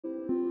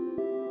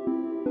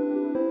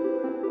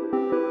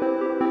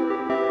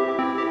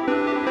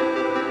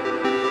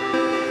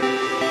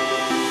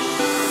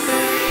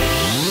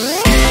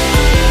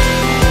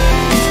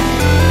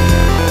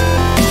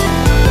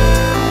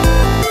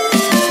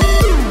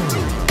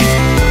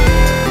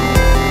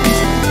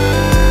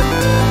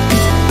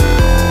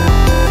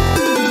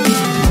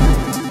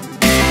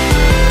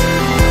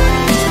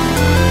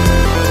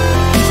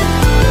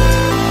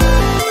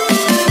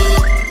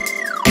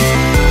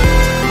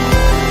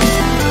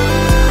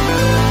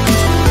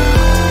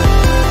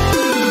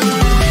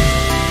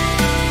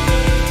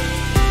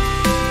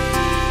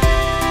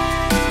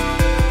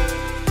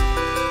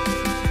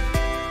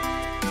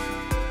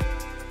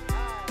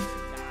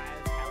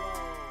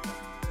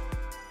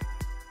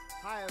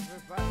Hi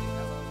everybody.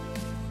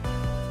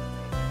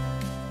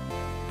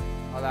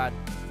 Hello. Hold on.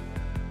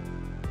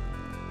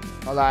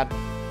 Hold on.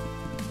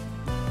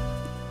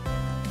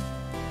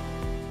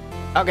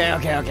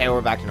 Okay.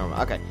 We're back to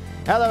normal. Okay.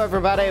 Hello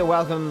everybody.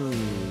 Welcome.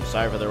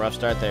 Sorry for the rough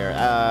start there.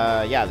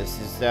 Yeah, this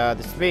is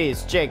me.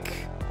 It's Jake.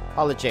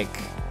 Holla Jake.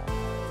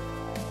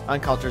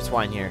 Uncultured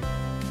Swine here.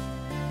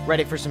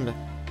 Ready for some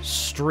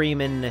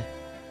streaming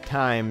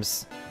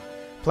times.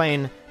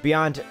 Playing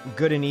Beyond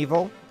Good and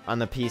Evil on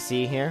the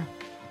PC here.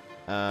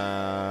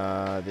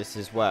 This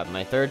is what,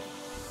 my third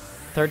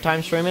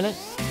time streaming it?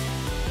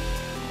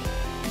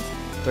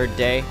 Third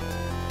day.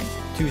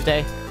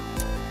 Tuesday.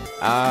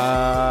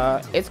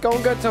 It's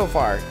going good so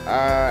far.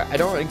 I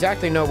don't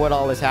exactly know what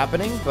all is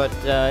happening, but,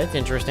 it's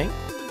interesting.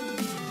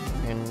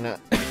 And,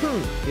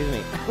 excuse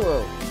me.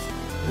 Whoa.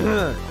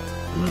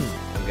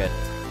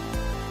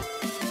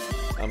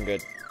 I'm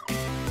good.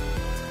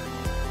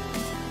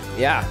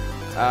 Yeah.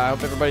 I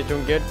hope everybody's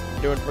doing good.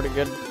 Doing pretty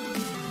good.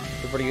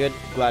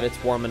 Glad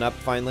it's warming up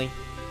finally.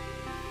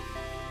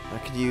 I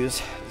could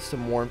use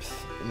some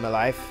warmth in my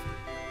life.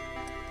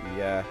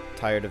 Yeah,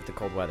 tired of the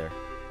cold weather.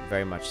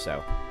 Very much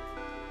so.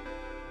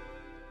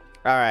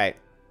 Alright.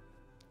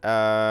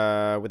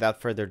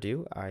 Without further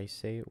ado, I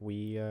say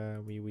we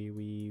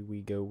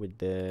go with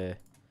the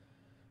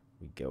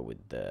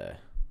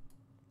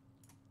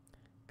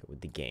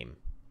game.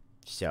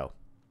 So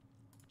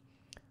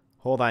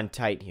hold on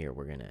tight here.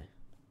 We're gonna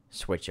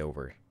switch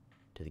over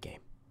to the game.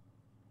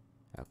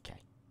 Okay.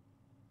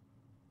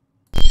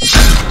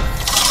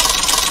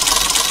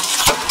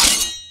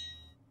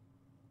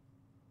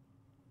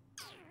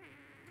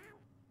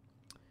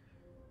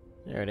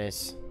 There it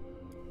is.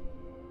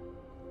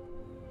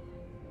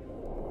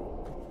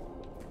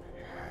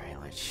 Alright,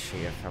 let's see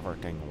if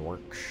everything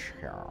works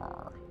here.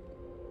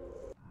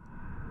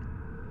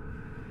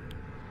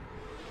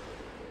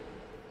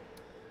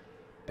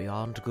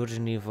 Beyond Good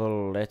and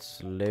Evil,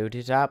 let's load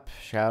it up,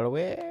 shall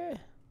we?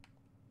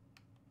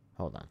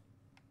 Hold on.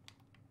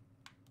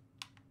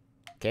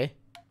 Okay,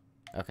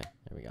 there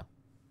we go.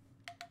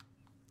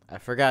 I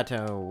forgot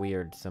how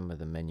weird some of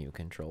the menu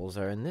controls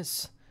are in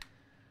this.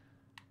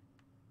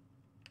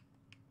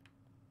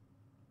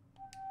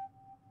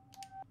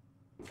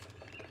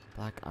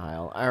 Black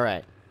Isle.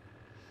 Alright.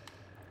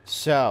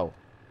 So,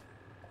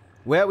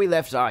 where we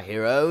left our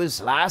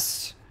heroes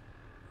last.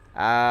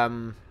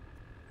 What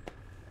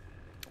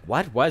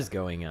was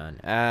going on?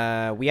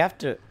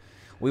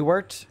 We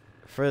worked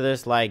for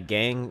this, like,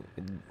 gang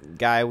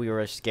guy we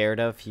were scared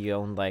of. He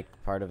owned, like,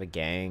 part of a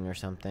gang or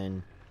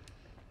something.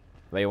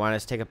 But he wanted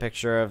us to take a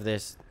picture of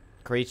this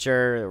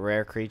creature, a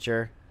rare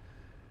creature.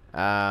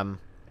 And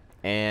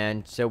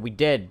so we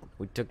did.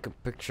 We took a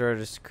picture of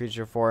this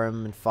creature for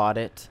him and fought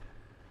it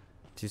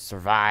to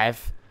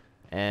survive.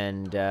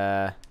 And,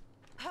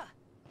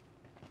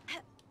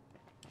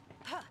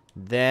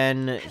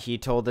 then he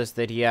told us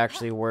that he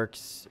actually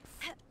works,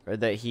 or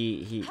that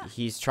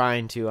he's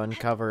trying to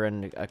uncover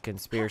a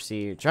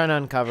conspiracy, trying to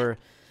uncover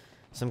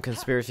some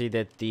conspiracy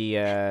that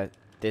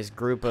this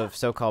group of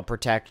so-called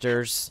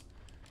protectors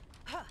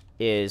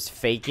is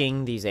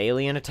faking these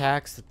alien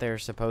attacks that they're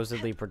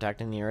supposedly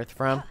protecting the Earth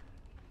from,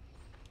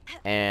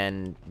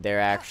 and they're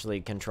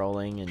actually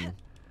controlling and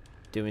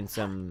doing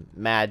some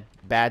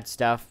bad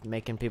stuff,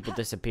 making people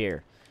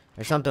disappear,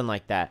 or something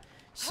like that.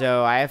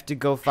 So I have to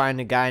go find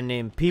a guy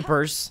named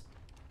Peepers,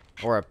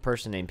 or a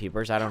person named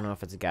Peepers. I don't know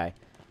if it's a guy.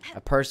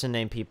 A person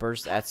named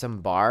Peepers at some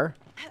bar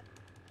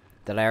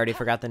that I already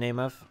forgot the name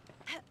of.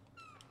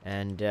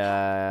 And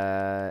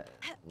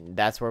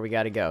that's where we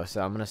got to go.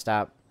 So I'm going to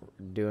stop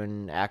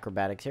doing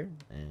acrobatics here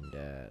and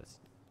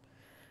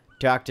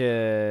talk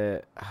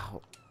to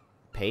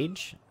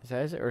Paige. Is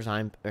that it? Or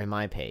am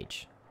I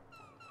Paige?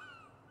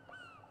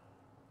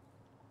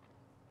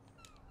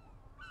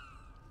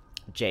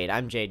 Jade.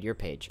 I'm Jade. You're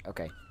Paige.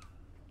 Okay.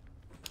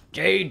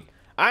 Jade,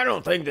 I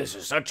don't think this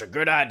is such a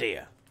good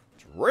idea.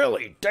 It's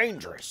really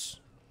dangerous.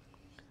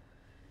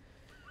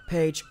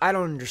 Paige, I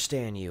don't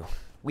understand you.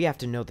 We have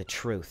to know the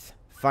truth.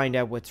 Find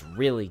out what's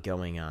really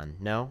going on,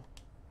 no?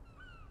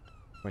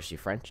 Was she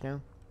French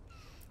now?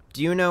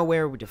 Do you know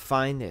where to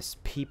find this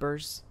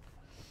Peepers?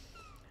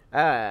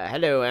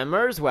 Hello,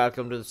 Emmers.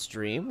 Welcome to the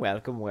stream.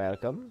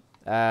 Welcome.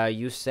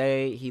 You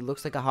say he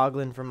looks like a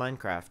hoglin from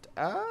Minecraft.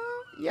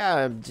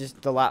 Yeah,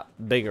 just a lot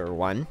bigger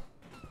one.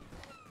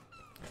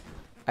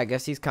 I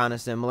guess he's kind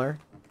of similar.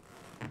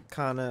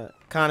 Kind of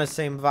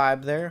same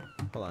vibe there.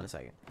 Hold on a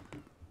second.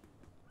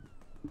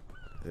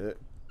 Let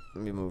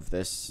me move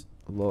this.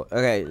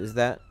 Okay, is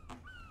that...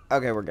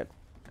 Okay, we're good.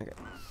 Okay.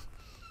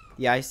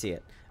 Yeah, I see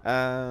it.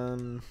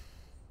 A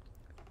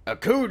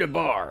coup de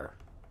bar.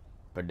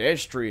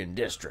 Pedestrian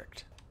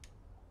district.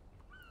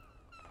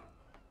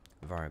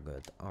 Very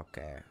good.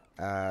 Okay.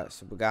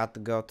 So we got to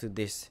go to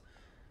this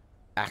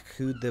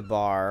coup de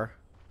bar.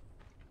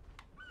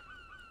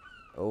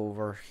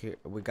 Over here.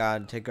 We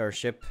gotta take our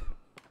ship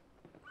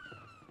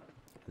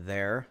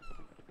there.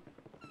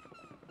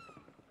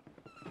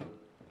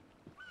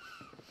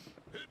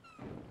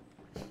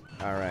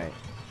 Alright.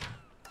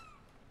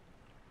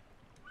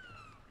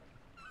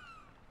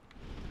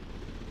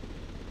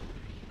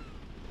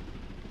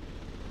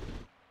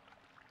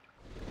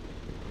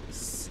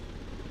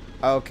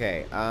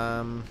 Okay,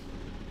 I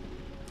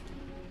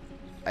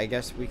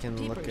guess we can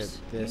look at Peepers,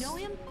 this. You know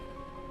him?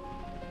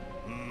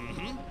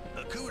 Mm-hmm.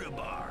 Akuta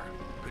Bar,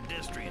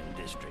 pedestrian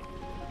district.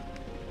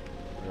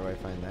 Where do I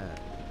find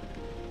that?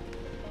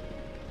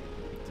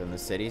 It's in the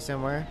city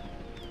somewhere,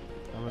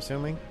 I'm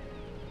assuming.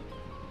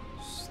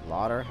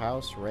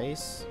 Slaughterhouse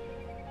race?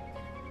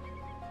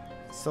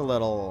 It's a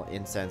little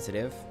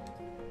insensitive.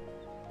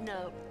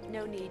 No,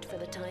 no need for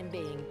the time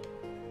being.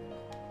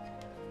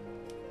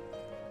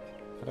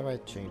 How do I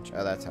change?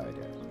 Oh, that's how I do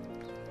it.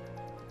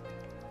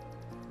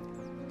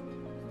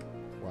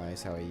 Y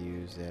is how I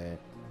use it.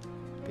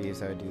 B is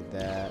how I do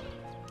that.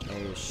 A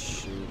is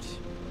shoot.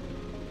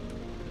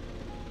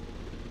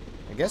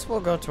 I guess we'll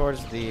go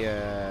towards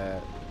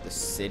the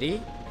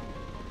city.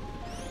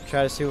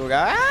 Try to see what we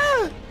got.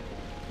 Ah!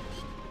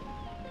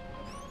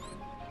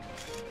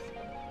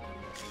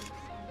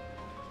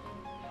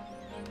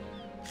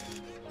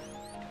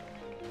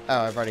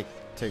 Oh, I've already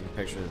taken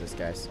pictures of this,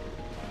 guys.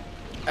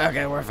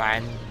 Okay, we're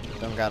fine.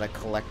 Don't gotta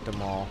collect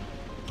them all.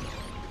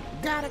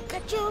 Gotta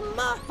catch 'em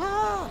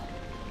all.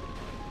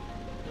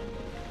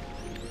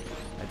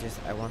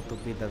 I want to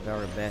be the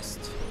very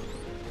best.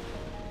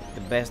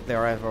 The best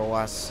there ever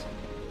was.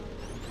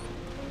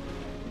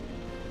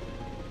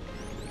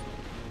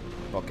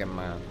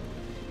 Pokemon.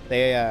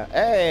 They,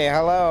 hey,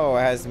 hello,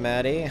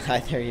 Asmati. Hi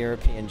there,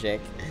 European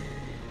Jake.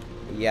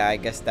 Yeah, I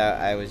guess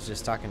that I was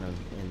just talking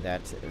in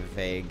that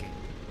vague,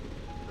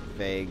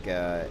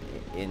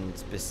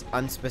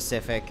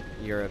 unspecific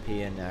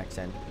European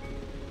accent.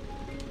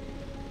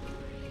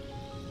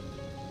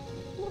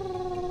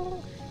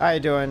 How you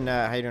doing,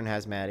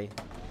 Hazmatty?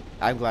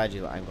 I'm glad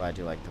you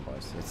like the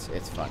voice.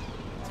 It's fun.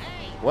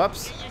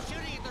 Whoops.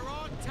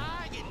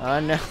 Oh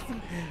no.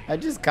 I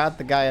just caught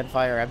the guy on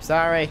fire. I'm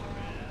sorry.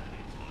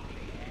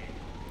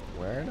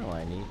 Where do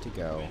I need to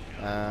go?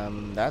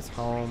 That's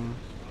home.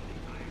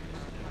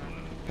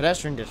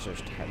 Pedestrian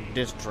district. Yeah.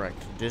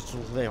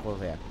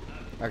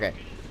 Okay.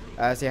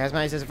 See,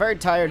 Hazmatty says very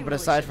tired, but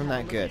aside from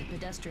that, good.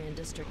 Pedestrian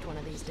district one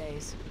of these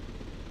days.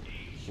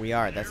 We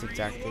are. That's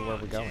exactly where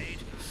we're going.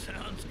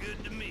 Sounds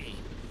good to me.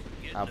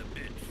 Getting a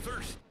bit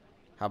thirsty.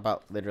 How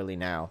about literally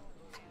now?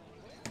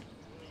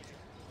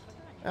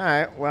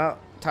 Alright, well,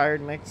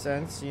 tired makes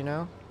sense, you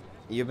know?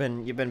 You've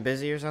been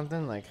busy or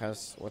something? Like,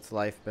 what's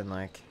life been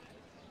like?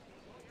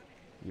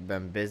 You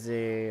been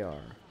busy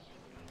or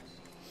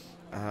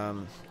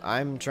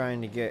I'm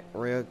trying to get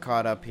real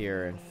caught up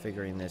here and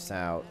figuring this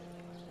out.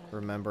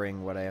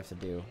 Remembering what I have to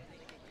do.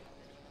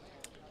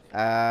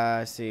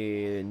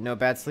 See, no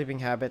bad sleeping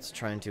habits,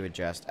 trying to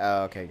adjust.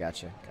 Oh, okay,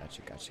 gotcha.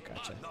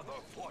 Another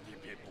 40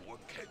 people were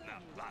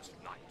kidnapped last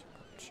night.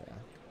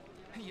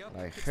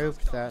 I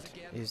hope that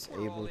is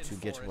able to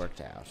get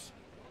worked out.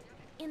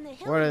 In the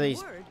What do Hillian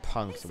these Word,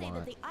 punks they say want?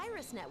 that the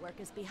Iris Network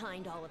is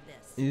behind all of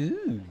this.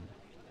 Ooh.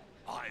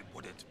 I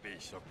wouldn't be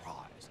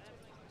surprised.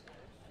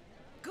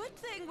 Good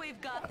thing we've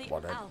got the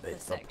wouldn't Alpha be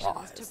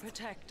sections to surprised.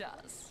 protect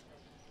us.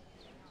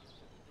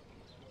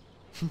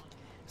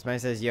 Somebody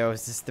says, yo,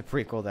 is this the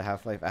prequel to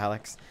Half-Life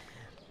Alyx?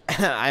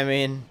 I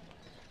mean,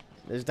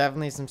 there's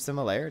definitely some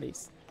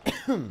similarities.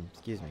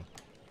 Excuse me.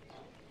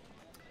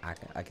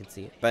 I could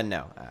see it. But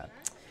no,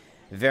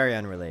 very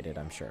unrelated,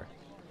 I'm sure.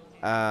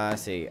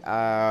 Let's see.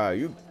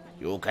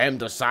 You came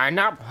to sign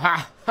up?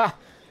 Ha ha!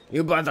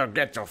 You better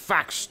get your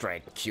facts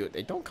straight, cute.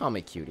 They don't call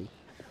me cutie.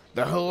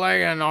 The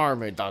Helayan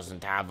army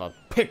doesn't have a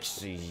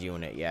Pixies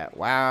unit yet.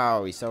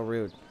 Wow, he's so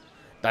rude.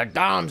 The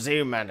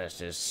Domsey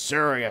menace is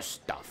serious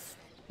stuff.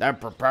 They're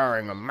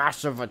preparing a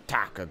massive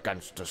attack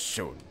against us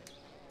soon.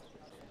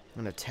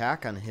 An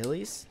attack on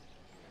Hillies?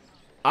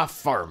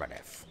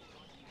 Affirmative.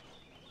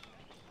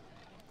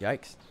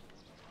 Yikes.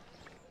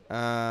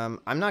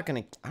 I'm not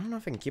gonna. I don't know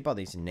if I can keep all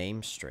these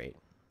names straight.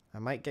 I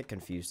might get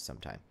confused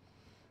sometime.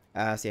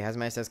 See,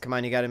 Hazmatty says, "Come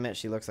on, you gotta admit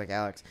she looks like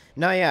Alex."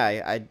 No,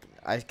 yeah,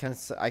 I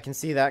can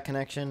see that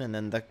connection, and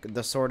then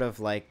the sort of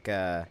like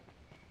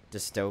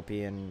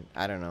dystopian.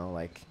 I don't know,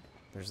 like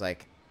there's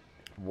like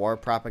war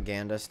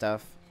propaganda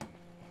stuff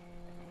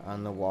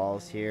on the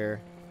walls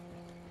here,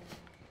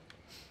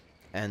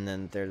 and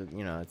then there,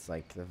 you know, it's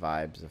like the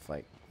vibes of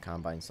like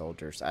Combine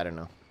soldiers. I don't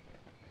know.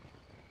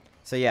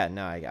 So yeah,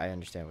 no, I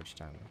understand what you're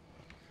talking about.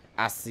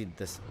 I see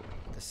the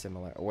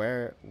similar.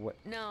 Where? What?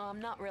 No, I'm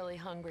not really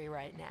hungry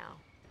right now.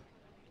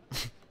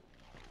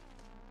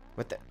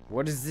 What the?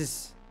 What is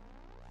this?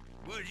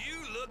 Would you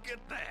look at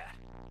that?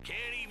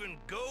 Can't even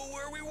go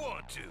where we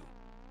want to.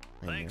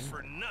 Thanks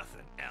for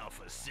nothing,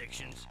 Alpha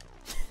sections.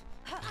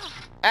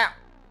 Ow!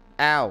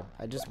 Ow!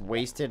 I just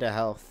wasted a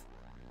health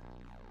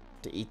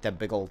to eat the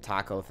big old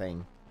taco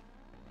thing.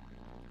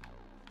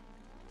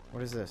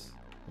 What is this?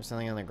 There's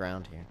something on the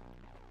ground here.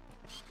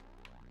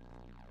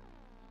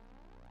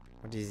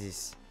 What is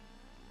this?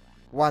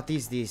 What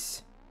is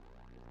this?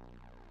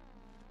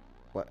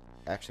 What?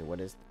 Actually,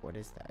 what is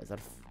that? Is that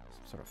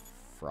some sort of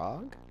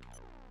frog?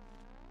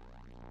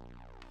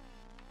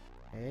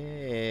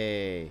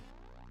 Hey.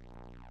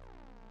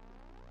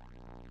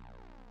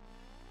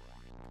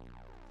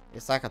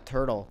 It's like a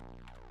turtle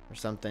or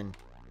something.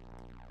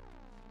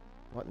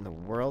 What in the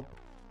world?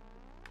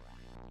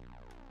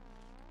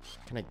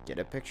 Can I get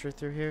a picture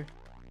through here?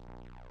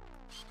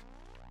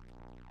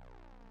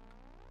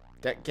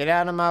 Get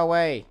out of my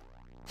way!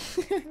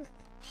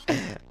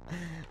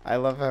 I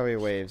love how he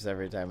waves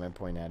every time I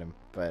point at him,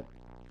 but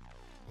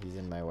he's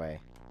in my way.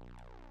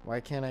 Why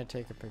can't I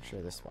take a picture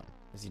of this one?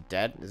 Is he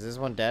dead? Is this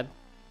one dead?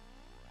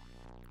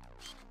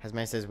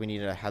 Hazman says we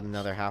need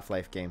another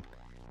Half-Life game.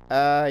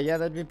 Yeah,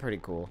 that'd be pretty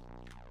cool.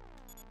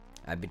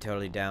 I'd be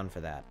totally down for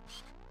that.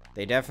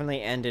 They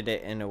definitely ended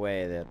it in a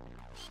way that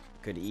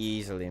could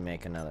easily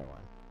make another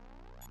one.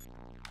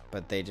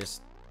 But they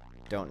just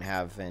don't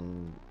have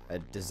a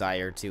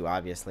desire to,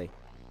 obviously.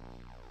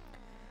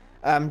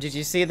 Did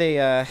you see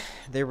they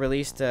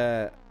released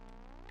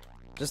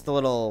just a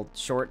little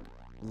short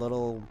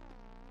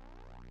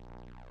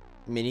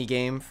mini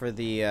game for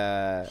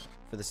the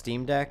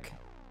Steam Deck?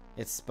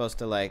 It's supposed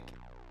to like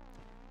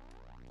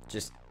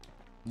just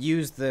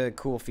use the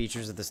cool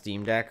features of the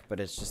Steam Deck, but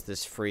it's just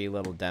this free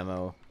little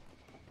demo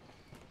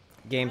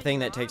game thing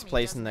that takes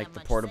place in like the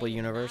portable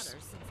universe.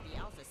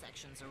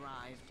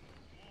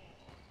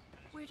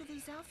 Where do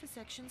these alpha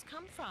sections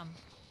come from?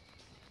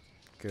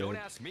 Good. Don't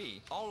ask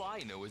me. All I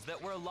know is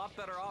that we're a lot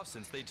better off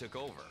since they took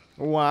over.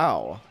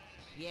 Wow.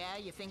 Yeah,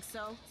 you think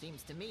so?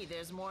 Seems to me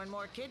there's more and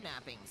more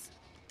kidnappings.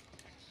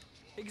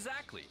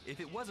 Exactly. If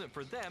it wasn't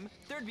for them,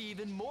 there'd be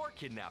even more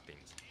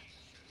kidnappings.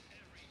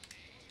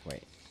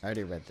 Wait, I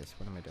already read this.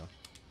 What am I doing?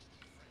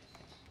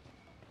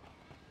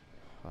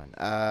 Hold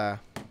on.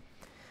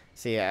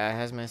 See,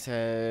 Hasma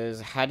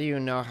says, how do you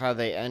know how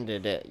they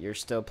ended it? You're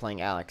still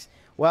playing Alex.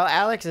 Well,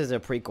 Alex is a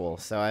prequel,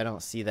 so I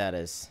don't see that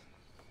as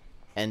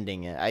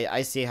ending it.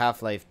 I see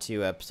Half-Life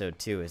 2 Episode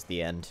 2 as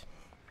the end.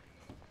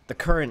 The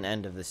current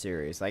end of the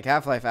series. Like,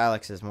 Half-Life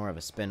Alex is more of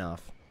a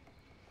spin-off.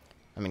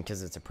 I mean,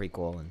 because it's a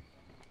prequel. And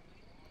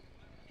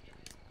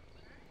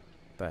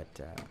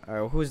but,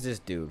 oh, who's this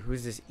dude?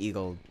 Who's this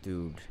eagle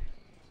dude?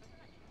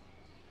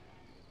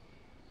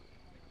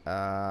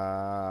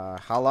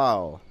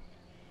 Hello.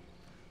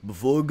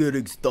 Before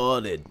getting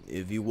started,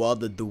 if you want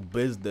to do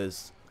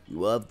business,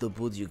 you have to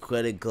put your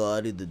credit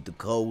card in the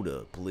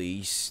decoder,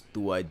 please,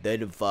 to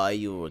identify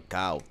your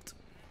account.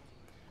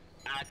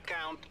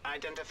 Account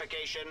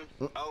identification.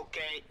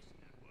 Okay.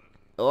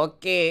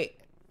 Okay.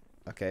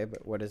 Okay,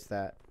 but what does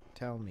that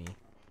tell me?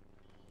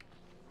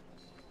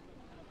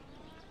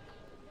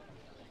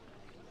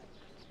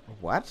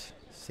 What?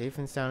 Safe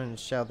and sound in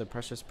its shell, the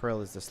precious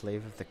pearl is the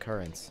slave of the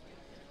currents.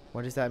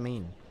 What does that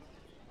mean?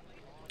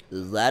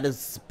 Is that a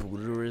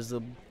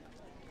spoonerism?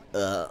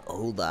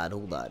 Hold on.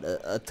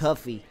 A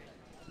toughie.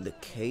 The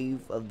cave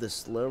of the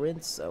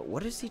Slurrents?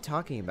 What is he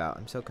talking about?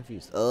 I'm so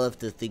confused. I'll have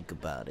to think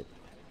about it.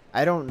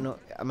 I don't know.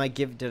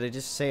 Did I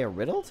just say a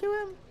riddle to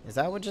him? Is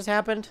that what just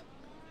happened?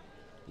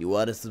 You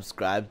want to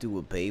subscribe to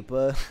a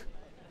paper?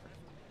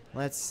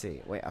 Let's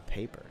see. Wait, a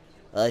paper.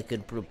 I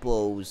could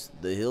propose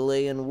the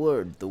Hillean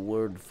Word, the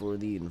word for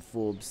the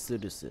informed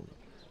citizen.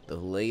 The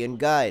Hillean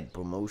Guide,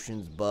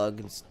 promotions,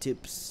 bargains,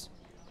 tips.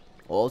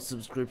 All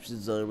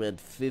subscriptions are at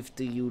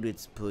 50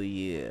 units per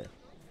year.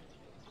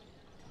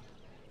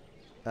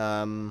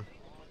 I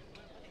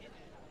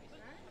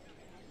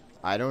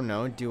don't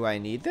know. Do I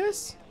need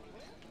this?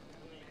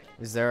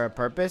 Is there a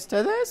purpose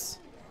to this?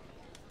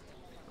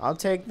 I'll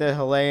take the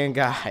Hillean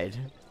Guide.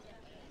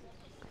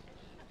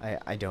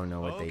 I don't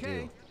know what they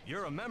do.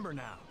 You're a member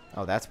now.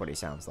 Oh, that's what he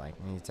sounds like.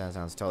 He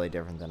sounds totally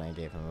different than I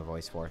gave him a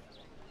voice for.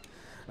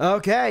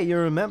 Okay, you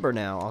remember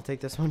now. I'll take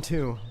this one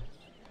too.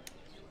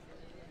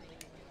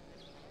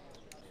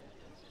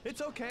 It's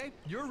okay.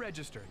 You're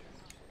registered.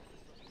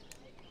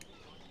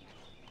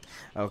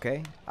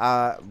 Okay.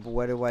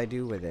 What do I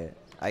do with it?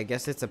 I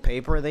guess it's a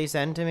paper they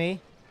send to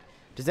me.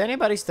 Does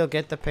anybody still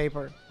get the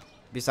paper?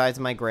 Besides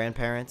my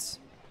grandparents?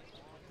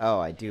 Oh,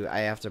 I do. I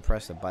have to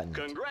press a button.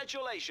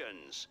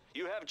 Congratulations!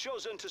 You have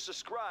chosen to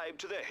subscribe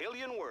to the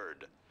Hillean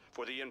Word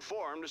for the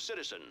informed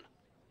citizen.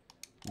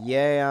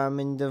 Yeah, I'm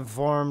an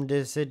informed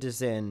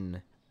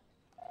citizen.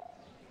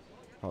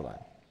 Hold on.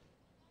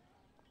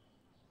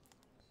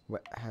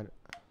 What? How?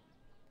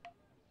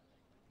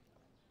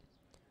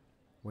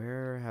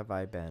 Where have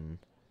I been?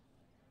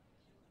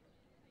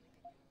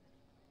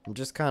 I'm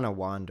just kind of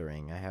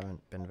wandering. I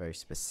haven't been very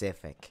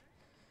specific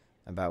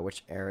about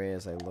which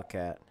areas I look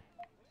at.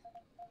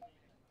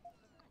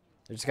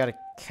 I just gotta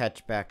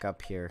catch back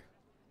up here.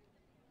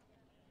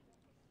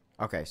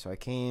 Okay, so I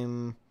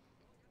came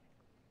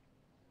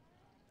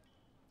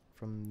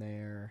from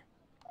there.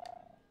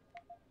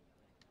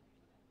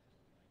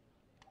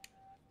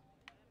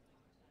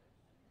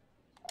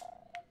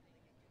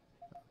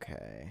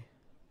 Okay.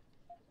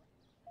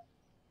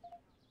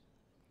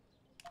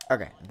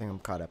 Okay, I think I'm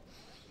caught up.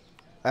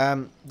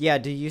 Yeah,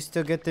 do you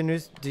still get the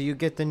news? Do you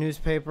get the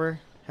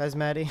newspaper,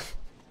 Hazmati?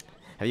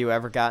 Have you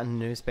ever gotten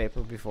a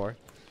newspaper before?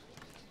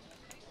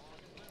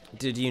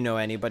 Did you know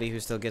anybody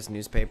who still gets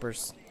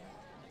newspapers?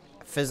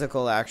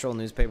 Physical, actual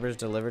newspapers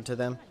delivered to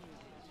them?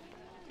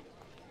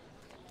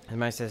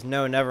 Hazmati says,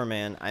 no, never,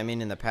 man. I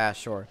mean, in the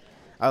past, sure.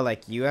 Oh,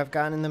 like you have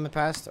gotten them in the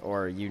past?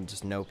 Or you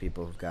just know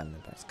people who've gotten them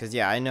in the past? Because,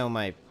 yeah, I know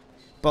my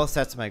both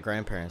sets of my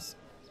grandparents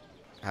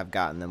have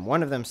gotten them.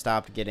 One of them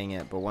stopped getting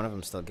it, but one of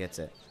them still gets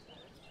it.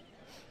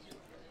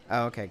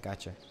 Oh, okay,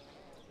 gotcha.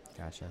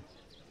 Gotcha.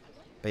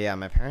 But yeah,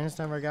 my parents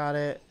never got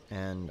it,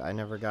 and I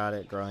never got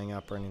it growing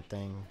up or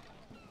anything.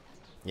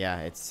 Yeah,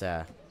 it's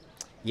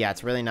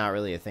really not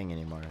really a thing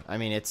anymore. I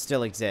mean, it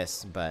still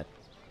exists, but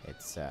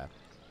it's,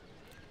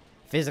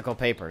 physical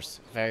papers.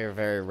 Very,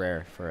 very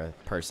rare for a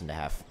person to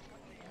have.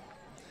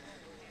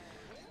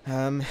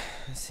 Let's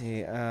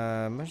see,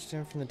 much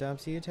damage from the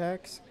Domsey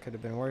attacks. Could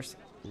have been worse.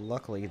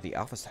 Luckily, the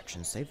Alpha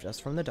section saved us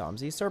from the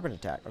Domsey serpent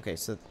attack. Okay,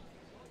 so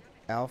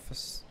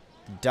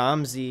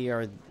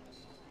Domsey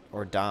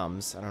or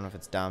Doms. I don't know if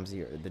it's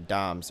Domsey or the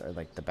Doms are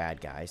like the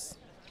bad guys.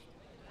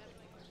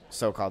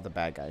 So-called the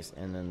bad guys.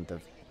 And then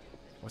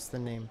what's the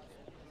name?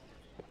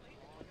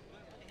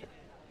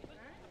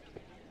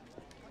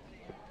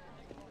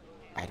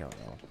 I don't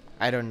know.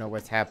 I don't know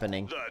what's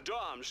happening. The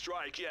Dom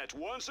strike yet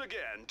once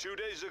again 2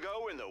 days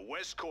ago in the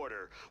West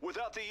Quarter.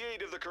 Without the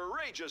aid of the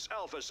courageous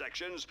Alpha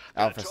sections,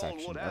 the toll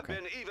would have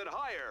been even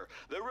higher.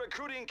 The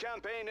recruiting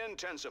campaign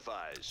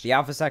intensifies. The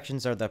Alpha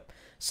sections are the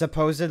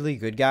supposedly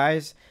good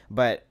guys,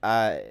 but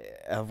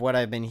of what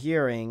I've been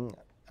hearing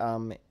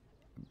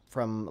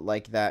from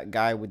like that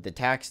guy with the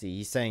taxi,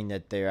 he's saying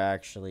that they're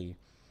actually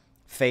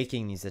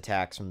faking these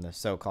attacks from the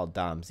so-called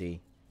Domsey,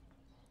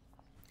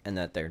 and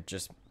that they're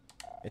just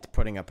it's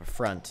putting up a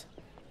front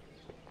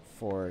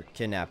for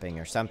kidnapping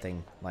or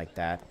something like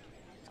that.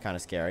 It's kind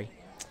of scary.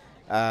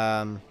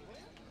 Let's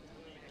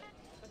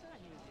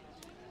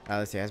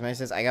see. Asmai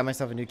says, I got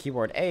myself a new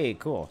keyboard. Hey,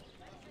 cool.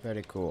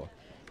 Very cool.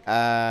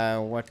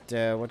 What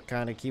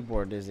kind of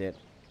keyboard is it?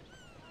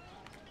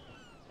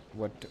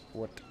 What,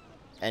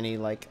 any,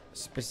 like,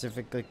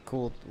 specifically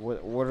cool,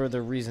 what are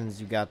the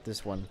reasons you got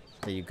this one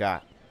that you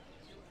got?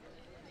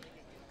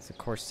 It's a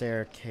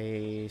Corsair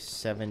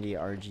K70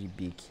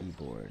 RGB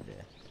keyboard.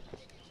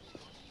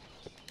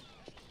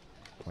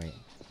 Wait.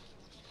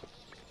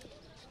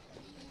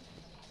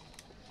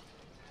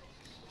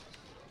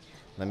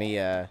 Let me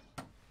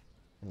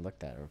look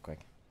that real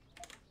quick.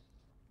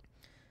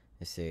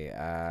 Let's see.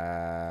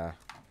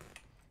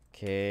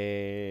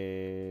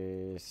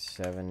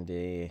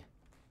 K70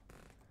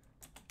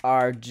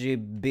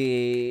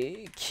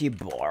 RGB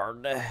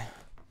keyboard.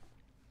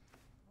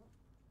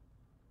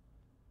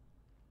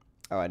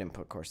 Oh, I didn't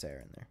put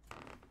Corsair in there.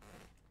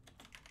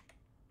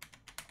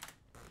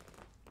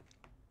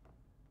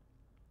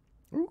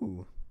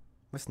 Ooh,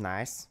 that's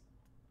nice.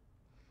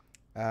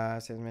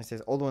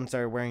 Says old ones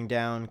started wearing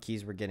down.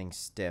 Keys were getting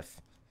stiff.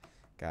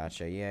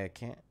 Gotcha. Yeah,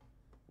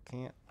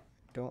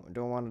 don't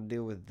want to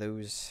deal with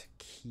those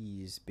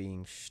keys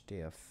being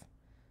stiff.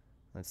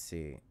 Let's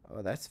see.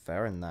 Oh, that's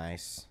very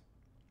nice.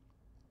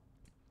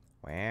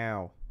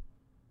 Wow.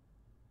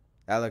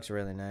 That looks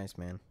really nice,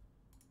 man.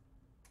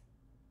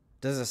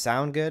 Does it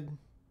sound good?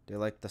 Do you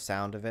like the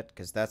sound of it?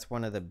 Because that's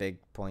one of the big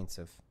points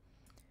of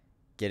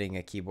getting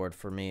a keyboard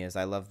for me, is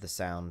I love the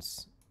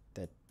sounds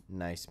that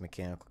nice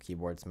mechanical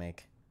keyboards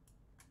make.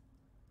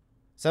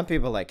 Some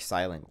people like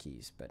silent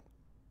keys, but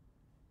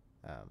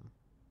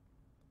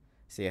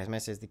see, as my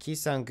says, the keys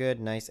sound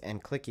good, nice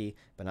and clicky,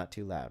 but not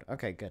too loud.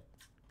 Okay, good.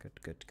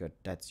 Good.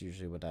 That's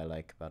usually what I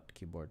like about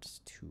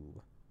keyboards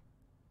too.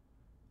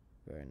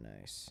 Very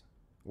nice.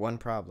 One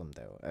problem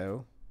though.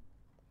 Oh,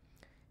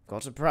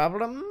 got a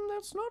problem?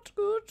 That's not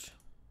good.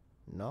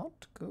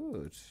 Not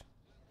good.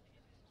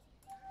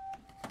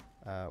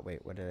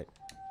 Wait, what did I...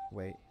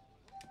 Wait.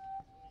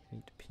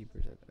 Meet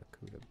peepers at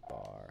Akuta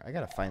Bar. I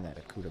gotta find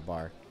that Akuta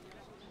Bar.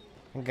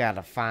 I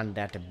gotta find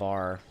that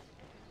bar.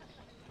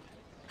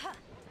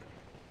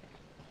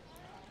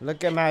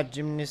 Look at my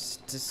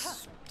gymnast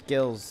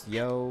skills,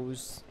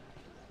 yos.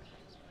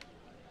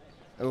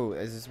 Oh,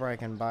 is this where I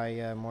can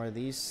buy more of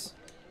these?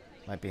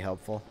 Might be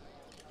helpful.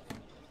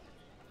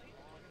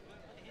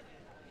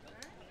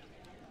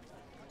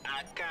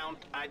 Account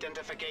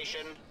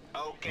identification.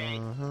 Okay.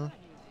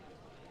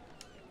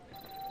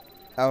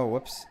 Oh,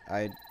 whoops.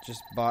 I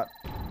just bought...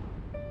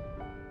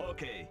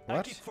 Okay, What?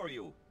 I keep for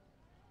you.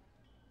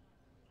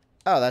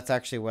 Oh, that's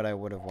actually what I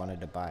would have wanted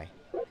to buy.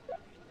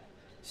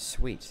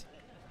 Sweet.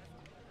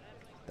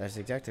 That's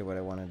exactly what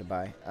I wanted to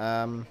buy.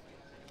 And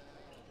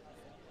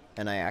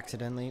I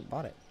accidentally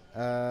bought it.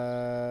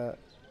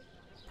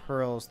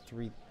 Pearls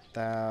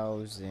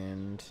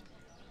 3,000.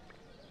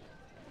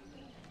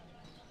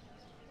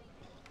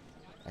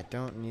 I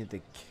don't need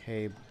the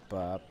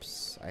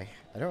K-Bups. I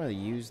don't really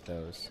use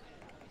those.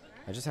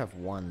 I just have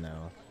one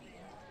though.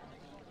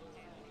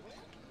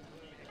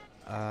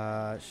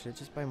 Should I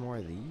just buy more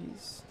of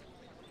these?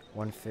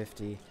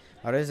 150.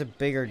 Oh, there's a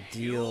bigger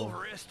deal. You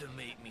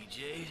overestimate me,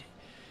 Jade.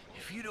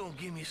 If you don't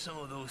give me some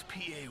of those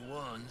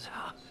PA1s,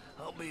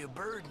 I'll be a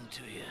burden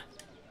to you.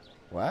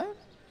 What?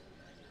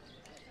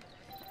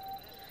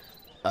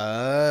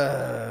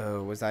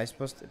 Oh, was I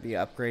supposed to be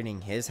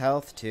upgrading his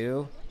health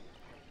too?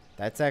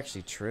 That's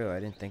actually true. I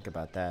didn't think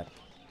about that.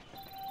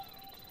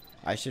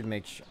 I should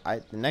make sure.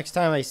 The next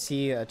time I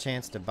see a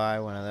chance to buy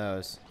one of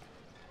those,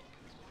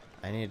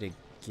 I need to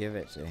give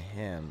it to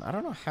him. I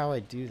don't know how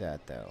I do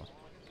that though.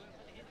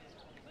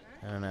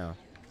 I don't know.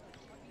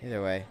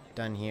 Either way,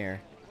 done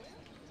here.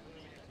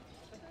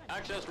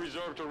 Access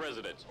reserved to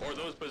residents or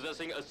those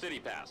possessing a city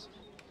pass.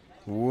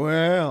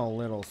 Well,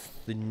 little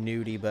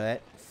snooty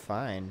butt.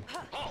 Fine.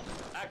 Halt!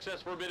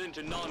 Access forbidden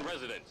to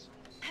non-residents.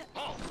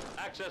 Halt!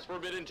 Access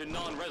forbidden to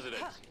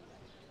non-residents.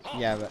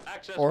 Yeah,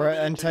 but or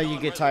until you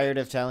get tired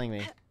of telling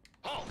me.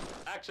 Halt!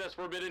 Access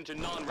forbidden to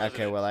non-residents.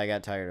 Okay, well I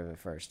got tired of it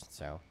first,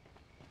 so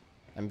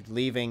I'm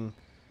leaving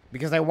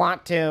because I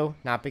want to,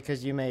 not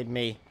because you made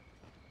me.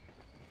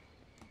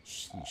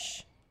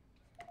 Sheesh.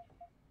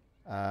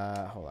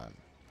 Hold on.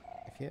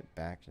 If you hit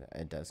back to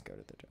it does go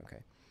to the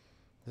okay.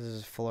 This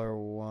is floor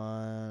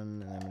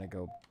 1, and I'm gonna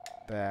go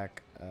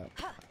back up.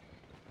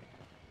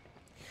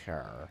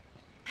 Sure.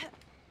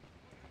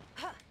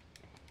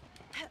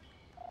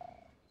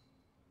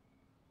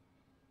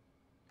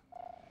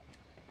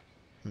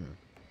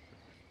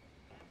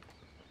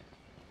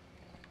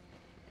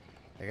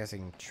 I guess I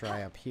can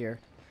try up here.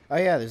 Oh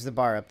yeah, there's the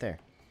bar up there.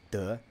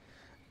 Duh.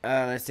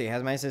 Let's see.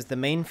 Hazmai says the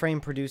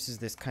mainframe produces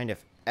this kind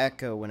of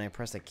echo when I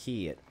press a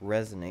key. It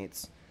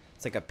resonates.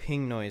 It's like a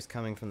ping noise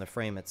coming from the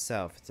frame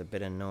itself. It's a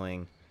bit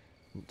annoying.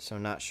 So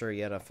not sure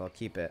yet if I'll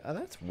keep it. Oh,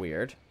 that's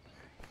weird.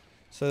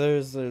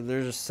 So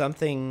there's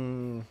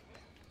something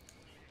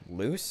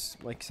loose,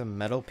 like some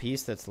metal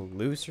piece that's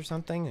loose or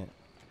something.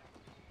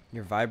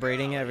 You're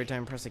vibrating it every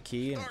time you press a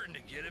key. And, Starting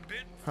to get a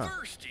bit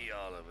thirsty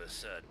all of a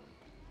sudden.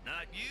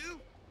 Not you?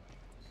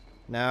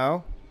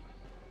 No.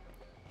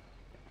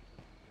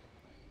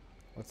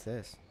 What's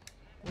this?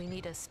 We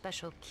need a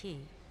special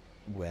key.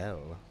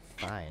 Well,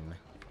 fine.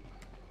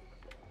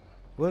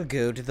 We'll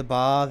go to the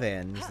bar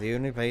then. It's the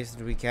only place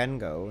that we can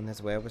go, and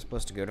that's where we're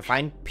supposed to go to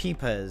find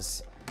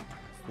peepers.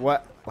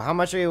 What? How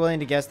much are you willing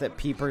to guess that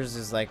peepers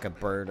is like a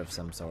bird of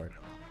some sort?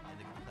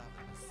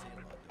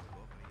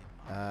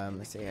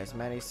 Let's see. As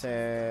Maddie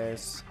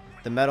says,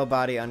 the metal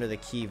body under the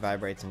key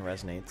vibrates and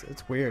resonates.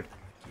 It's weird.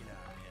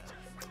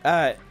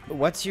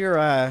 What's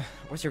your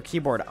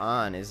keyboard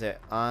on? Is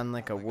it on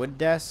like a wood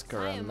desk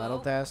or a metal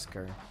desk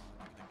or?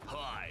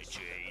 Hi,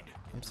 Jade.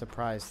 I'm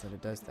surprised that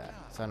it does that.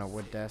 It's on a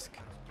wood desk.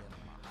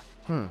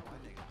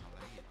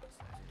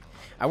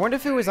 I wonder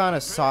if it was on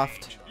a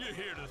soft. You're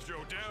here to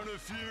throw down a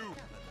few.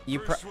 You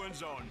First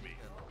one's on me.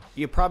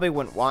 You probably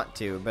wouldn't want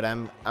to, but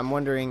I'm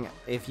wondering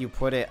if you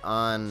put it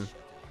on.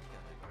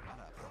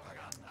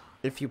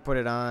 If you put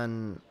it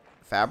on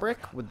fabric,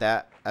 would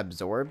that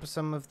absorb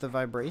some of the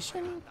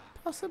vibration?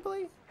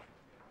 Possibly.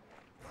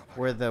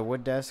 Where the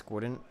wood desk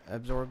wouldn't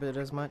absorb it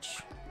as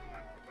much.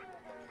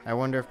 I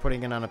wonder if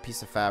putting it on a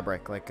piece of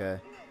fabric, like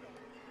a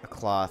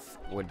cloth,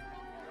 would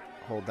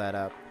hold that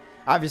up.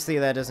 Obviously,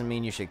 that doesn't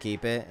mean you should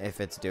keep it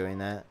if it's doing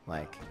that.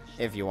 Like,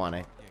 if you want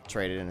to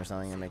trade it in or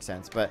something, that makes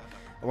sense. But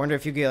I wonder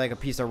if you get like a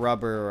piece of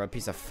rubber or a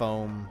piece of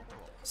foam,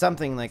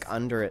 something like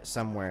under it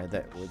somewhere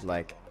that would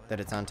like that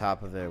it's on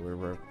top of it, where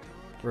we're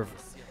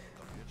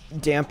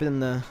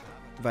dampen the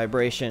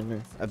vibration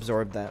or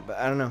absorb that. But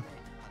I don't know.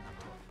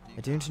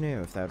 I don't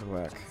know if that would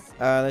work.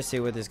 Let's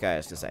see what this guy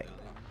has to say.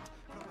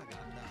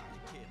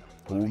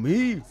 Who,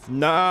 me?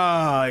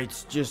 Nah,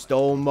 it's just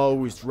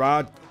almost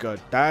vodka.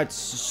 That's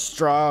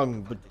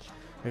strong, but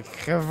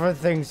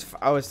everything's.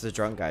 Oh, it's the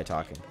drunk guy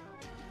talking.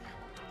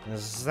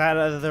 Is that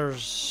other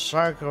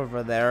shark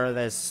over there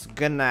that's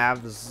gonna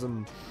have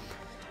some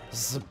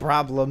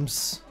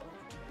problems?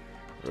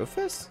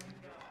 Rufus?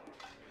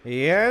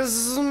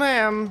 Yes,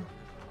 ma'am.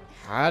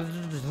 I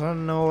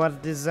don't know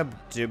what he's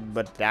up to,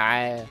 but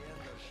it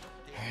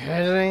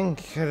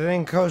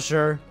ain't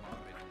kosher.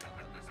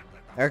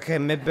 Okay,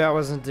 maybe I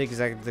wasn't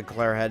exactly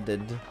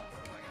clear-headed,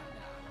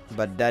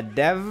 but that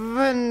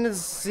Devin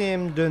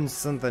seemed doing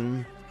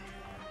something.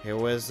 He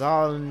was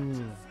all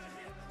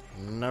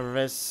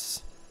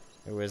nervous.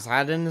 He was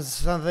hiding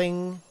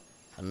something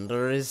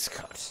under his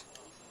coat,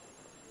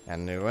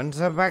 and he went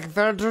back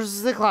there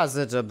towards the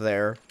closet up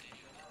there.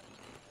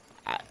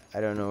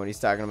 I don't know what he's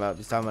talking about.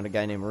 He's talking about a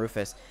guy named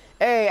Rufus.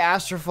 Hey,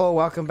 Astroful,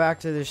 welcome back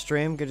to the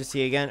stream. Good to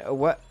see you again.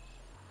 What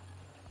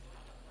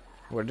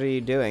are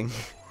you doing?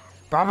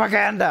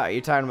 Propaganda! Are you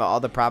talking about all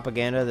the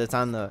propaganda that's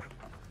on the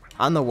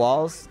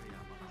walls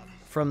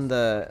from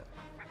the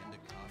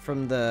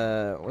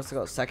what's it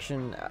called,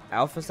 section,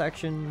 Alpha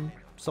section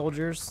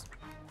soldiers?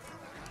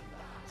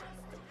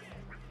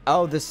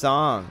 Oh, the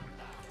song.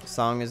 The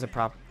song is a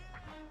prop.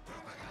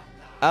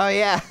 Oh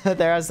yeah,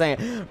 there I was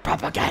saying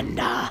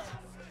propaganda.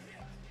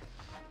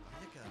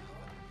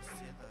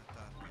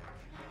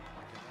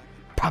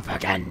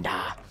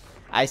 Propaganda.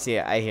 I see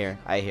it. I hear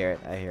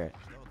it.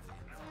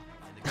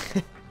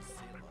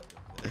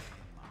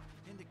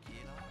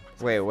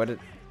 Wait, what did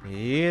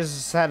he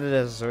said it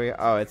is?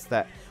 Oh, it's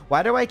that.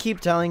 Why do I keep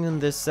telling them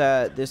this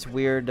this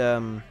weird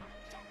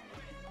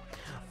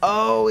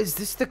Oh, is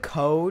this the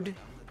code?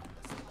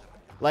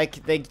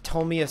 Like they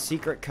told me a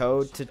secret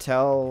code to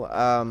tell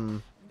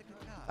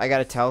I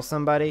gotta tell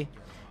somebody?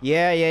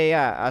 Yeah.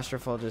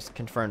 Astroful just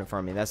confirmed it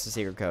for me. That's the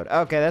secret code.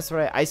 Okay, that's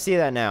what I see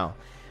that now.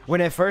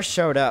 When it first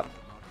showed up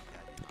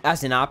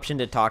as an option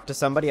to talk to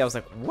somebody, I was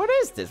like, what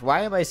is this?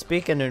 Why am I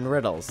speaking in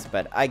riddles?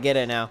 But I get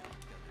it now.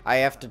 I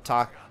have to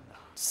talk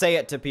say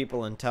it to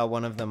people until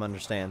one of them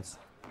understands.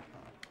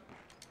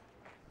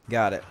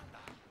 Got it.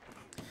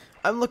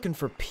 I'm looking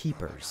for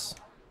peepers.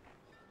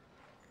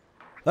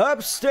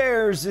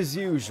 Upstairs as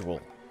usual.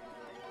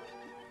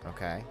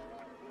 Okay.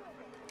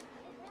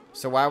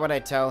 So why would I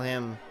tell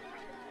him,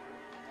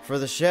 for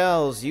the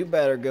shells, you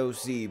better go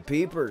see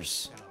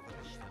peepers?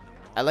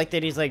 I like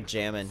that he's like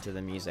jamming to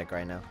the music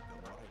right now.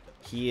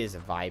 He is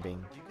vibing.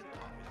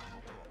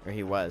 Or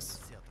he was.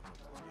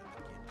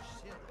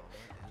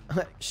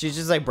 She's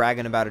just like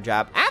bragging about her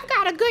job. I've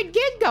got a good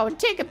gig going,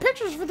 taking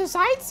pictures for the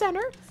Science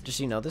Center. Does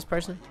she know this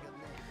person?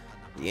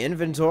 The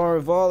inventory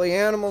of all the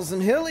animals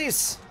in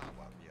Hillies.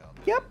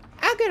 Yep,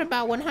 I get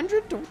about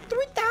 100 to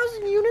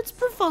 3,000 units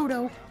per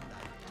photo.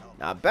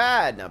 Not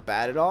bad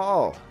at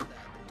all.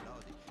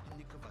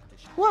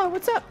 Whoa,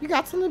 what's up? You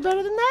got something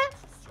better than that?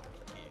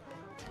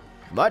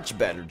 Much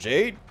better,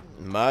 Jade.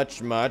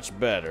 Much, much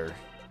better.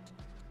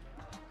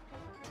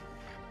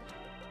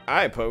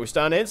 I post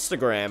on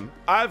Instagram.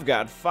 I've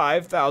got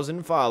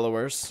 5,000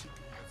 followers.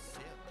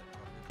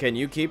 Can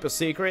you keep a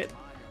secret?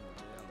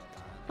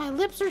 My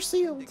lips are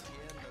sealed.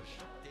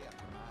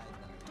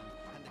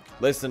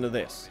 Listen to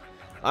this.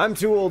 I'm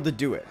too old to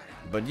do it,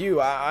 but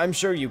I'm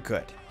sure you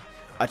could.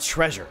 A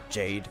treasure,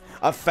 Jade.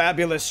 A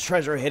fabulous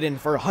treasure hidden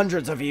for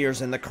hundreds of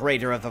years in the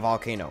crater of the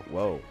volcano.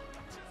 Whoa.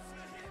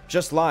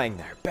 Just lying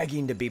there,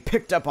 begging to be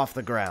picked up off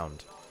the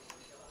ground.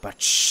 But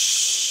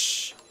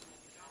shh.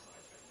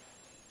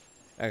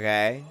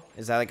 Okay.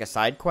 Is that like a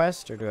side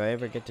quest, or do I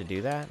ever get to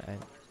do that?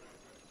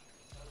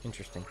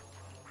 Interesting.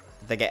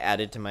 Did they get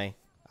added to my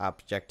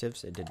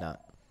objectives? It did not.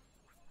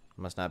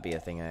 Must not be a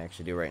thing I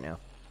actually do right now.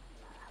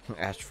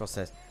 Astral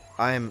says,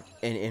 I'm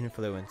an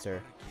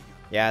influencer.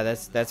 Yeah,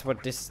 that's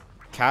what this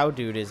cow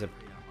dude is.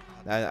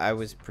 I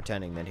was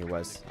pretending that he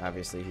was.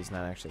 Obviously, he's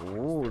not actually.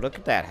 Ooh, look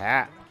at that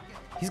hat.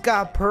 He's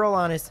got a pearl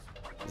on his.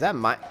 Is that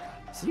mine?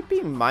 Is he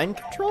being mind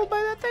controlled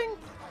by that thing?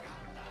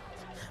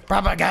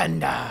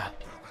 Propaganda.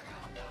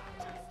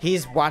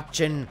 He's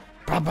watching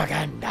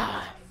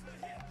propaganda.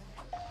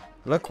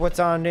 Look what's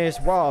on this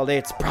wall.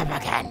 It's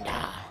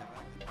propaganda.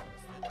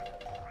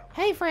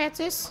 Hey,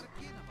 Francis.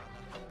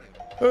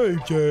 Hey,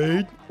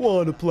 Jade.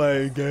 Wanna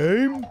play a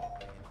game?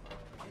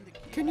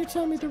 Can you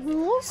tell me the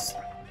rules?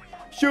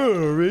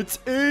 Sure, it's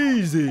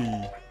easy.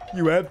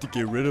 You have to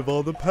get rid of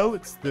all the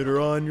pellets that are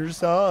on your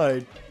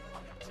side.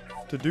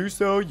 To do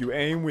so, you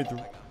aim with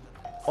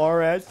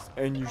RS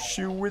and you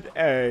shoot with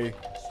A.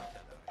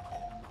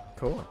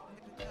 Cool.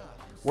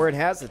 Word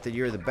has it that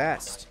you're the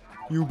best.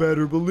 You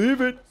better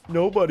believe it.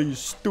 Nobody's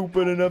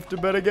stupid enough to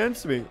bet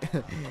against me.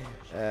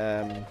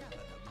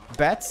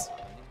 Bets?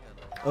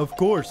 Of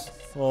course.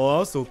 I'll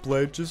also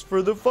play just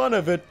for the fun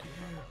of it,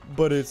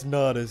 but it's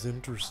not as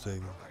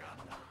interesting.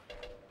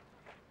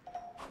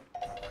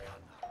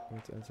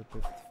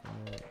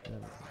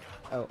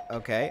 Oh,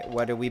 okay.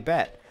 What do we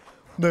bet?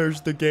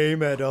 There's the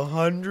game at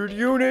 100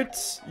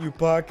 units. You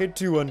pocket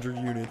 200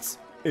 units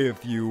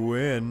if you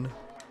win.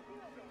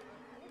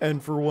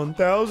 And for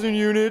 1,000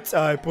 units,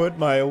 I put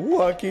my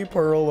lucky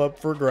pearl up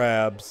for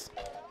grabs.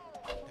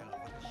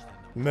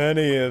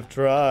 Many have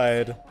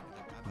tried,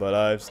 but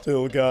I've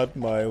still got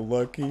my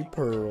lucky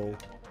pearl.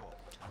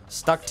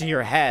 Stuck to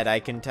your head, I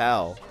can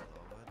tell.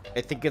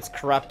 I think it's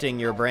corrupting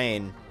your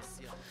brain.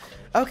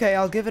 Okay,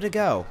 I'll give it a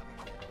go.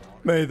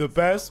 May the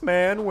best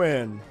man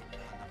win.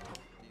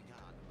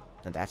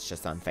 And that's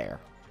just unfair.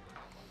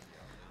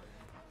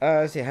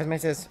 Let's see,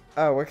 Hazmat says,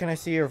 oh, where can I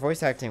see your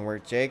voice acting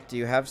work, Jake? Do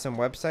you have some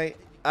website?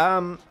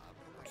 So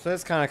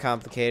that's kind of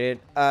complicated.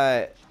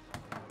 The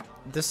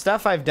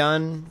stuff I've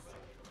done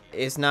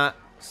is not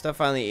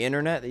stuff on the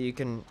internet that you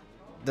can...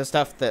 The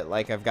stuff that,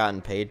 like, I've gotten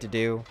paid to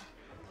do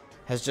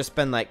has just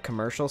been, like,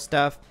 commercial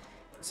stuff.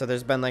 So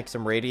there's been, like,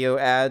 some radio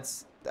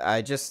ads.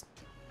 I just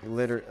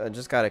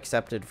got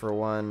accepted for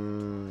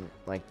one,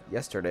 like,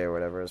 yesterday or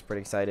whatever. I was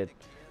pretty excited.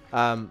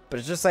 But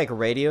it's just, like,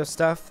 radio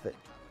stuff that,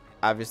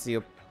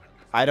 obviously,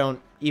 I don't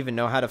even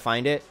know how to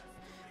find it.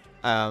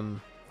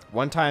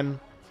 One time...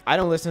 I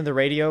don't listen to the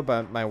radio,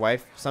 but my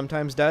wife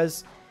sometimes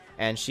does,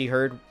 and she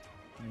heard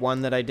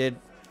one that I did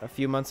a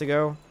few months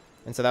ago,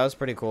 and so that was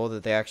pretty cool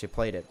that they actually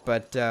played it.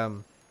 But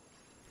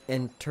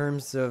in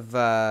terms of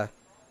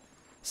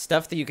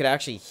stuff that you could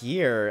actually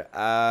hear,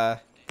 I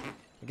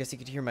guess you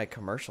could hear my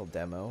commercial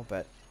demo,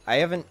 but I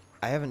haven't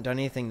done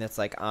anything that's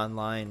like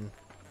online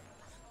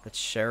that's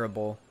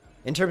shareable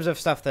in terms of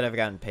stuff that I've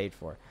gotten paid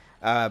for.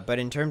 But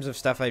in terms of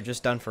stuff I've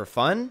just done for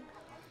fun,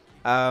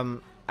 I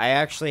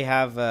actually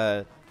have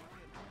a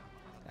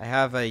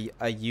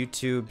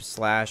YouTube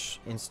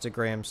 /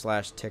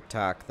 Instagram /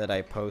 TikTok that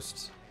I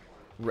post.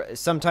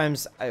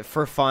 Sometimes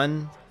for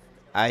fun,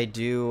 I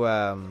do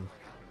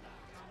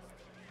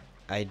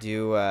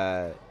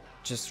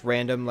just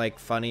random, like,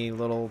 funny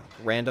little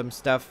random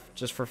stuff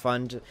just for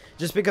fun.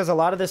 Just because a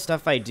lot of the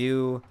stuff I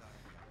do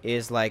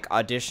is like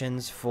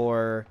auditions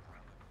for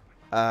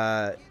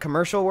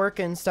commercial work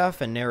and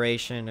stuff, and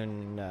narration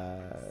and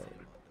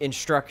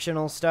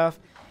instructional stuff.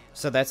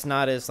 So that's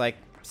not as like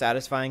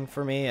satisfying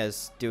for me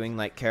as doing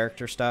like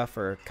character stuff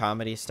or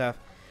comedy stuff.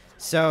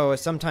 So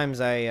sometimes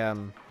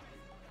I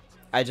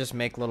just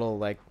make little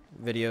like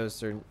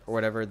videos or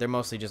whatever. They're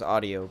mostly just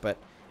audio,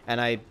 and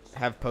I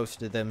have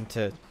posted them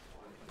to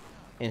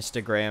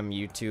Instagram,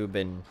 YouTube,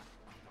 and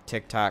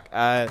TikTok.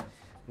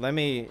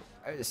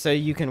 So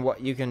you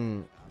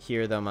can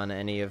hear them on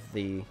any of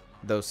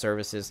those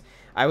services.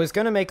 I was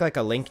gonna make like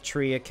a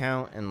Linktree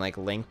account and like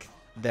link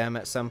them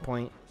at some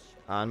point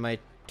on my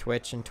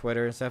Twitch and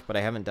Twitter and stuff, but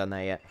I haven't done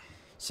that yet.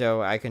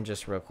 So I can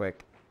just real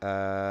quick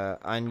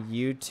on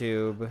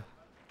YouTube.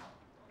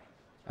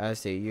 I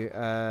see you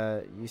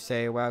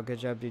say, wow, good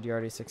job, dude, you're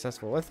already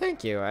successful. Well,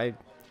 thank you. I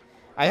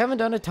haven't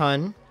done a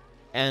ton,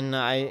 and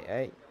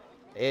I'm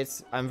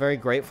very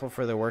grateful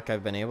for the work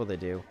I've been able to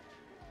do.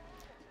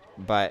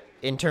 But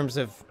in terms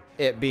of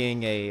it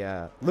being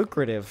a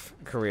lucrative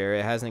career,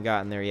 it hasn't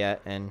gotten there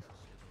yet, and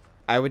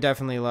I would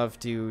definitely love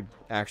to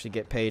actually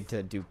get paid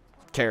to do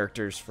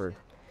characters for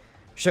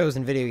shows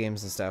and video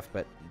games and stuff,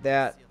 but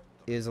that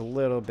is a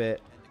little bit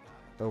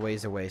a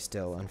ways away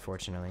still,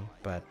 unfortunately.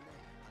 But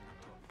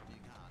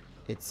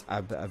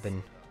I've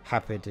been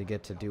happy to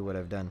get to do what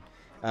I've done.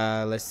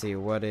 Let's see,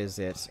 what is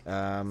it?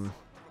 How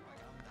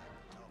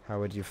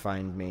would you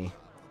find me?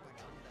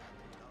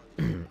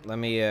 Let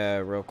me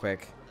real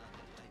quick.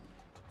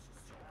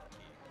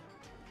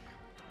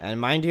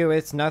 And mind you,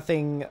 it's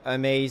nothing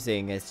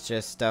amazing. It's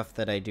just stuff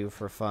that I do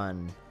for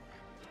fun.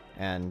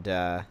 And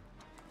hold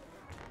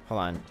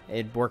on,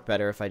 it'd work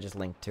better if I just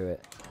linked to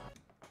it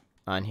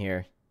on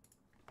here.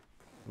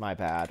 My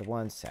bad.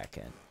 1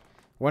 second.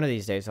 One of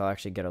these days I'll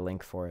actually get a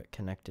link for it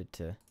connected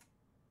to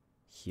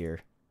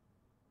here.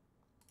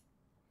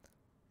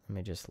 Let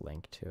me just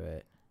link to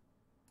it.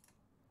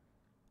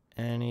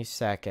 Any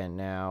second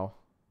now.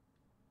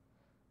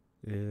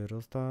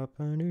 It'll stop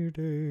any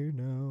day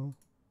now.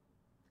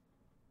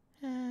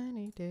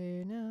 Any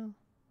day now.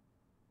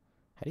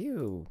 How do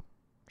you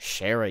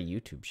share a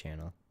YouTube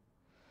channel?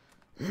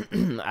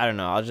 I don't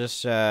know. I'll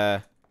just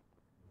share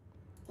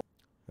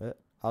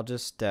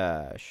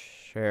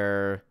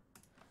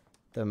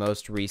the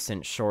most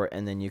recent short,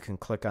 and then you can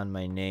click on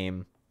my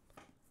name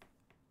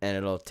and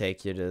it'll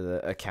take you to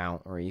the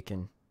account where you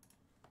can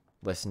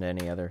listen to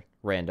any other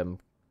random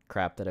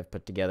crap that I've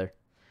put together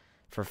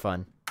for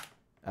fun.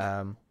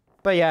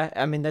 But yeah,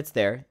 I mean, that's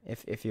there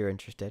if you're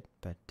interested,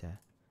 but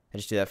I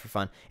just do that for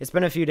fun. It's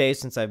been a few days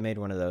since I've made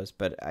one of those,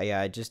 but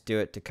I just do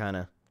it to kind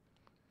of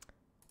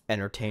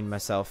entertain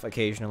myself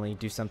occasionally,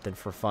 do something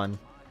for fun.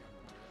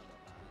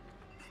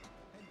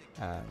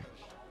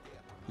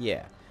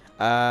 Yeah.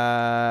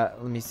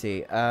 Let me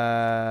see.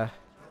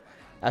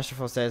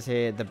 Astroful says,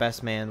 hey, the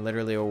best man,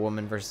 literally a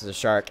woman versus a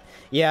shark.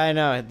 Yeah, I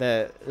know.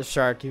 The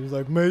shark, he was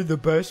like, may the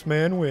best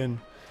man win.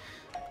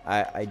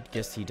 I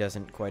guess he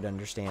doesn't quite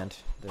understand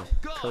the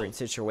current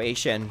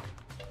situation.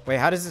 Wait,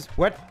 how does this...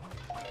 What?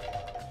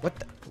 What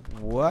the...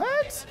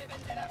 What?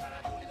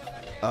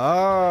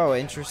 Oh,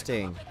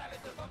 interesting.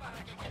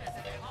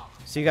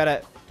 So you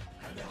gotta...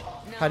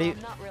 How do you...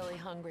 I'm not really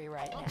hungry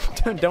right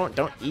now.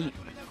 don't eat.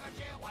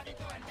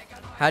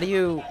 How do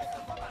you...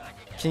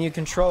 Can you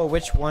control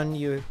which one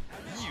you...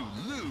 You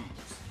lose.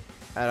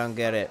 I don't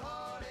get it.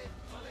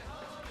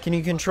 Can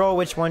you control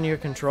which one you're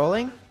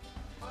controlling?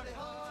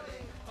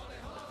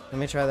 Let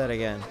me try that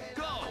again.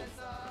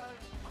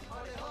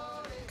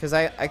 Because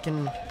I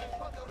can...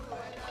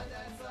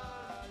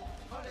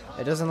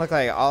 It doesn't look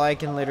like all I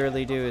can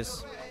literally do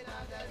is...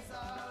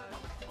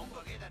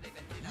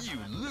 You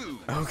lose.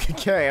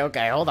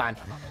 Okay, hold on.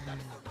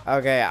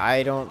 Okay,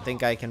 I don't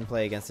think I can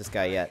play against this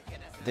guy yet.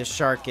 This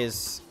shark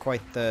is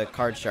quite the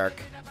card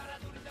shark.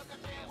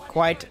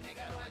 Quite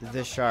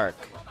the shark.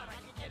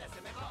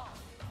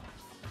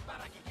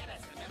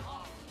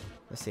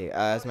 Let's see,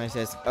 as mine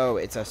says, oh,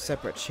 it's a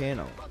separate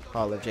channel.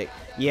 Hall of Jake.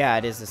 Yeah,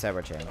 it is a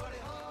separate channel.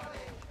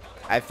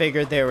 I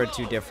figured there were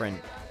two different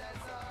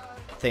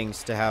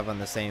things to have on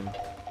the same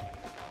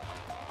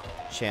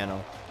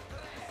channel.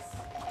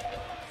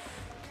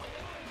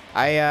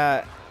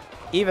 I,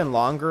 even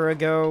longer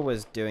ago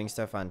was doing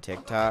stuff on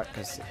TikTok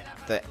because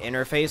the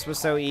interface was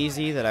so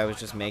easy that I was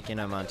just making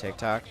them on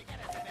TikTok.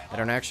 I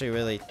don't actually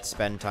really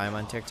spend time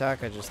on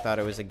TikTok. I just thought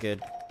it was a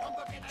good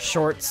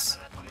shorts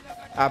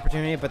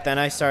opportunity, but then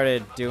I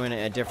started doing it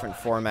in a different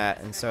format,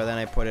 and so then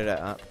I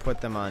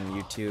put them on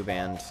YouTube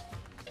and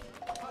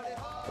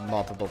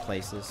multiple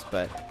places.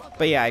 But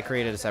yeah, I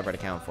created a separate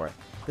account for it.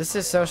 This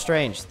is so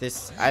strange.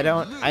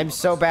 I'm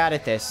so bad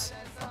at this.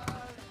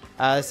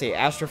 Let's see.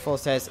 Astroful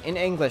says, in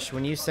English,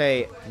 when you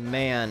say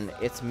man,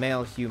 it's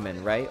male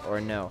human, right?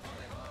 Or no?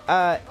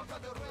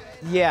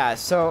 Yeah,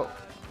 so...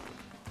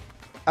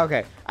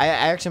 Okay, I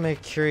actually am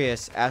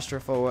curious,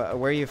 Astroful,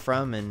 where are you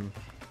from and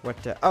what...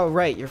 oh,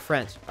 right, you're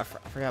French. I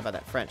forgot about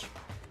that, French.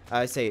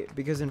 I say,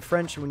 because in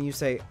French, when you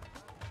say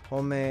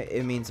homme,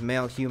 it means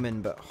male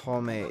human, but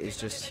homme is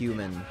just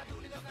human.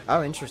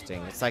 Oh,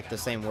 interesting. It's like the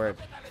same word.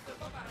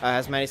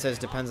 As Maddie says,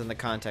 depends on the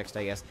context,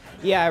 I guess.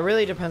 Yeah, it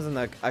really depends on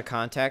the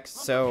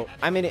context. So,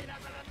 I mean,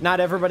 not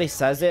everybody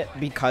says it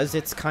because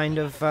it's kind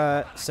of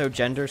so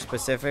gender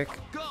specific.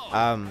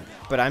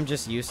 But I'm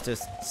just used to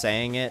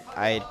saying it.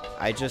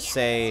 I just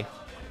say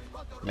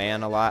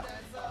man a lot,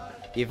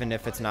 even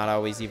if it's not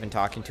always even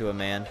talking to a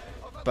man.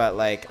 But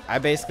like, I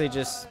basically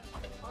just,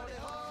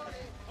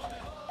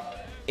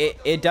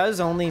 it does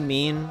only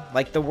mean,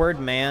 like, the word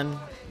man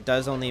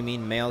does only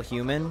mean male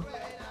human,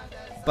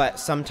 but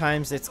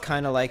sometimes it's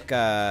kind of like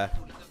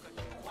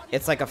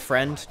it's like a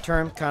friend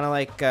term, kind of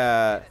like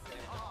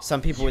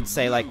some people would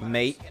say like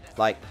mate,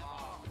 like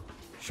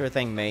sure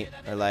thing mate,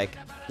 or like,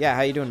 yeah,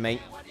 how you doing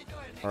mate,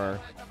 or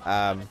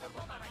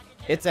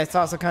it's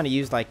also kind of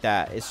used like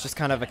that. It's just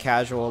kind of a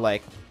casual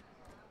like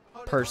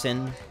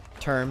person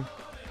term.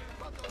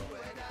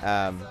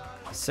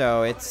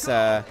 So it's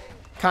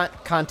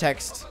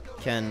context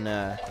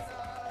can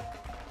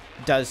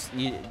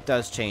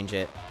does change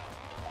it,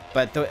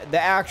 but the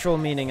actual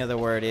meaning of the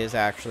word is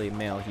actually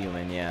male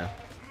human. Yeah.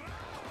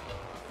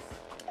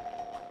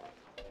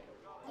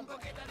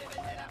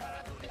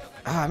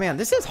 Ah, man,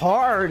 this is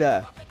hard.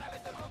 I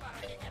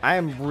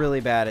am really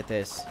bad at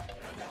this.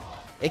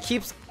 It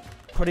keeps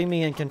putting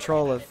me in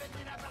control of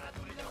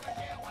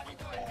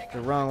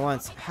the wrong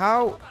ones.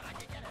 How?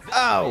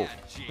 Oh,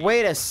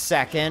 wait a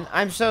second.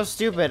 I'm so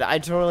stupid. I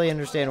totally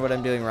understand what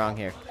I'm doing wrong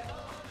here.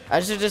 I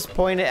should just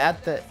point it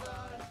at the...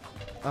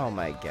 Oh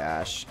my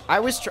gosh.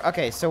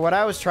 Okay, so what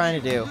I was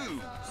trying to do...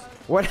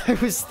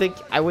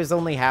 I was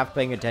only half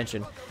paying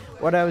attention.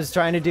 What I was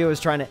trying to do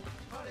was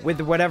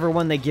with whatever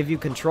one they give you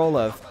control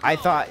of, I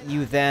thought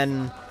you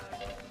then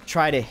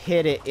try to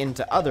hit it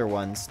into other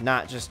ones,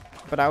 not just...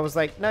 But I was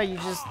like, no, you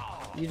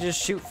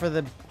just shoot for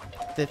the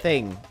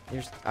thing.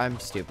 I'm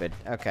stupid.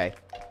 Okay.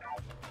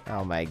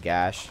 Oh my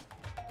gosh.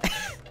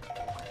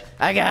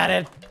 I got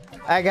it.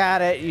 I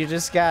got it. You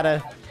just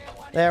gotta...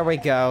 There we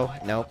go.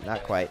 Nope,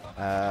 not quite.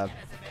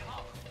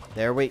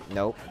 There we...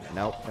 Nope.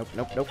 Nope. Nope.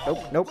 Nope. Nope. Nope.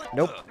 Nope.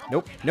 Nope.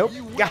 Nope. Nope.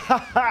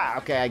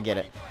 Okay, I get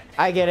it.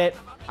 I get it.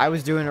 I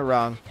was doing it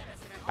wrong.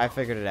 I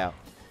figured it out.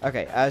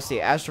 Okay, let's see.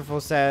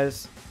 Astroful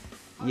says...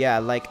 Yeah,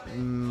 like...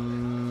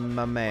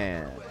 my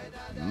man.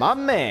 My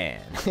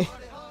man.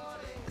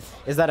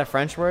 Is that a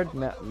French word?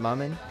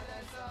 Maman?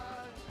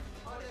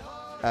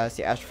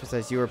 See, Astroful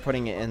says you were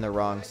putting it in the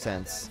wrong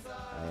sense.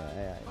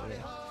 Yeah.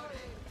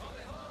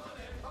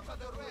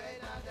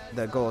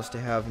 The goal is to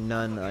have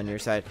none on your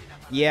side.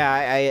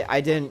 Yeah,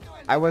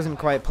 I wasn't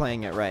quite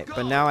playing it right,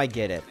 but now I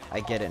get it. I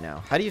get it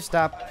now. How do you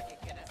stop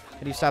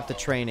the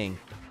training?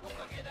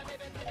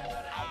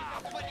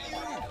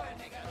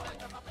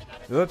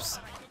 Oops.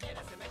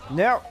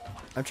 No!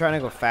 I'm trying to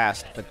go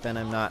fast, but then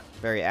I'm not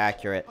very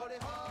accurate.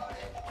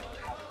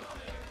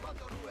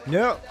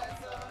 No!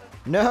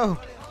 No!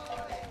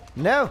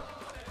 No!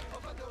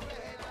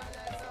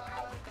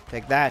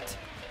 Take that.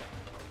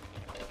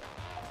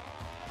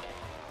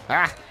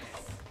 Ah!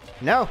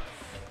 No!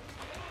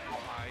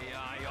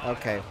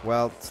 Okay,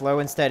 well, slow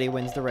and steady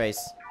wins the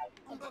race.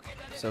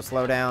 So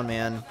slow down,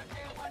 man.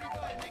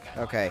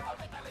 Okay.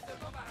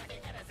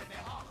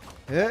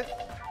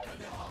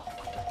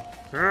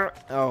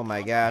 Oh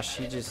my gosh,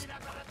 he just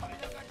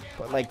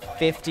put like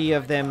 50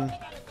 of them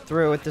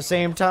through at the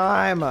same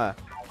time.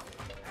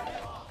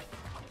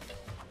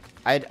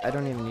 I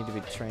don't even need to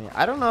be training.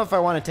 I don't know if I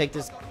want to take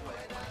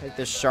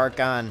this shark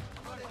on.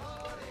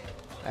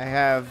 I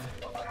have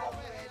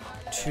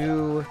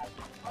too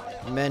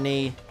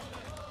many.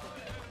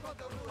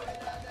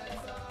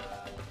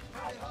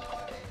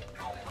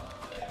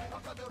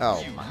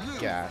 Oh my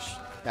gosh,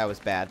 that was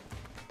bad.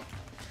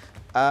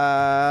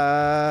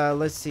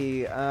 Let's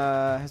see.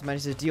 Hasmani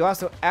says, do you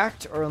also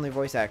act or only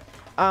voice act?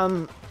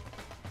 I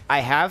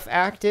have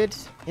acted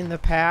in the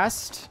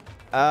past.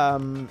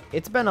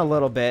 It's been a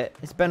little bit.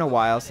 It's been a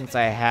while since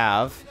I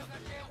have.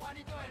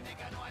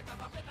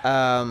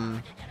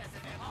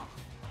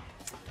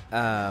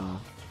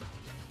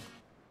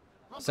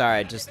 Sorry,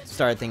 I just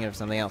started thinking of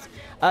something else.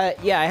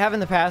 Yeah, I have in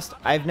the past.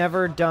 I've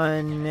never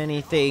done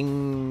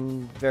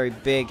anything very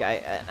big.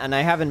 And I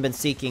haven't been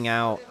seeking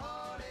out.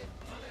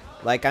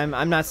 Like,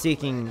 I'm not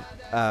seeking,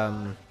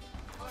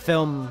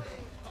 film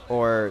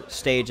or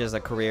stage as a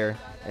career.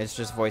 It's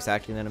just voice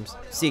acting that I'm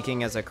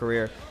seeking as a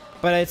career.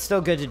 But it's still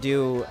good to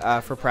do,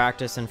 for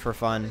practice and for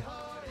fun.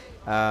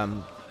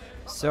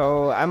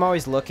 So I'm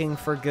always looking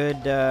for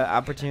good,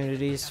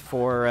 opportunities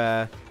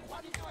for,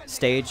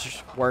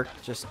 stage work,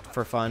 just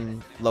for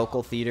fun,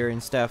 local theater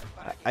and stuff.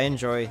 I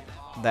enjoy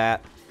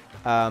that.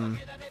 But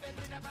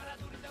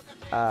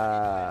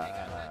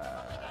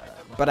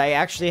I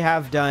actually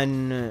have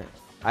done...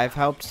 I've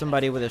helped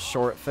somebody with a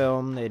short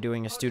film. They're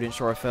doing a student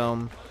short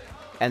film.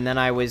 And then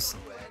I was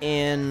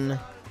in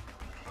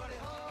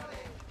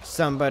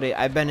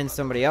I've been in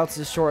somebody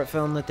else's short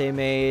film that they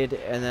made.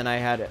 And then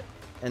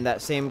and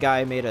that same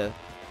guy made a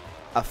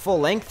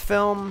full-length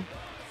film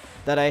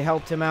that I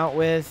helped him out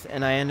with.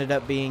 And I ended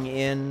up being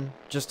in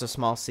just a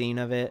small scene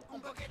of it.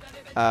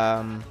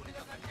 And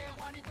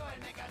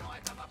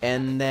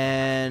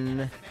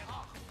then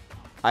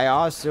I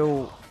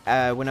also...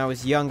 when I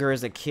was younger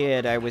as a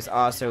kid, I was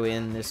also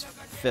in this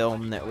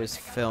film that was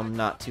filmed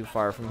not too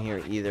far from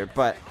here either,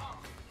 but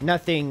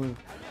nothing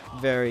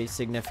very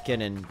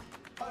significant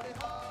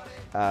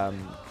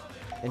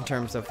in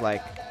terms of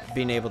like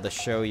being able to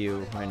show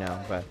you right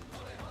now. But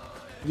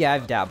Yeah,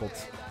 I've dabbled.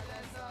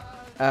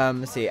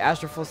 Let's see.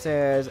 Astroful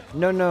says,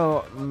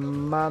 no,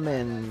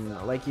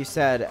 mammon. Like you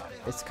said,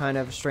 it's kind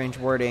of strange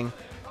wording.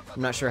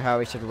 I'm not sure how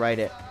we should write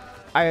it.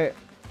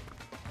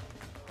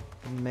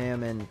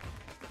 Mammon.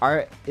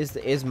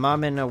 Is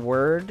mammon a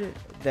word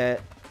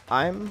that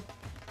I'm...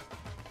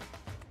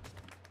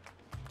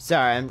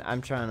 Sorry,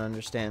 I'm trying to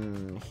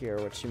understand here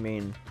what you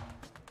mean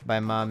by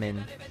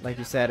mammon. Like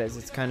you said,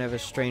 it's kind of a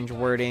strange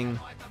wording.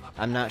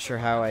 I'm not sure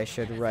how I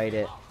should write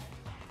it.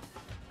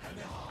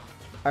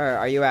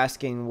 Are you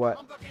asking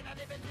what...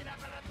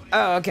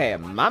 Oh, okay,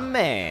 my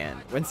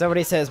man. When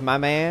somebody says my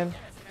man.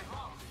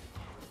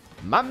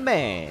 My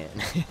man.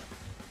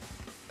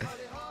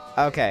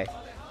 Okay.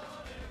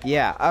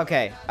 Yeah,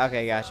 okay,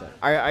 gotcha.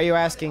 Are you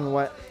asking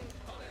what...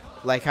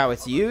 Like how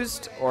it's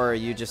used, or are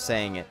you just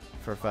saying it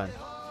for fun?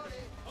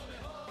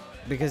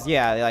 Because,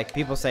 yeah, like,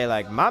 people say,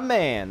 like, my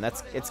man.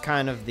 It's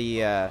kind of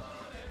the,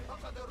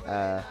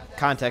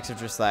 context of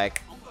just,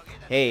 like,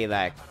 hey,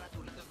 like,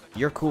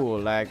 you're cool,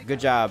 like, good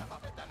job,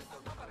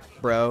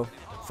 bro,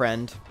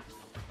 friend,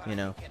 you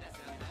know.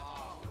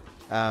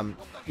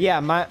 Yeah,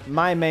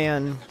 my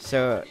man,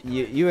 so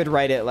you would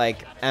write it,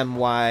 like,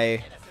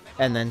 M-Y,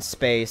 and then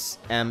space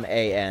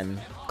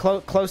M-A-N.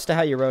 Close to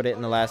how you wrote it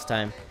in the last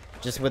time,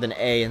 just with an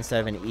A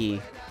instead of an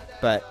E.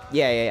 But,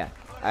 yeah.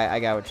 I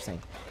got what you're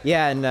saying.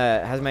 Yeah, and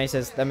Hasmani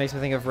says, that makes me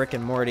think of Rick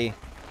and Morty.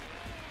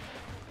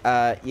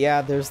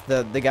 Yeah, there's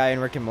the guy in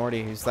Rick and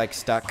Morty who's, like,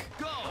 stuck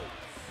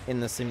in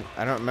the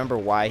I don't remember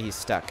why he's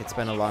stuck. It's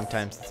been a long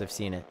time since I've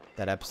seen it,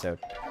 that episode.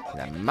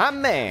 My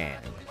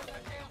man!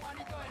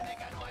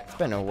 It's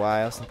been a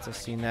while since I've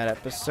seen that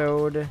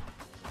episode.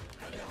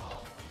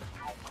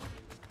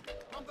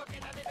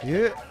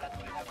 Yeah.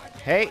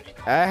 Hey!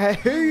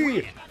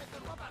 Hey!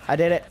 I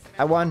did it.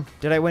 I won.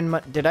 Did I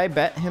win? Did I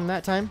bet him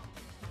that time?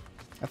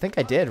 I think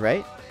I did,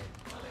 right?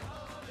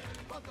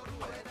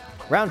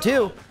 Round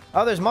 2.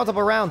 Oh, there's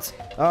multiple rounds.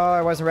 Oh,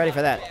 I wasn't ready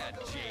for that.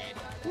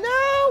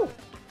 No!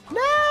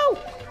 No!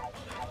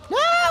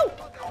 No!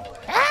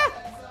 Ah!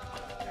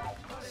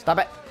 Stop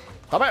it.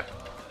 Stop it.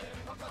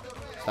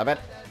 Stop it.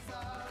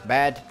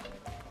 Bad.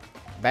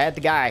 Bad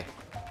the guy.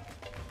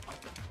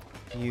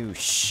 You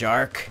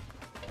shark.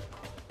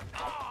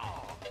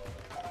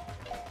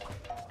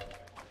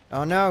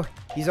 Oh no,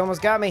 he's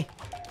almost got me.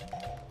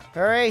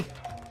 Hurry.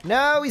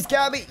 No, he's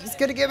got me. He's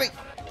gonna get me.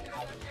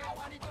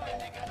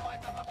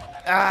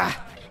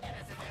 Ah.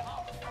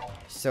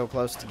 So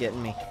close to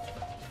getting me.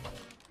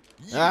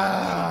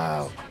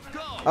 Oh.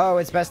 Oh,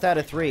 it's best out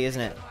of 3,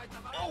 isn't it?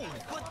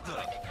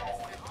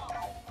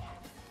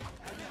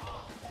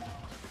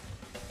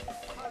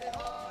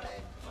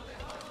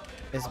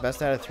 It's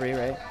best out of 3,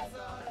 right?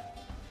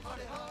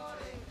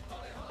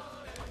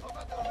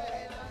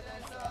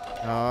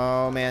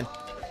 Oh, man.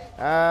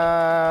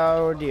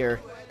 Oh, dear.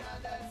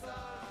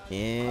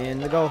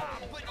 In the goal.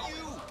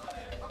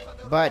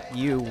 But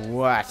you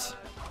what?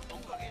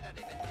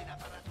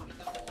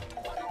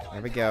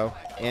 There we go.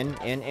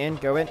 In.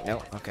 Go in.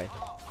 No, okay.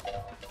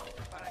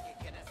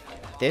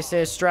 This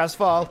is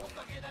stressful.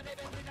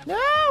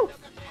 No!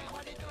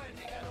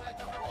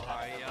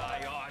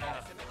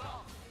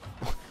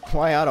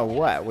 Why oughta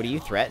what? What are you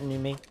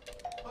threatening me?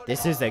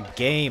 This is a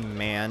game,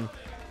 man.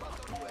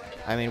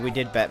 I mean, we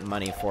did bet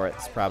money for it.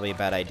 It's probably a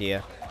bad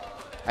idea.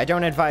 I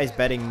don't advise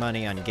betting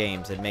money on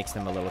games. It makes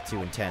them a little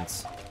too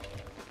intense.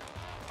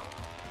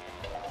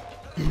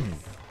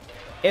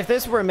 If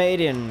this were made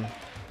in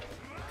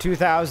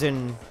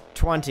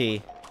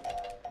 2020,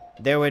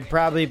 there would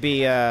probably be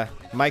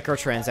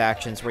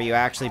microtransactions where you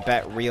actually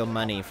bet real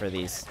money for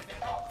this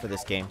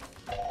game.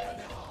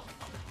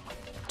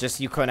 Just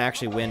you couldn't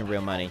actually win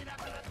real money.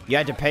 You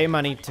had to pay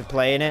money to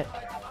play in it,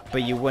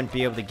 but you wouldn't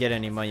be able to get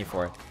any money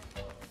for it.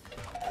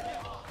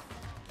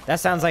 That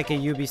sounds like a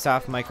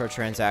Ubisoft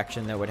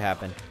microtransaction that would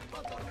happen.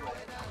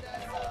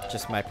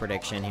 Just my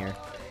prediction here.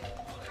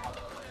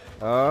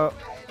 Oh,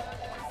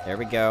 there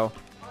we go.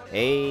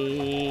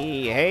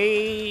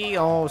 Hey,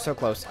 oh, so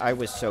close. I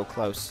was so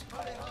close.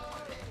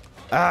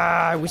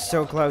 Ah, I was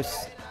so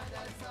close.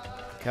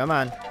 Come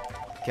on.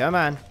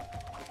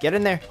 Get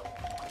in there.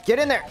 Get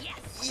in there.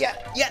 Yeah.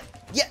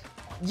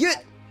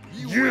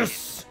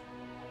 Yes.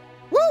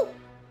 Woo!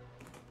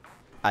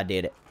 I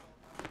did it.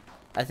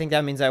 I think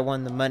that means I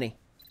won the money.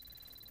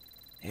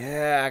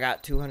 Yeah, I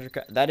got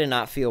 200 that did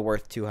not feel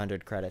worth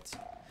 200 credits.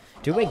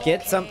 Do we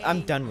get some?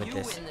 I'm done with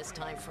this. You win this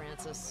time,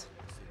 Francis.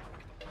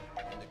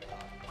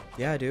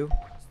 Yeah, I do.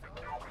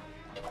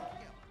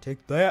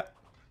 Take that,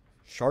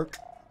 shark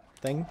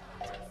thing.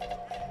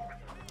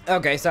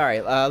 Okay,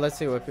 sorry. Let's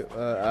see what.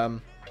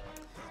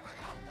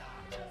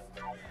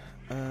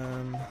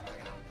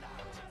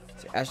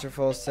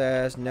 Astroful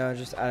says no.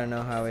 I don't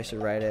know how I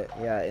should write it.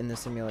 Yeah, in the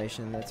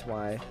simulation. That's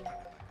why.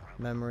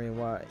 Memory.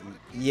 Why?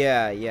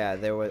 Yeah.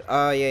 There was.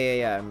 Oh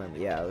yeah. I remember.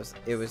 Yeah,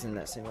 it was in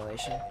that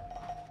simulation.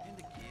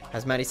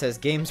 As Maddie says,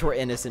 games were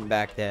innocent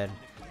back then.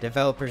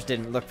 Developers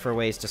didn't look for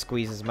ways to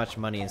squeeze as much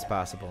money as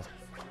possible.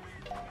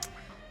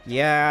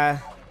 Yeah.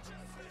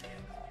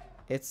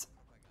 It's...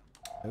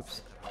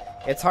 Oops.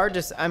 It's hard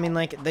to, I mean,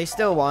 like, they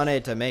still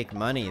wanted to make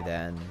money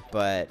then,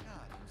 but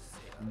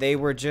they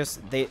were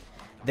just, they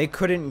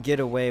couldn't get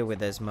away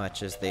with as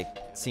much as they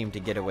seem to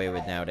get away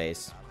with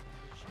nowadays.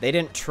 They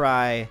didn't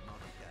try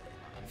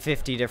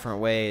 50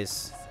 different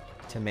ways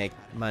to make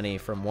money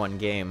from one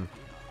game.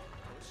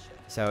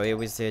 So it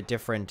was a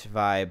different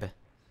vibe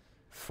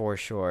for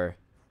sure.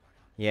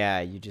 Yeah,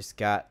 you just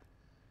got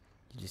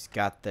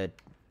the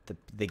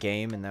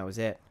game and that was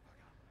it.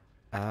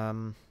 I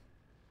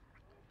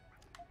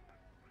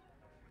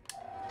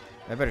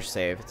better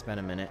save. It's been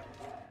a minute.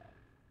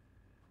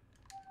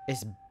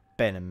 It's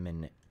been a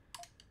minute.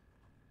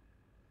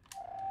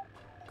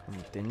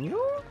 Continue.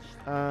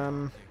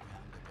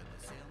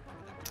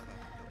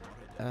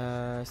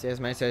 See, as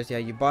Mike says, yeah,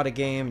 you bought a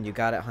game and you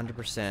got it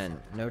 100%.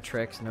 No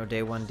tricks, no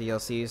day one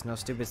DLCs, no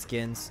stupid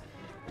skins.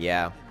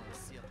 Yeah.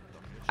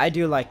 I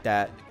do like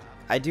that.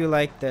 I do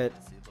like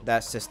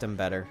that system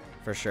better,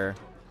 for sure.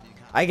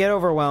 I get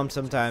overwhelmed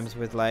sometimes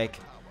with, like,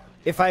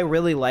 if I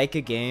really like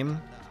a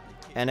game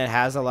and it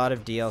has a lot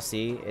of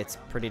DLC, it's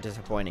pretty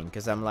disappointing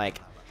because I'm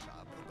like,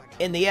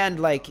 in the end,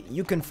 like,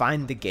 you can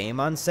find the game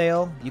on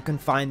sale, you can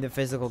find the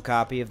physical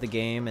copy of the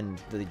game and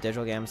the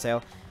digital game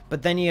sale,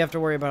 but then you have to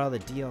worry about all the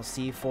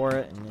DLC for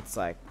it, and it's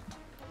like,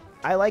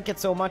 I like it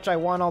so much I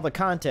want all the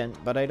content,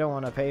 but I don't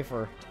want to pay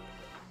for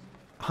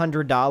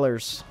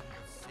 $100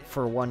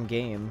 for one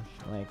game.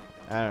 Like,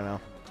 I don't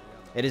know.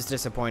 It is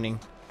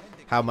disappointing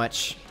how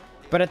much,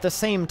 but at the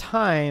same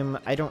time,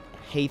 I don't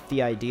hate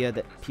the idea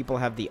that people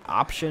have the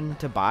option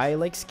to buy,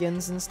 like,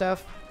 skins and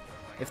stuff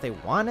if they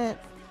want it.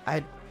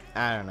 I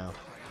don't know.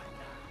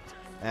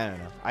 I don't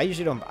know. I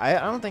usually don't. I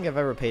don't think I've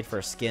ever paid for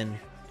a skin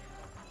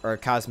or a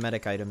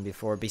cosmetic item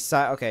before.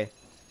 Okay,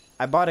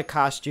 I bought a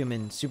costume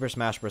in Super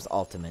Smash Bros.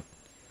 Ultimate.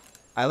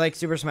 I like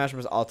Super Smash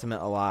Bros.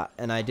 Ultimate a lot,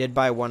 and I did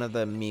buy one of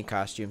the Mii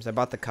costumes. I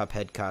bought the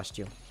Cuphead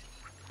costume,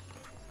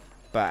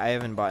 but I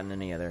haven't bought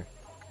any other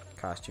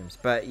costumes.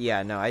 But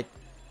yeah, no,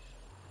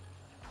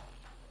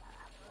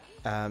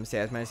 see,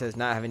 as mine says,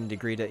 not having to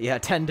agree to, yeah,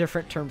 10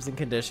 different terms and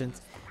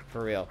conditions,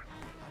 for real.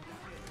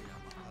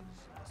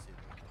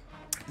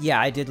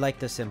 Yeah, I did like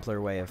the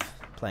simpler way of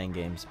playing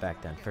games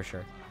back then, for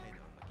sure.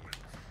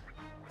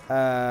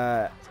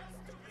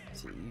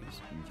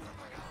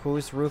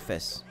 Who's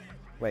Rufus?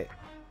 Wait,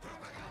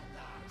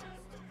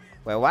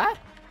 what?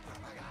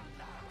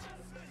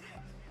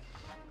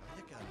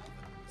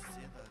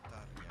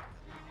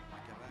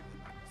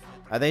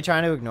 Are they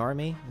trying to ignore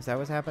me? Is that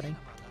what's happening?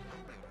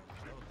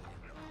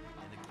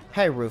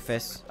 Hey,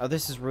 Rufus. Oh,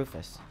 this is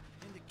Rufus.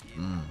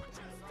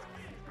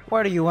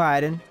 What are you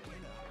hiding?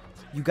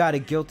 You got a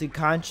guilty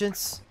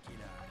conscience?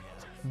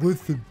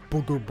 Listen,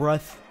 booger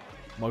breath.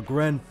 My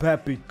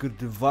grandpappy could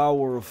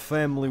devour a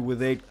family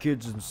with 8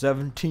 kids in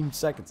 17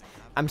 seconds.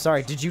 I'm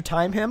sorry, did you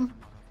time him?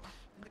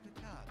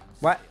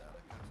 What?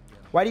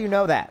 Why do you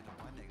know that?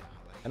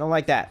 I don't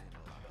like that.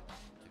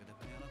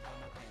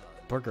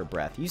 Booger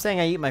breath. You saying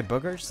I eat my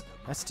boogers?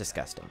 That's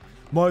disgusting.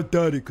 My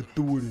daddy could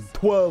do it in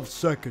 12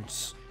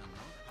 seconds.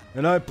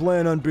 And I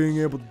plan on being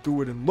able to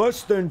do it in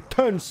less than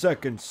 10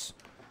 seconds.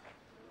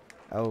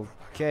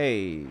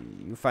 Okay.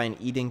 You find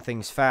eating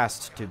things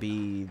fast to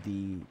be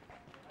the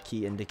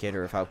key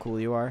indicator of how cool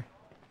you are?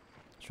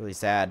 It's really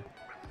sad.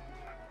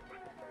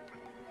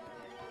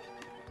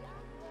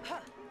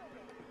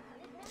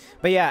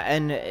 But yeah,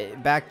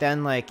 and back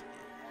then, like,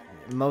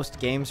 most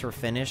games were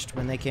finished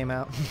when they came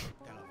out.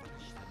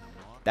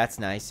 That's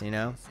nice, you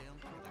know?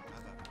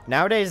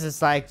 Nowadays,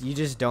 it's like, you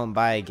just don't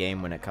buy a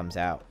game when it comes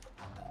out.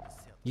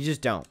 You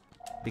just don't.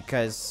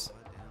 Because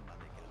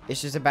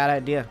it's just a bad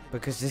idea.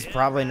 Because it's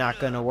probably not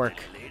going to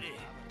work.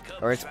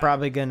 Or it's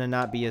probably going to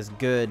not be as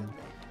good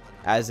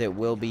as it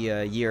will be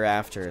a year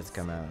after it's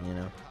come out, you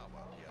know?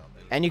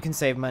 And you can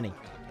save money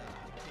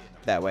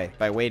that way,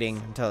 by waiting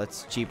until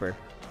it's cheaper.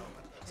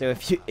 So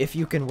if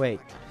you can wait,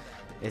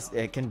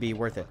 it can be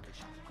worth it.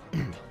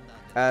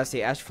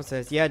 See, Ashford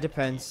says, yeah, it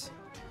depends.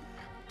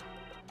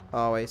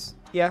 Always.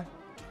 Yeah,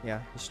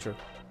 it's true.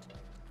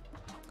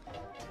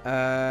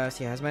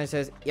 See, Hasmani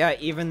says, yeah,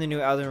 even the new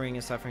Elden Ring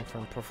is suffering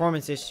from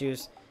performance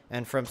issues,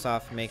 and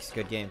FromSoft makes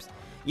good games.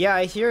 Yeah,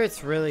 I hear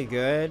it's really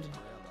good,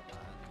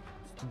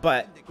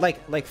 but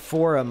like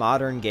for a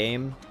modern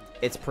game,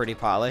 it's pretty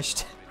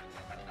polished.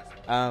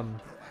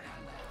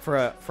 For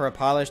a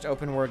polished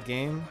open world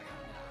game.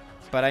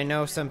 But I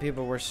know some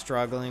people were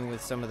struggling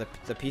with some of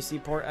the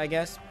PC port, I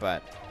guess,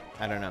 but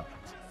I don't know.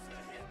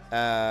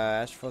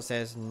 Ashful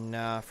says,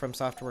 nah, From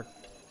Software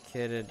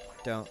Kid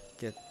don't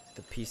get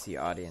the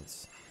PC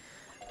audience.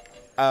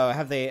 Oh,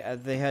 have they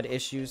had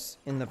issues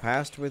in the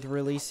past with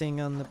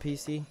releasing on the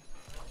PC?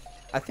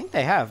 I think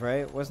they have,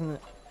 right? Was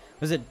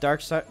it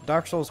Dark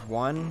Souls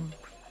 1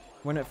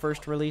 when it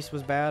first released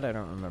was bad? I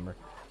don't remember.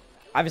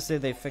 Obviously,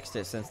 they fixed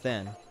it since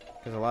then,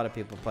 because a lot of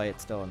people play it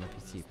still on the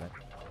PC, but...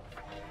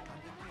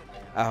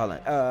 hold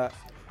on.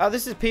 Oh,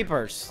 this is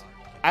Peepers.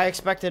 I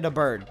expected a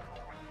bird,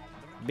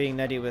 being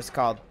that he was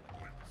called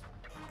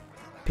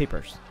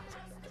Peepers.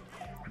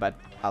 But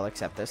I'll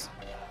accept this.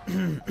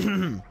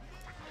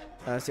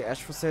 So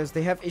Ashful says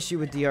they have issue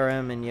with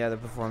DRM, and yeah, the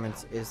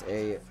performance is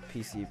a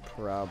PC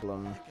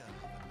problem.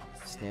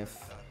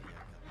 Sniff.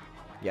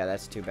 Yeah,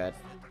 that's too bad.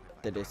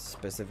 That is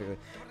specifically.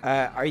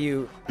 Are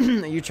you are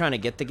you trying to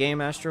get the game,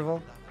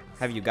 Astroval?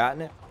 Have you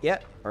gotten it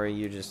yet, or are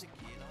you just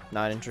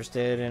not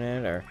interested in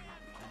it, or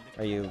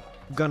are you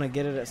gonna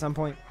get it at some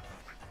point?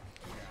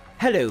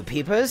 Hello,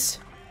 peepers.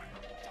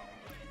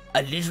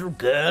 A little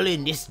girl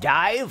in this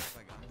dive?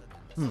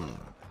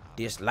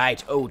 This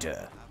light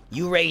odor.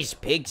 You raise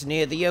pigs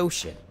near the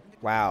ocean.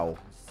 Wow.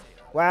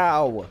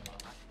 Wow.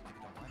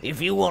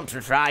 If you want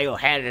to try your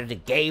hand at a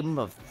game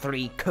of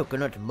 3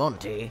 Coconut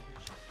Monty,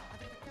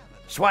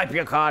 swipe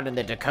your card in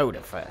the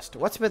Dakota first.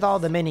 What's with all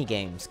the mini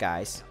games,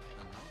 guys?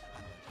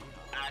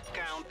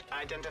 Account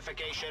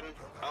identification.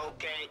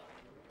 Okay.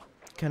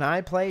 Can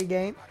I play a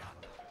game?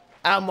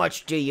 How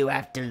much do you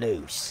have to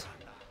lose?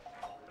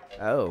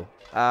 Oh.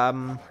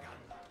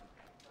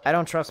 I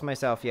don't trust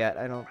myself yet.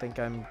 I don't think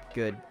I'm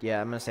good.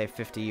 Yeah, I'm gonna say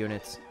 50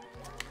 units.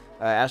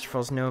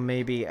 Astrofal's no,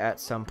 maybe at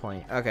some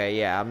point. Okay,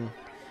 yeah,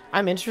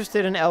 I'm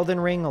interested in Elden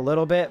Ring a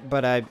little bit,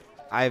 but I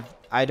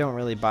don't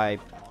really buy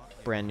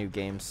brand new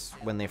games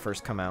when they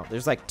first come out.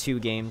 There's like 3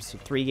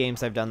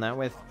 games I've done that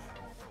with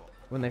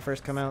when they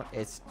first come out.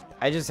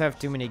 I just have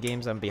too many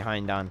games I'm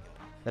behind on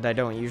that I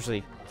don't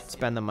usually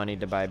spend the money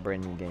to buy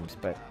brand new games,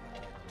 but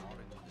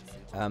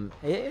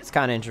it's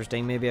kind of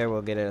interesting. Maybe I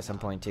will get it at some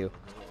point too.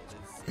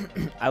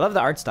 I love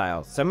the art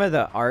style. Some of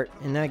the art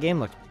in that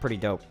game looks pretty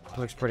dope.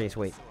 Looks pretty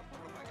sweet.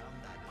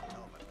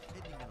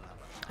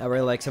 I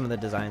really like some of the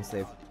designs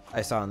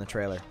I saw in the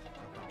trailer.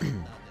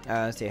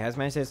 Let's see.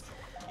 Hazman says,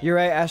 "You're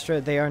right, Astra.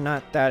 They are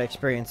not that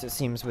experienced, it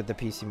seems, with the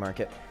PC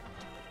market."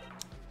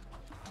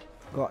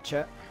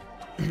 Gotcha.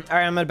 All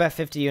right, I'm gonna bet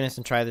 50 units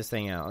and try this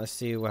thing out. Let's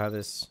see how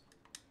this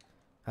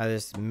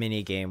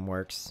mini game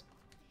works.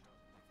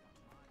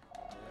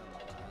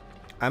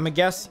 I'm gonna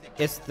guess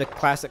it's the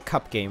classic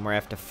cup game where I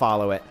have to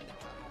follow it.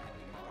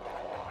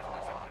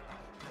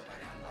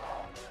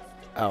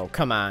 Oh,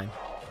 come on.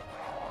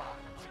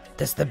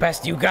 This the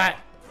best you got?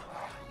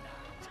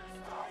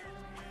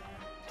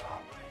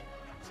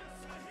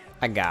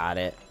 I got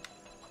it.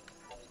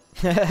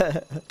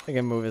 I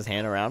can move his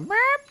hand around.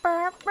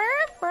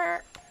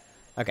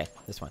 Okay,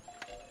 this one.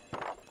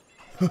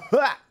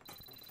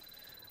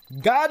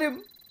 Got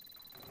him!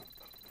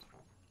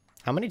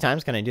 How many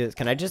times can I do this?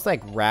 Can I just,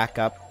 like, rack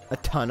up a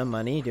ton of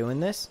money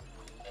doing this?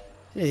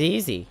 This is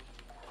easy.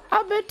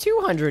 I'll bet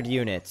 200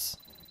 units.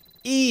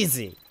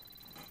 Easy.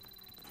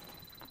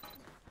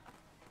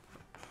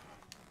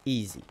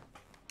 Easy.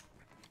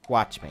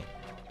 Watch me.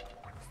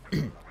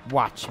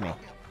 Watch me.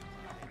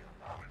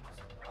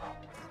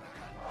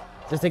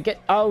 Does it get...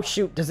 Oh,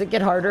 shoot. Does it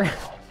get harder?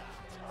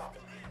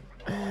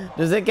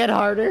 Does it get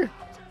harder?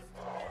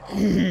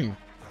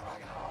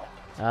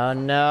 Oh,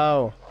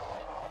 no.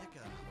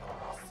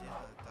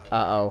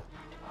 Uh-oh.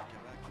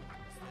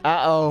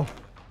 Uh-oh.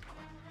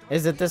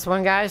 Is it this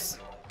one, guys?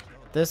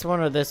 This one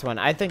or this one?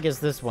 I think it's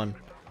this one.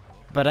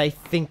 But I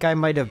think I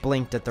might have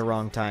blinked at the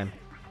wrong time.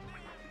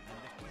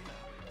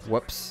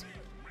 Whoops.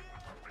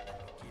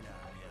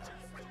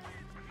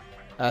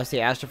 See,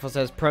 Astroful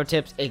says, pro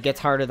tips, it gets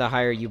harder the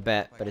higher you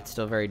bet, but it's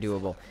still very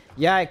doable.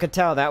 Yeah, I could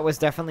tell. That was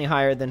definitely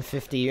higher than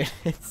 50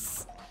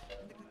 units.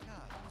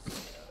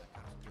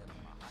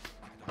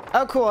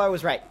 Oh, cool. I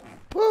was right.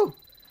 Woo!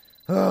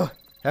 Oh,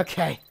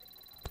 okay.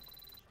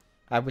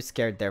 I was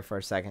scared there for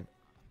a second.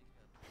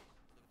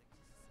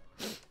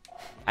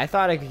 I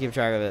thought I could keep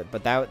track of it,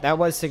 but that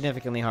was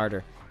significantly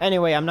harder.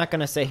 Anyway, I'm not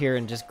going to sit here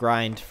and just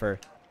grind for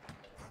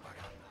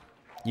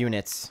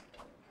units.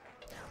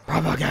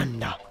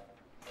 Propaganda.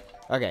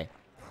 Okay.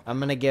 I'm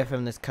going to give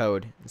him this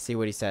code and see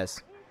what he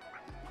says.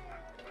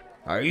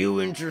 Are you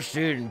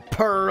interested in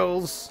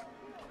pearls?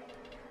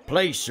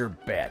 Place your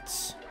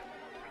bets.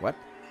 What?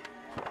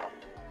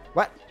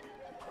 What?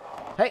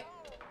 Hey.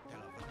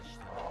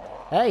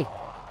 Hey.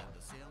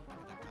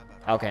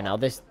 Okay, now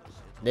this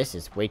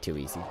is way too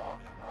easy.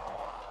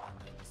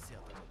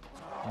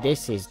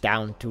 This is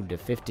down to the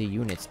 50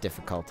 units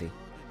difficulty.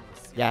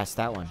 Yes,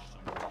 that one.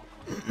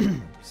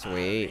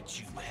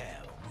 Sweet.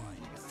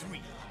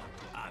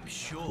 I'm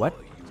sure what?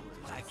 You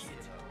will like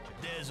it.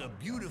 There's a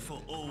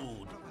beautiful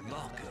old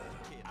locker.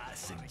 I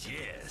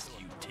suggest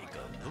you take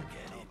a look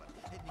at it.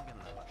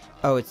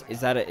 Oh,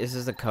 is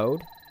this a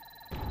code?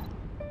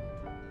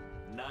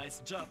 Nice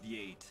job,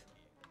 Yate.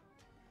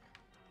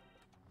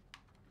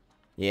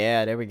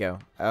 Yeah, there we go.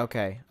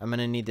 Okay, I'm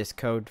gonna need this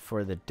code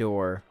for the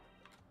door.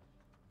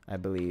 I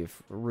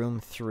believe.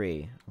 Room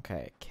 3.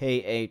 Okay,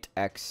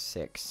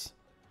 K8X6.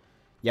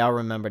 Y'all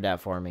remember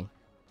that for me.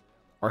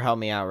 Or help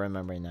me out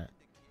remembering that.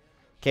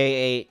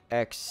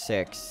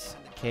 K8X6.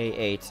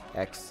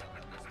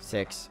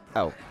 K8X6.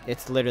 Oh,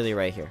 it's literally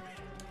right here.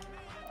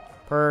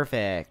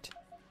 Perfect.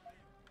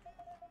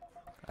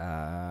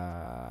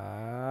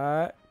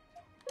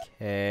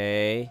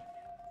 K8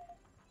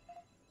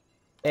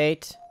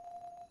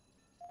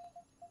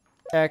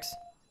 X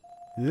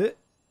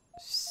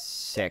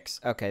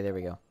 6. Okay, there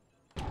we go.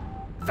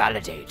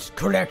 Validate.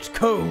 Correct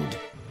code.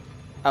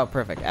 Oh,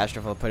 perfect.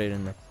 Astrofil put it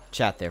in the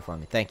chat there for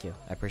me. Thank you.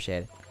 I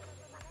appreciate it.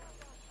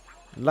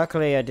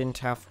 Luckily, I didn't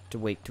have to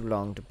wait too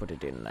long to put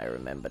it in. I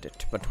remembered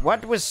it. But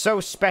what was so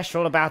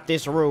special about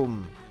this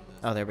room?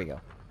 Oh, there we go.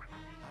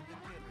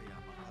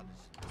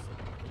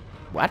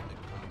 What?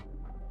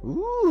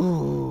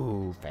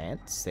 Ooh,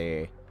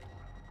 fancy.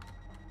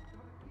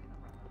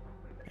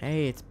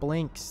 Hey, it's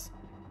Blinks.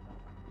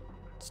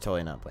 It's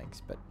totally not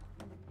Blinks, but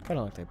kind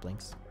of look like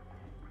Blinks.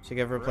 So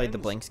you ever played the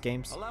Blinks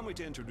games? Allow me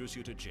to introduce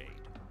you to Jade,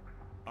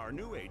 our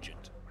new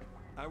agent.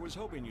 I was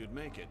hoping you'd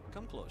make it.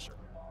 Come closer.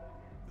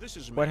 This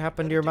is What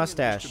happened to your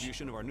mustache?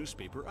 Distribution of our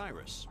newspaper,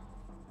 Iris.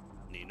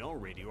 Nino,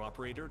 radio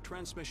operator,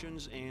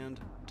 transmissions, and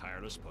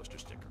tireless poster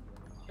sticker.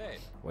 Hey.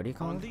 What do you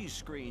call On it? these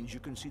screens, you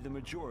can see the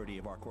majority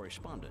of our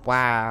correspondents.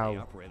 Wow. They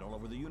operate all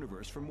over the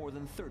universe for more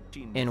than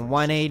 13 In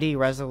 180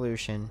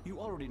 resolution. You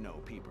already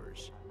know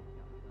Peepers.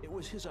 It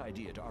was his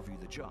idea to offer you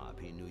the job.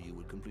 He knew you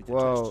would complete the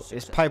Whoa, test.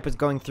 his pipe was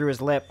going through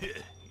his lip.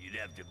 You'd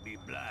have to be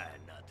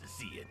blind not to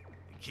see it.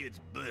 The kid's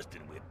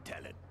bursting with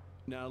talent.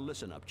 Now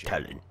listen up, Jim.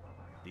 Talent.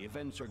 The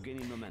events are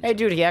gaining momentum. Hey,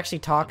 dude, he actually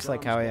talks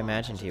like how I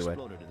imagined he would.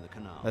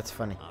 That's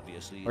funny.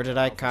 Obviously, Or did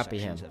I Alpha copy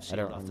him? sections have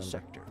I don't sealed off the remember.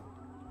 sector.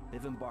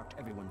 They've embarked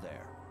everyone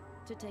there.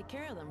 To take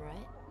care of them,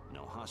 right?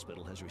 No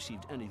hospital has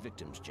received any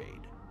victims,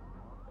 Jade.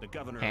 The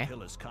governor Huh? of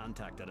Hill has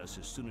contacted us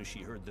as soon as she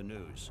heard the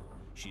news.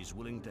 She's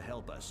willing to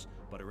help us,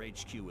 but her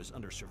HQ is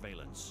under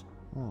surveillance.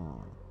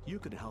 You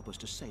could help us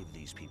to save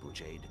these people,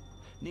 Jade.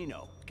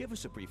 Nino, give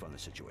us a brief on the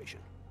situation.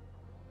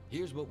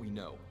 Here's what we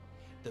know.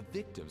 The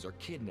victims are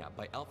kidnapped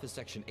by Alpha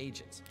Section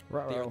agents.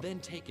 Ruh-roh. They are then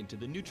taken to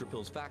the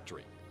Neutrophils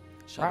factory.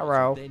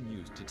 Ruh-roh. Shuttles are then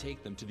used to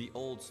take them to the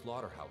old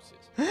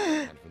slaughterhouses.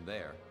 And from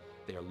there,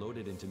 they are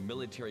loaded into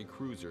military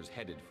cruisers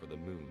headed for the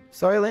moon.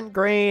 Soylent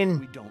Green.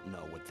 We don't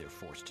know what they're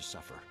forced to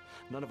suffer.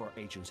 None of our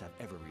agents have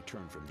ever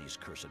returned from these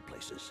cursed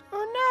places.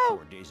 Oh no.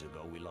 4 days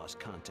ago, we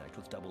lost contact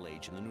with Double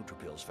H in the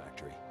Neutrophils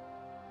factory.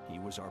 He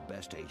was our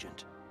best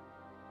agent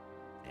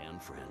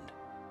and friend.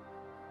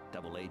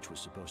 Double H was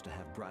supposed to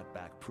have brought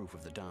back proof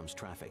of the Dom's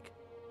traffic.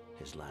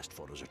 His last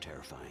photos are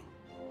terrifying.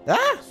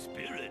 Ah!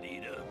 Spirit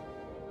Eater.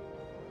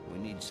 We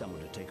need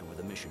someone to take over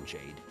the mission,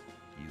 Jade.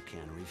 You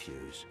can't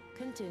refuse.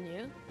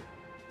 Continue.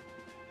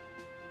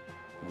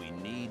 We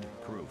need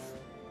proof.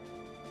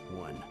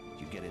 1,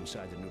 you get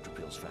inside the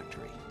Neutrophils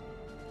factory.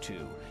 2,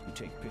 you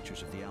take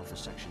pictures of the Alpha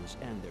sections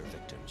and their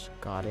victims.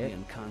 Got Be it.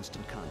 in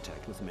constant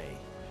contact with May.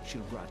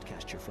 She'll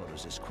broadcast your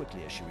photos as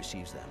quickly as she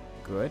receives them.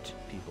 Good.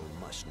 People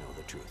must know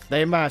the truth.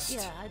 They must.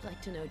 Yeah, I'd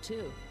like to know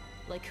too.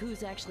 Like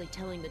who's actually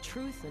telling the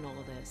truth in all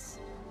of this?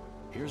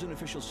 Here's an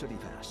official city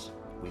pass.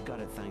 We got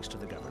it thanks to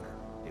the governor.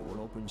 It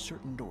will open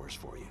certain doors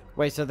for you.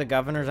 Wait, so the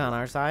governor's on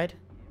our side?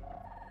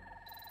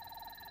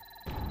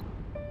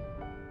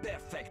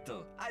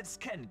 Perfecto. I've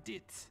scanned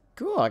it.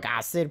 Cool, I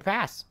got a city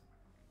pass.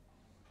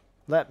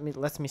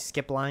 Lets me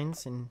skip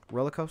lines in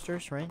roller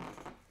coasters, right?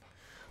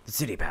 The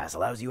City Pass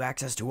allows you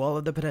access to all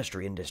of the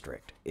pedestrian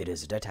district. It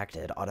is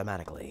detected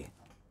automatically.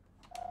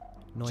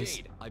 Noise.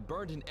 Jade, I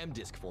burned an M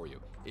disk for you,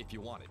 if you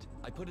want it.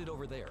 I put it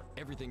over there.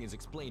 Everything is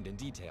explained in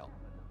detail.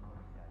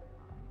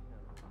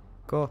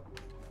 Cool.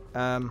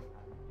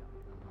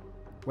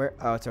 Where?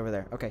 Oh, it's over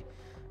there. Okay.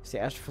 See,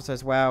 Astral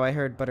says, "Wow, I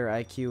heard Butter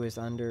IQ is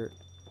under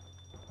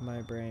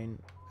my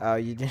brain." Oh,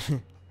 you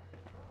didn't.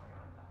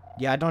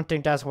 Yeah, I don't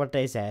think that's what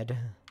they said.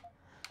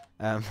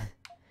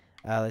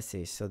 Let's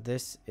see. So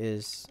this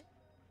is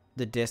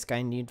the disc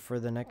I need for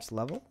the next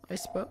level, I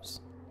suppose.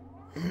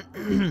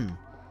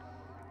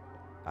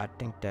 I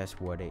think that's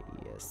what it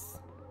is.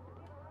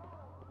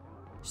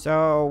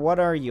 So, what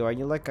are you? Are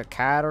you like a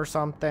cat or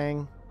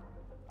something?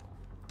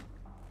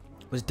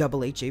 Was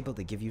Double H able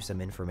to give you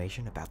some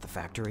information about the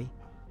factory?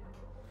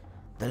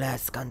 The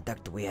last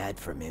contact we had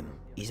from him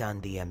is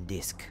on the M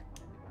disk.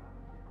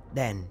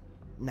 Then,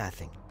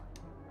 nothing.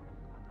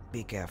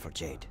 Be careful,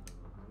 Jade.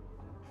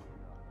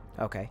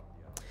 Okay.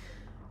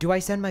 Do I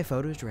send my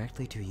photos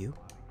directly to you?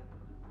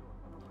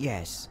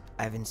 Yes,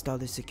 I've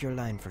installed a secure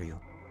line for you.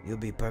 You'll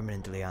be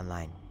permanently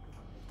online.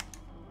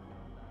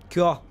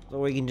 Cool. So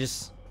we can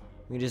just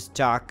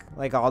talk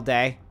like all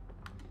day.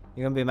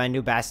 You're gonna be my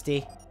new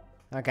bestie.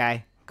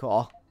 Okay.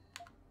 Cool.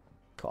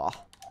 Cool.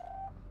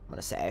 I'm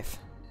gonna save.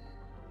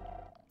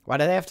 Why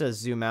do they have to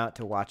zoom out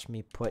to watch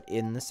me put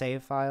in the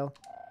save file?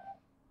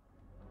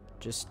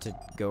 Just to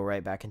go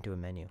right back into a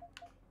menu.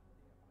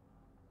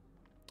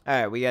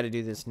 Alright, we gotta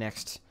do this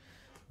next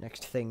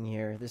thing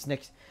here. This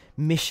next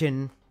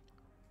mission.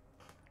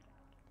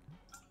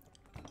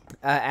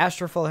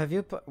 Astroful, have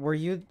you were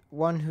you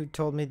one who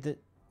told me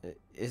that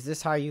is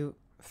this how you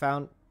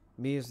found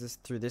me? Is this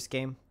through this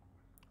game?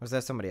 Or was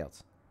that somebody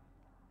else?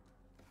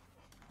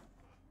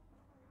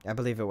 I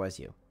believe it was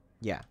you.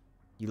 Yeah.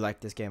 You like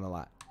this game a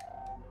lot.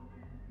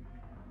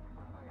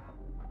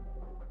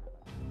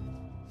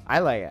 I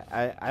like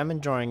it. I'm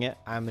enjoying it.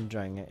 I'm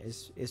enjoying it.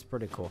 It's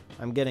pretty cool.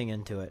 I'm getting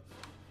into it.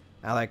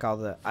 I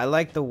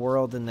like the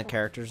world and the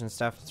characters and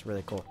stuff. It's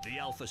really cool. The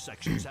Alpha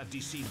sections have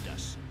deceived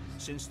us.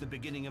 Since the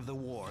beginning of the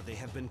war, they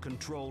have been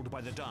controlled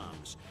by the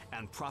Doms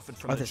and profit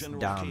from the this general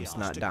Doms, chaos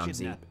not to Domsy.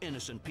 kidnap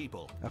innocent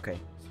people. Okay.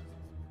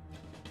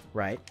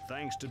 Right.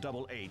 Thanks to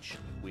Double H,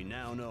 we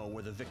now know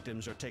where the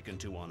victims are taken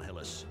to on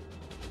Hillis.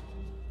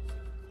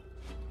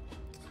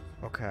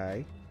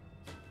 Okay.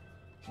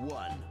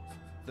 1.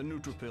 The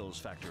Nutripills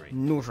factory.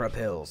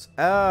 Nutripills.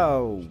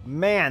 Oh,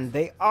 man,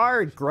 they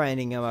are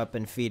grinding them up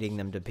and feeding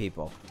them to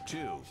people. 2.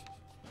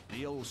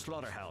 The old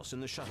slaughterhouse in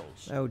the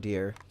shuttles. Oh,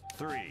 dear.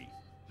 3.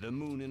 The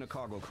moon in a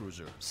cargo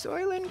cruiser.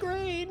 Soylent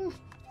Green.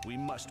 We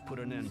must put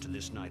an end to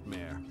this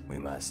nightmare. We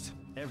must.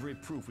 Every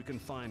proof we can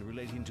find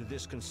relating to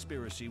this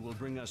conspiracy will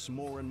bring us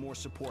more and more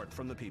support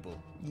from the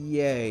people.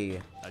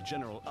 Yay. A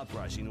general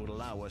uprising would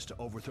allow us to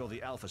overthrow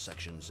the Alpha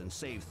sections and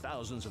save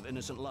thousands of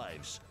innocent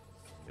lives.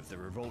 If the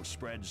revolt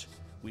spreads,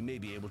 we may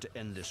be able to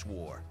end this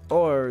war.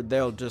 Or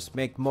they'll just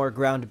make more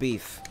ground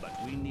beef. But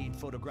we need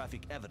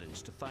photographic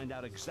evidence to find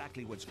out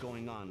exactly what's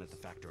going on at the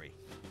factory.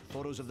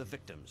 Photos of the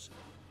victims.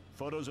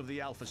 Photos of the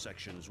Alpha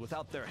sections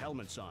without their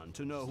helmets on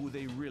to know who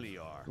they really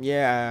are.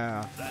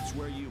 Yeah. That's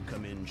where you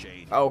come in,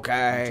 Jade.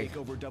 Okay. You take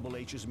over Double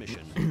H's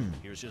mission.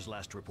 Here's his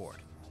last report.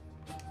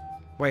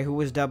 Wait, who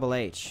was Double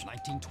H?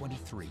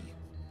 1923.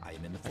 I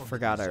am in the I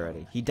forgot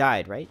already. He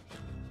died, right?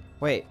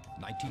 Wait.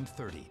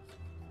 1930.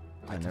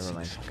 Oh, I can never see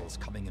mind. the shuttles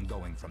coming and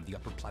going from the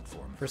upper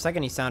platform. For a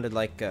second, he sounded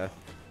like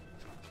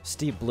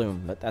Steve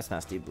Bloom, but that's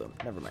not Steve Bloom.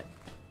 Never mind.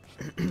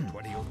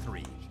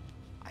 2003.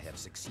 I have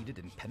succeeded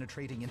in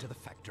penetrating into the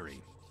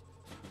factory.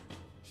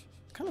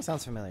 Kind of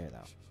sounds familiar,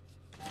 though.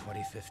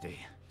 2050.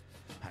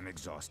 I'm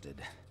exhausted.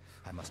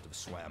 I must have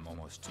swam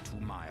almost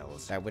 2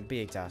 miles. That would be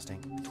exhausting.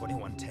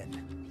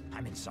 2110.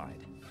 I'm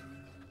inside.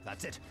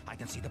 That's it. I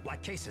can see the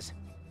black cases.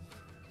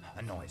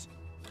 A noise.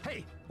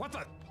 Hey, what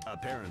the?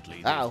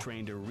 Apparently, they've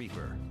trained a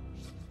Reaper.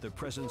 The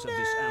presence of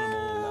this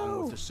animal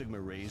along with the Sigma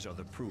rays are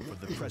the proof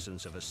of the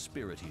presence of a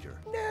spirit eater.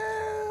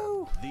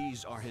 No!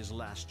 These are his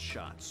last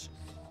shots.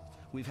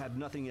 We've had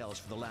nothing else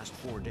for the last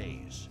 4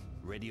 days.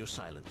 Radio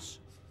silence.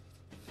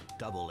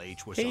 Double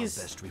H was our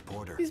best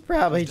reporter. He's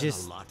probably He's done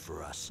just a lot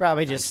for us.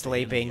 probably just Thanks to him,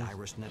 sleeping. The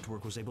Iris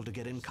Network was able to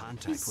get in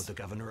contact with the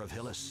governor of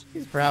Hillis.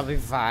 He's probably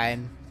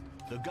fine.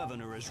 The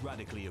governor is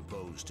radically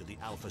opposed to the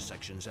Alpha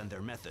sections and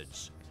their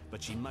methods,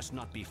 but she must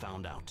not be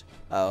found out.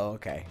 Oh,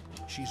 okay.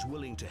 She's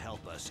willing to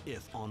help us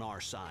if, on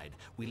our side,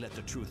 we let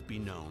the truth be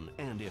known,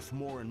 and if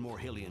more and more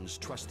Hillians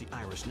trust the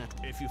Iris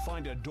Network. If you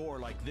find a door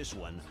like this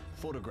one,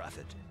 photograph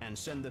it and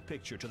send the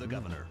picture to the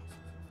governor.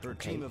 Her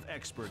team of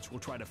experts will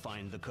try to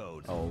find the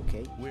code.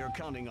 Okay. We're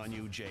counting on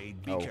you, Jade.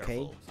 Be Okay.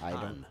 careful. I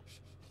Han. don't.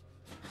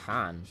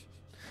 Han.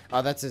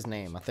 Oh, that's his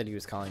name. I thought he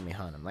was calling me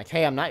Hun. I'm like,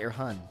 hey, I'm not your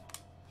Hun.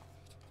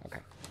 Okay.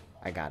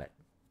 I got it.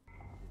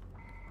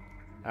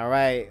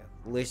 Alright.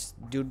 Let's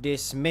do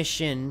this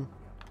mission.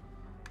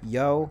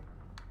 Yo.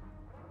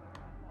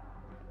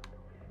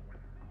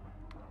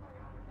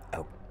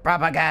 Oh,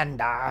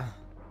 propaganda.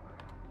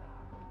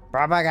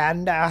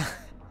 Propaganda.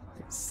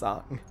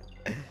 Song.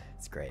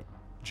 It's great.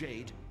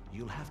 Jade,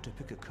 you'll have to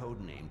pick a code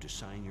name to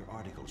sign your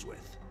articles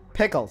with.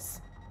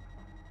 Pickles.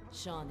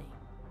 Shawnee.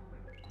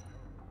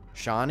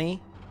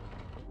 Shawnee?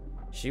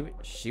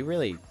 She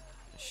really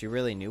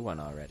knew one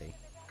already.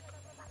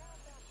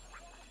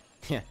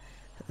 Yeah.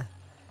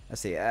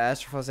 Let's see.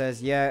 Astrofo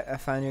says, yeah, I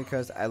found your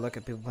codes. I look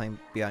at people playing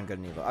Beyond Good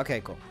and Evil. Okay,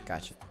 cool.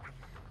 Gotcha.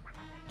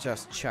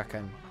 Just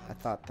checking. I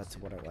thought that's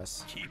what it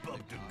was. Keep up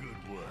the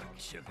good work,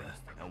 sugar.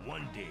 And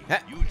one day, Huh?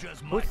 you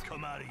just might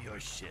come out of your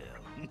shell.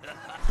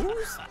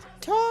 Who's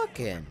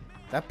talking?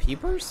 That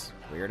Peepers?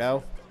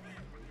 Weirdo.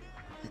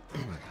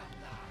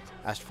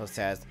 Astrofo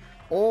says,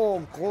 oh,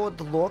 good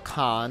look,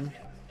 Han.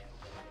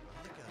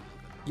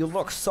 You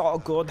look so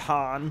good,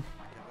 Han.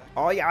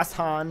 Oh, yes,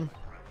 Han.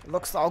 You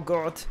look so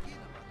good.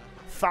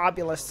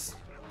 Fabulous.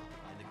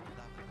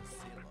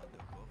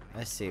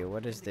 Let's see,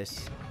 what is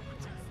this?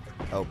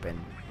 Open.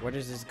 Where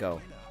does this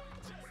go?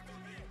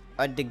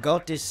 The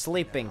goat is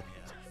sleeping.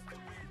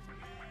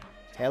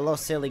 Hello,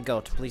 silly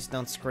goat. Please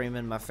don't scream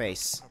in my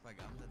face.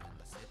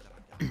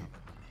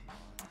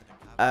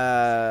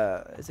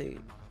 Let's see.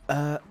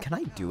 Can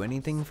I do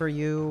anything for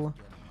you?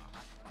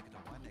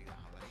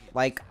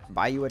 Like,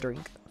 buy you a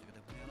drink?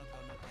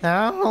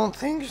 I don't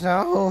think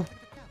so.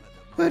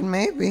 But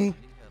maybe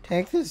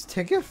take this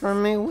ticket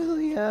from me,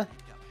 will ya?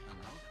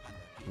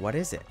 What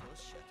is it?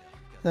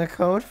 The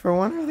code for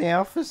one of the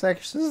Alpha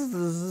sections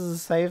is the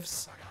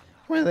safes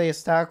where they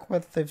stock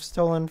what they've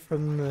stolen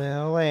from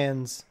the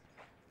lands.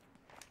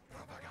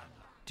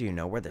 Do you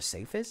know where the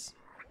safe is?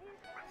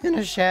 In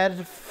a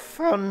shed,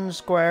 Fountain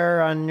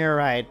Square on your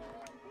right.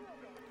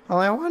 All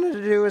I wanted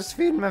to do was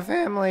feed my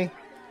family.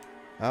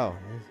 Oh,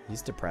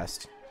 he's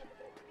depressed.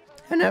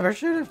 I never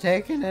should have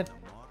taken it.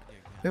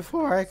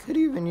 Before I could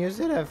even use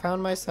it, I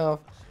found myself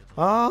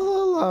all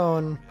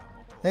alone.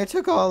 They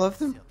took all of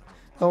them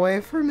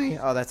away from me.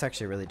 Oh, that's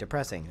actually really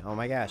depressing. Oh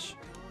my gosh.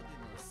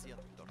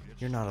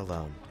 You're not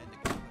alone.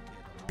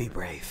 Be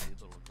brave.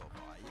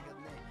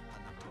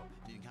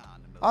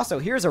 Also,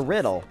 here's a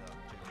riddle.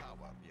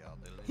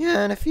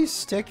 Yeah, and if you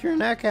stick your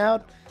neck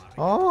out,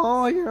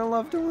 all your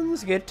loved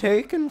ones get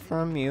taken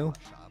from you.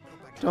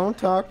 Don't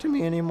talk to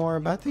me anymore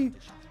about the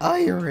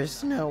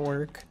Iris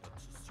Network.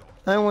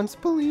 I once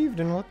believed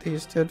in what they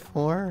stood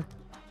for.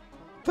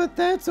 But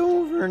that's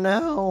over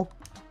now.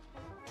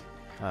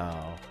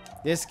 Oh.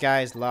 This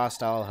guy's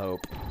lost all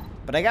hope.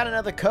 But I got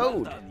another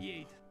code.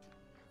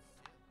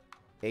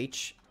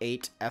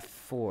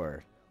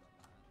 H8F4.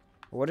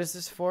 What is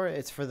this for?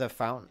 It's for the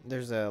fountain.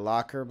 There's a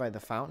locker by the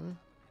fountain,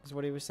 is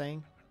what he was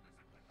saying.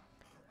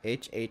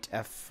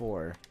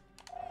 H8F4.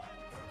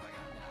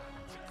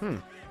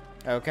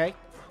 Okay.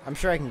 I'm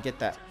sure I can get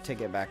that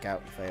ticket back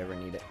out if I ever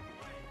need it.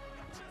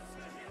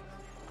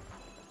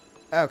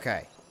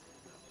 Okay.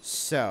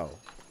 So.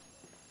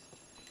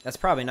 That's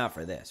probably not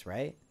for this,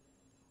 right?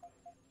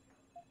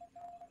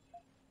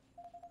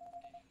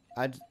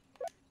 H8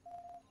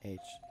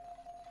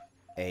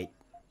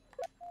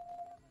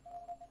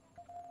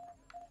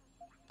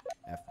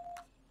 F.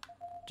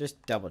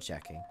 Just double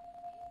checking.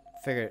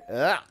 Figured.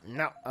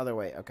 No, other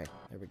way. Okay,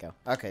 there we go.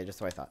 Okay, just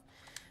what I thought.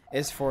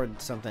 It's for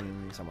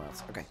something somewhere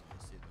else. Okay.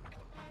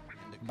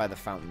 By the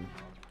fountain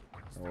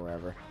or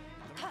wherever.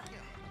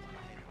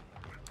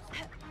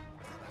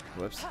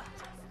 Whoops.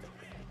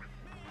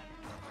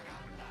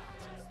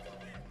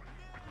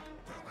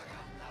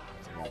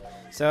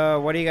 So,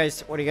 what are you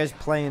guys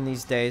playing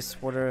these days?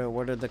 What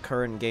are the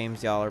current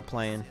games y'all are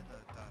playing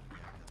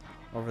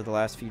over the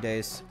last few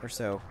days or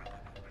so?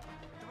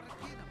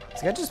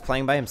 Is the guy just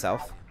playing by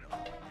himself?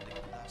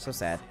 So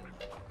sad.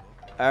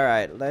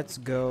 Alright, let's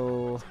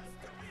go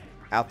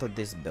out of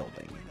this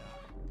building.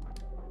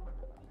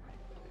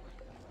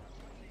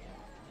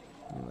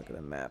 Let me look at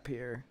the map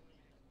here.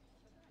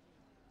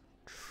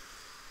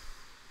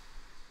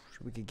 So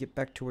we could get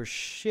back to our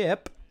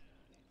ship,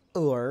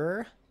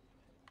 or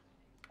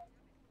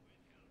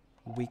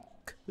we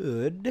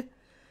could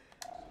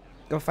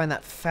go find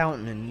that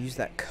fountain and use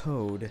that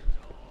code.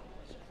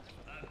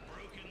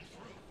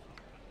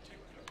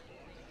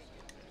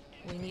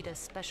 We need a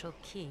special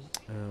key.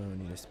 Oh,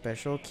 need a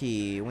special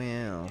key.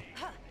 Well,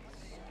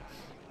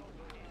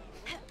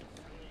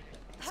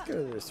 let's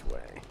go this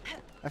way.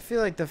 I feel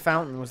like the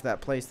fountain was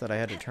that place that I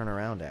had to turn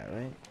around at,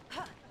 right?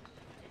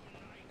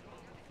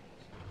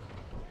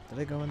 Did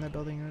I go in that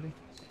building already?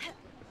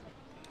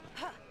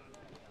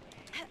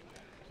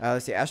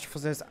 Let's see.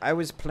 Astroful says, I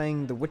was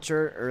playing The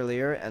Witcher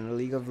earlier and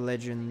League of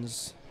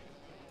Legends.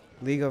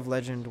 League of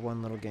Legend,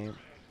 one little game.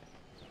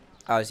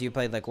 Oh, so you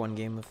played like one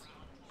game of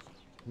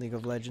League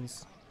of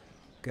Legends?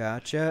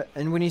 Gotcha.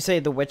 And when you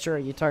say The Witcher, are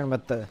you talking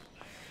about the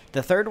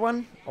third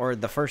one or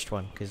the first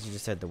one? Because you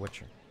just said The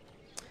Witcher.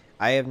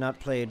 I have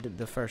not played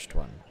the first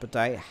one, but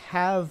I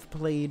have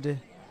played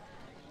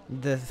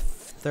the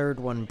third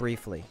one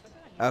briefly.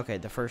 Okay,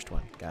 the first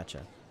one.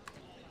 Gotcha.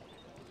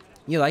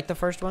 You like the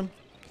first one?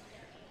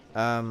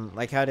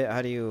 Like how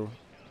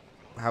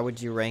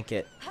would you rank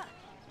it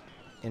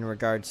in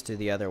regards to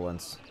the other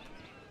ones?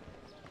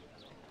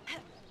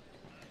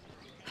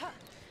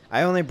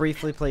 I only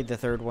briefly played the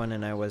third one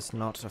and I was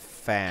not a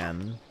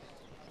fan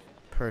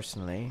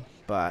personally,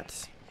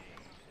 but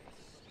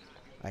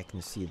I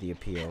can see the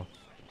appeal.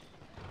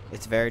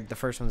 It's the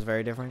first one's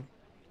very different.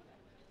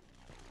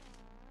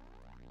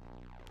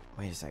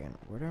 Wait a second.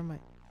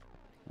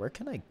 Where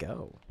can I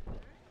go?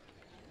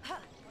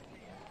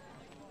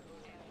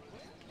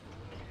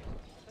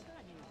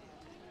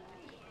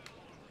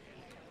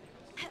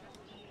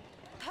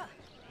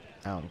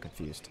 Oh, I'm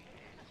confused.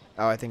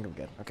 Oh, I think I'm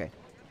good. Okay.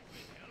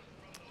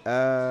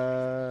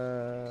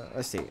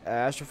 Let's see.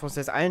 Astroful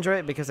says, I enjoy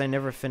it because I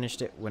never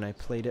finished it when I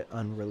played it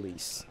on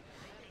release.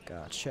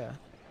 Gotcha.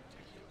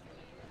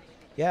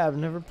 Yeah, I've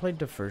never played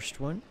the first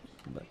one,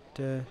 but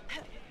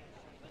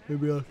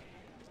maybe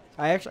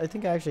I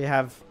think I actually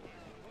have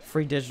a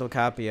free digital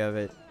copy of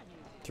it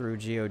through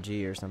GOG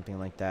or something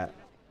like that.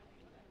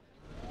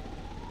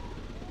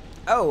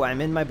 Oh,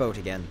 I'm in my boat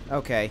again.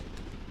 Okay.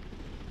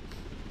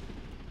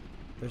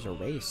 There's a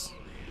race.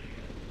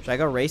 Should I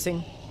go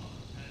racing?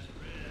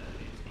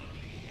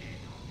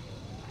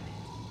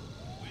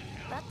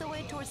 That the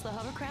way towards the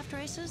hovercraft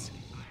races?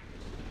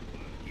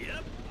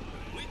 Yep.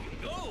 We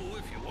can go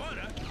if you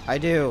wanna. I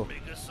do.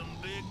 Make us some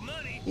big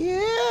money.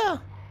 Yeah.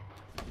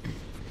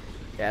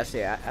 Yeah, see,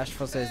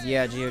 Astroful says,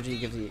 yeah, GOG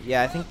gives you...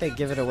 Yeah, I think they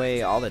give it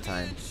away all the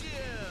time.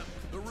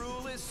 The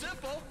rule is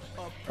simple.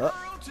 A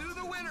pearl to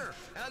the winner,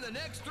 and the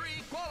next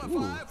three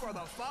qualify for the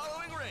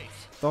following race.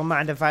 Don't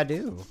mind if I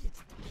do.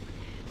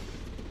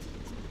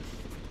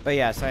 But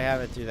yeah, so I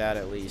have it through that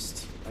at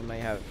least. I might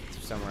have it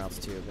somewhere else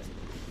too, but...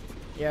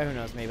 Yeah, who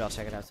knows, maybe I'll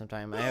check it out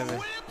sometime. I have a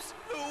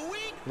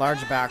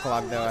large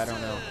backlog though, I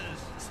don't know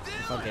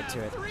if I'll get to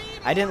it.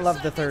 I didn't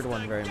love the third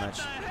one very much,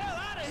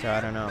 so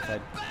I don't know if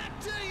I'd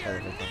ever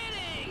get it.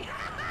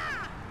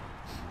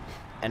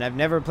 And I've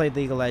never played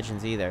League of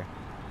Legends either.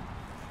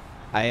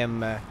 I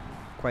am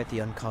quite the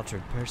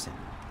uncultured person.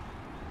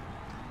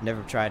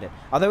 Never tried it.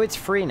 Although it's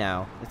free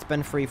now. It's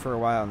been free for a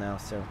while now,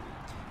 so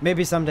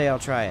maybe someday I'll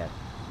try it.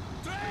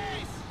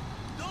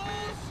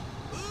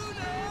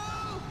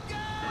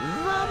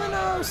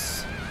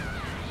 Vamonos!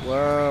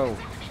 Whoa.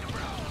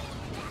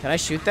 Can I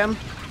shoot them?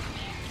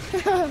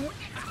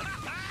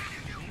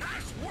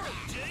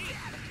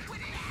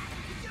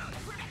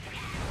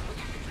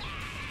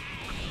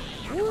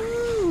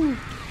 Woo!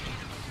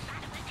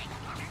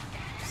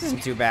 This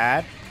isn't too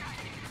bad.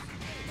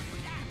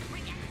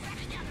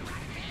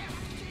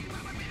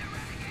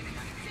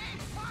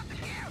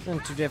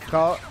 Isn't too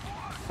difficult.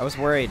 I was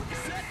worried.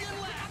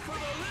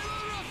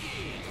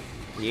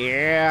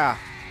 Yeah.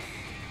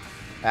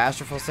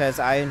 Astroful says,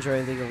 I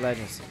enjoy League of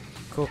Legends.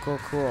 Cool, cool,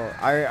 cool.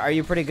 Are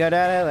you pretty good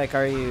at it? Like,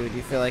 do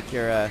you feel like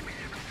you're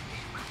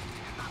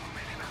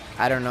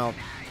I don't know,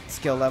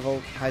 skill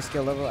level, high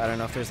skill level? I don't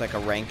know if there's like a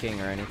ranking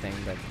or anything,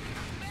 but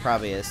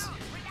probably is.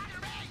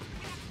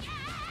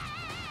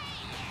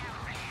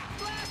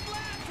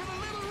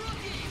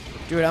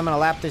 Dude, I'm gonna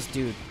lap this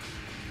dude.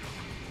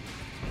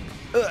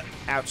 Ugh,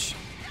 ouch.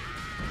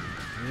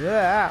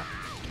 Yeah.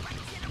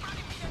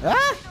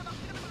 Ah!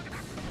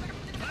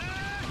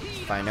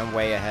 Fine, I'm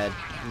way ahead.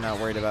 I'm not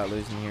worried about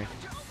losing here.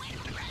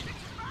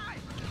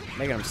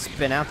 Making them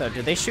spin out though.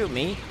 Did they shoot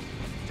me?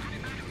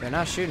 They're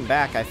not shooting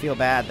back. I feel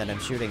bad that I'm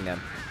shooting them.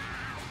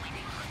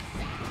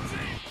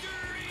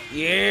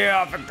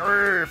 Yeah,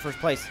 victory! First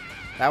place.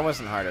 That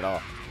wasn't hard at all.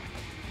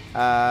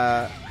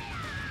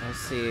 Let's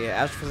see.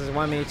 Astro says,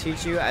 want me to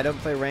teach you? I don't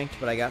play ranked,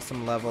 but I got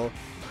some level.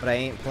 But I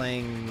ain't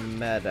playing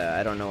meta.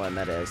 I don't know what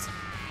meta is.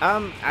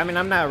 I mean,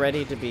 I'm not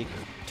ready to be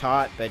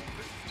taught, but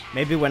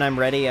maybe when I'm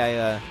ready,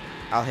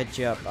 I'll hit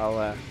you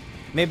up.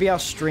 Maybe I'll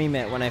stream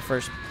it when I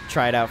first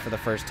try it out for the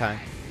first time.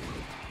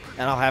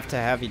 And I'll have to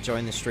have you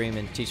join the stream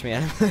and teach me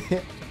how to play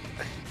it.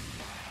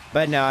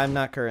 But no, I'm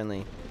not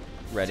currently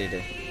ready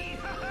to.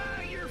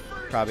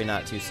 Probably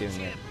not too soon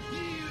yet.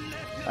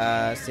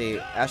 Let's see.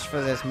 Ask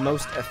for this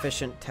most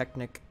efficient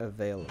technique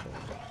available.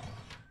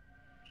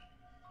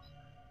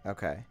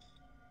 Okay.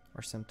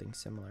 Or something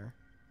similar.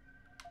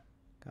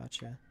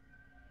 Gotcha.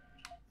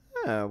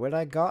 Oh, what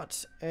I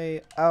got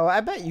a... Oh,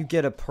 I bet you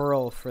get a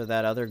pearl for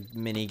that other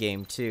mini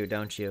game too,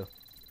 don't you?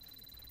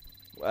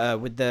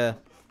 With the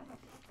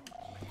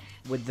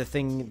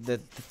thing, the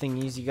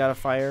thingies you gotta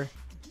fire.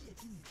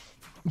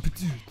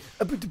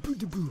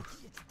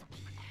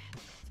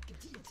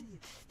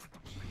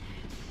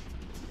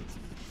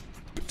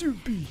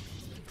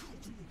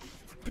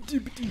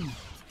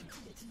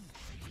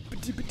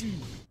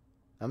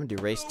 I'm gonna do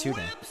race 2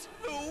 now.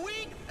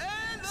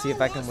 See if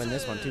I can win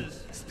this one too.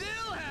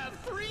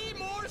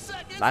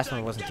 Last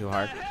one wasn't too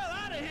hard.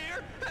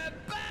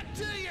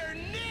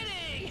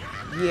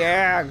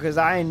 Yeah, because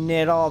I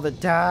knit all the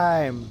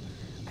time.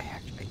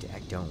 I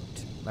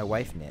don't. My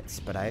wife knits,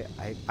 but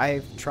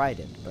I've tried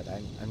it, but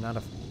I'm not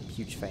a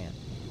huge fan.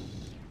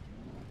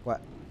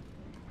 What?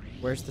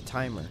 Where's the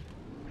timer?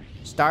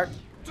 Start.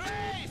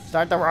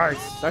 Start the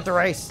race. Start the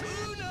race.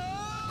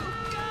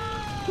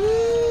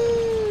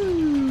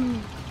 Woo!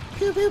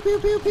 Pew pew pew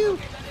pew pew.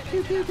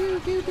 Pew pew pew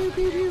pew pew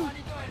pew pew.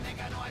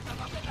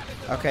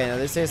 Okay, now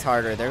this is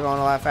harder. They're going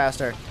a lot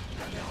faster.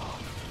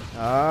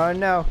 Oh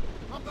no.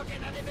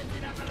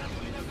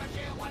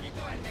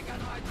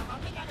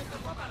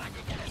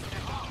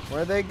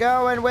 Where are they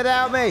going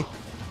without me?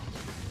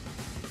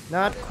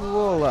 Not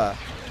cool.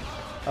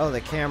 Oh,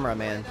 the camera,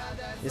 man.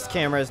 This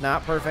camera is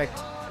not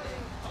perfect.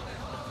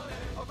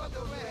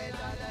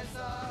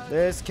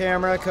 This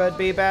camera could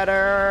be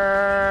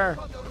better.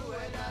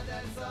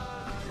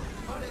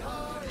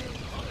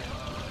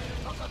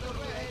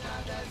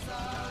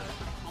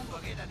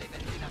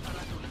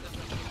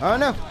 Oh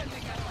no!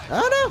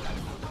 Oh no!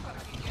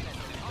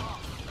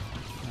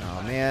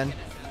 Oh man.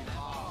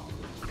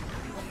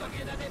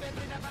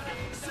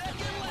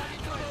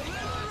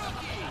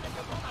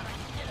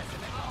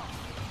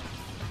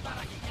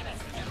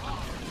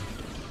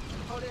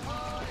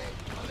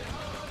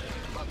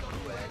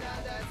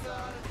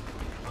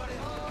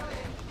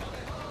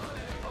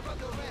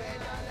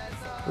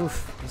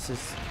 Oof, this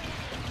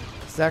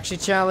is actually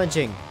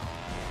challenging.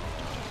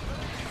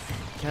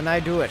 Can I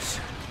do it?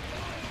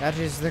 That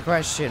is the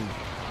question.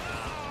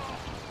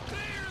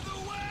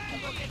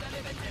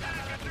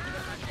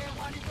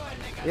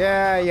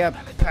 Yeah, yeah,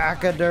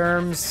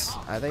 pachyderms.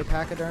 Are they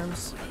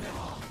pachyderms?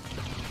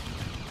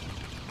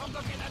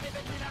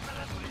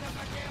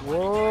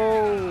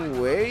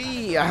 Whoa,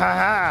 hey,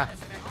 ha.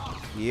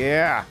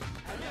 Yeah.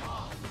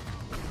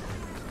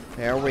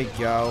 There we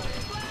go.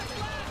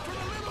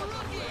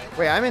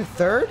 Wait, I'm in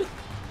third?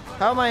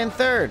 How am I in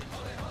third?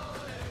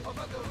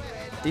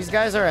 These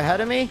guys are ahead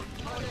of me?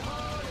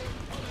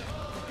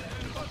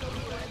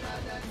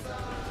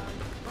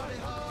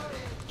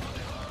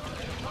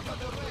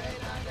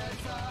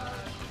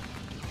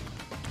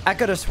 I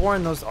could have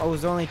sworn those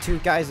was only 2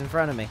 guys in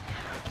front of me.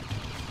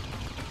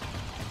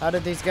 How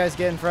did these guys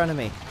get in front of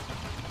me?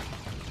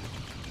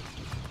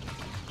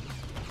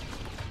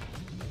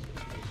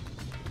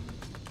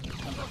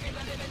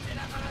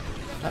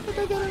 How did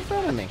they get in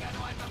front of me?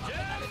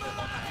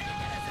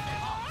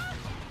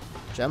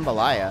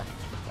 Jambalaya? Is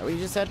that what you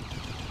just said?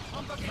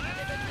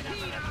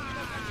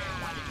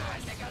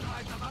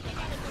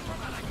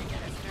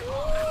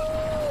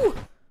 Woo!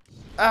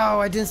 Oh,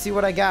 I didn't see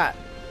what I got.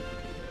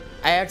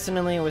 I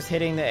accidentally was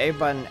hitting the A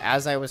button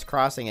as I was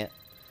crossing it.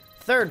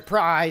 3rd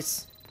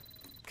prize!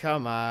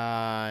 Come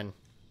on.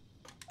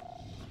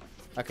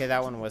 Okay,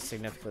 that one was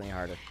significantly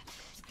harder.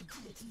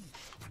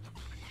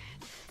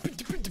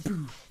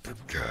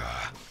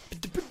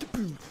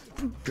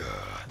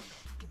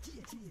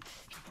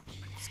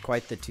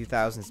 quite the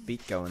 2000s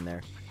beat going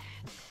there.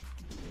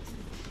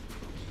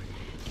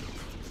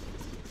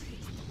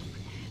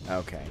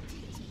 Okay.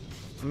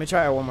 Let me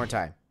try it one more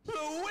time.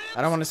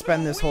 I don't want to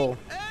spend this whole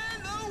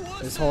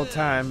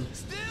time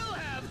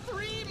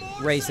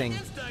racing,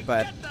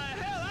 but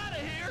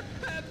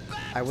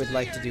I would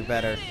like to do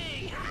better.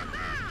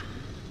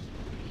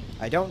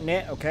 I don't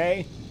knit,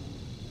 okay?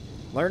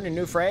 Learn a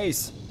new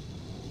phrase.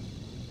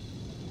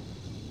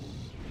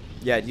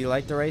 Yeah, do you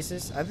like the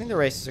races? I think the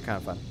races are kind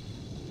of fun.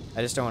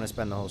 I just don't want to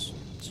spend the whole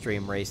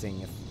stream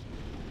racing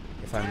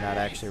if I'm not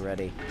actually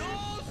ready.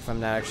 If I'm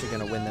not actually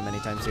going to win them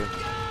anytime soon.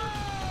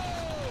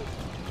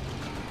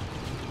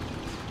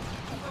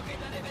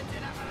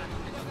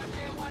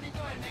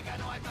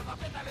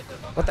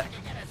 What the?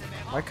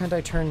 Why couldn't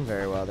I turn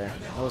very well there?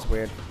 That was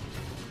weird.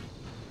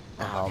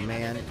 Oh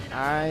man,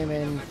 I'm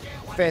in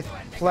 5th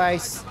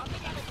place.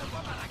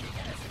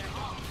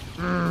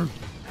 Come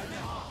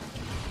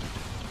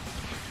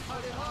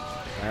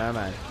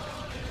on.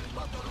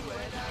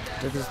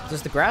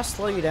 Does the grass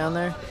slow you down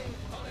there?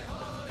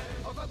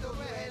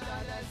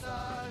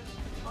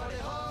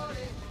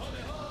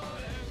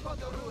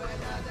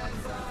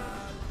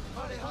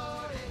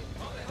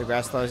 The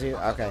grass slows you?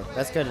 Okay,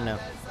 that's good to know.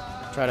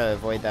 Try to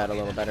avoid that a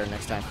little better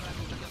next time.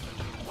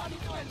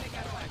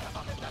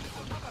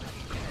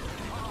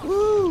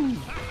 Woo!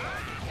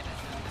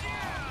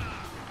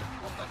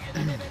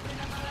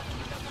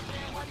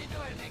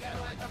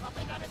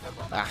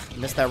 Ah,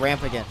 missed that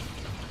ramp again.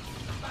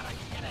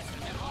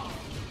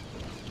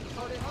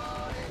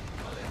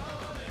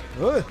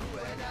 Ooh.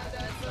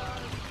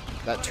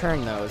 That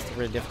turn, though, is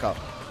really difficult.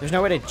 There's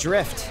no way to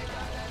drift.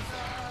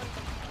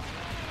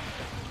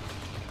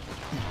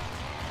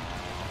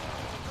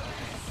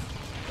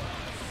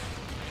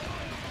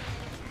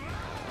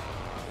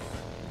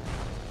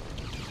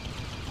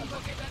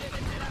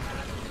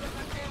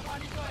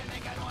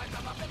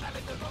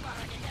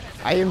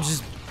 I am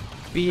just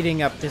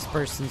beating up this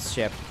person's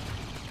ship.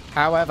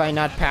 How have I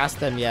not passed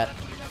them yet?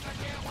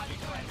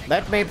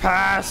 Let me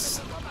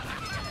pass!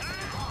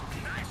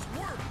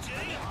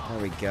 There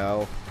we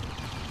go.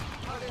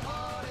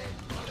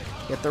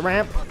 Get the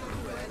ramp.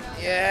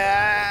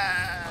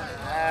 Yeah!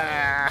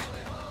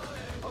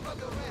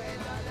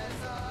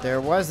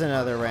 There was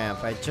another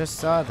ramp. I just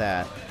saw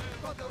that.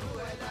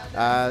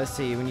 Let's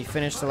see. When you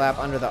finish the lap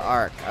under the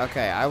arc.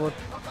 Okay, I will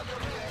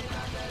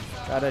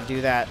try to do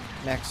that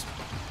next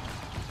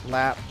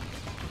lap.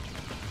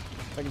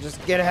 If I can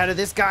just get ahead of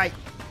this guy.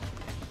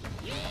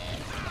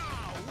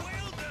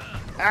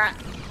 Ah!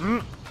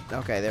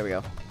 Okay, there we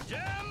go.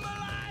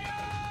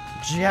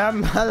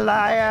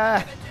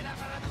 Jambalaya!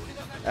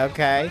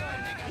 Okay.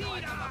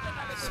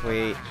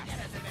 Sweet.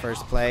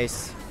 First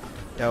place.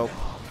 Dope.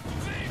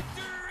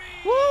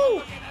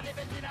 Woo!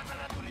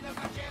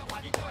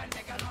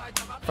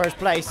 First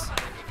place.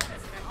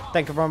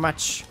 Thank you very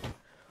much.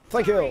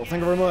 Thank you.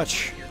 Thank you very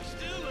much.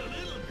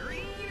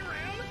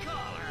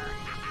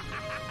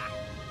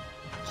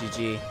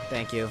 GG.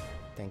 Thank you.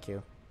 Thank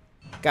you.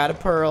 Got a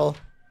pearl.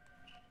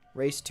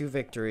 Race to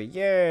victory.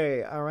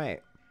 Yay!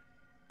 Alright.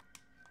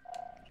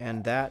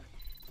 And that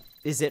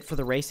is it for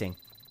the racing.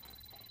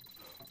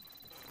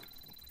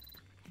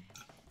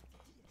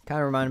 Kind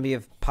of reminded me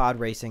of pod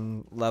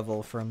racing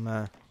level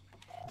from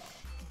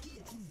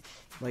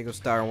Lego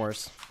Star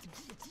Wars.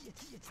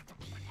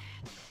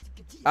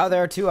 Oh,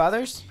 there are 2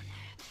 others?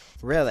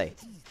 Really?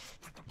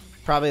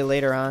 Probably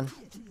later on.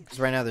 Because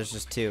right now there's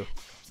just 2.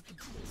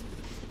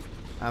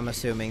 I'm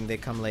assuming they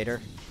come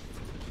later.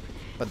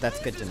 But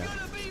that's good to know.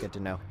 It's good to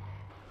know.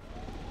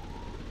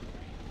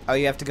 Oh,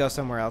 you have to go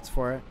somewhere else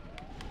for it?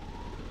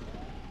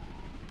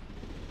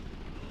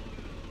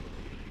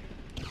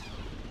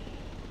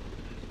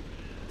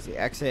 See,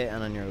 exit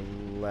and on your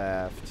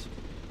left.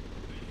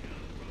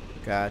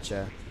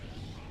 Gotcha.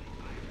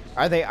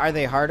 Are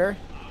they harder?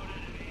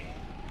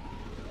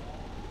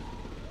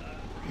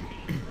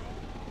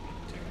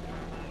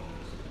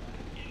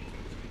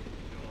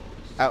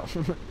 Oh,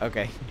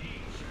 okay.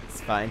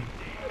 It's fine.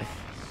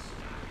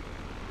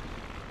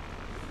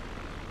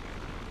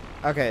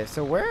 Okay,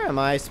 so where am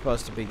I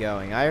supposed to be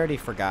going? I already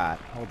forgot.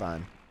 Hold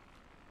on.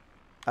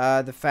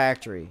 The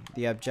factory.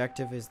 The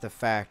objective is the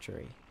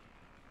factory.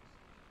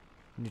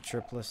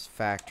 Nutripolis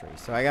factory.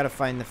 So I gotta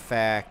find the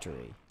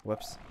factory.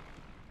 Whoops.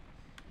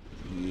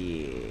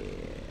 Yeah.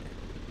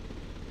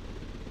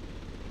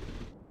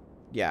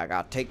 Yeah, I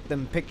gotta take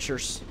them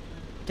pictures.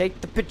 Take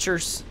the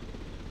pictures.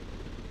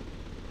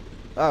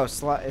 Oh,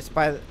 it's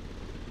by the...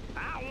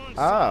 I once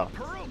saw a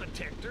pearl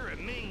detector at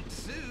Ming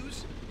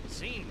Tsu's.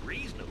 Seemed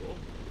reasonable.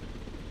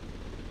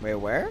 Wait,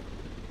 where?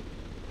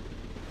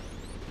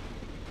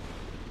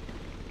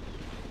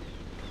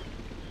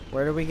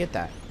 Where do we get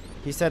that?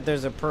 He said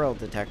there's a pearl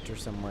detector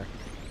somewhere.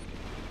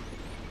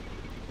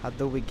 How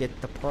do we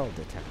get the pearl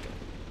detector?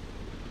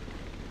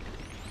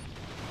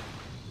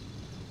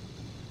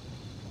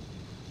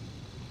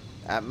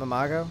 At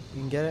Mamago?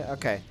 You can get it?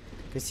 Okay.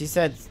 Because he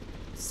said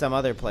some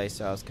other place,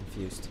 so I was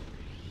confused.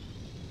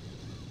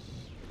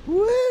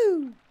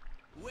 Woo!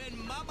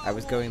 I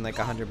was going like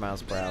 100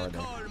 miles per hour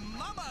there.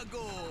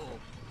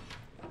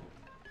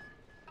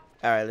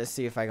 Alright, let's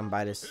see if I can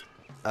buy this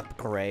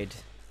upgrade.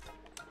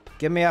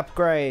 Give me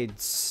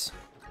upgrades.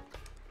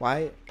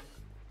 Why?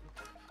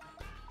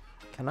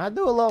 Can I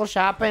do a little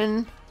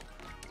shopping?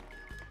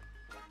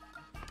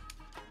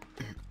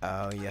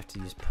 Oh, you have to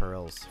use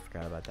pearls.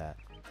 Forgot about that.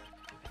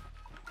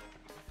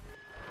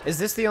 Is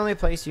this the only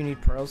place you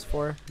need pearls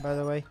for, by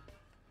the way?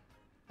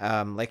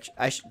 Like,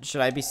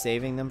 should I be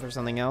saving them for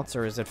something else,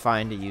 or is it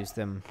fine to use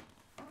them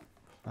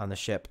on the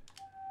ship?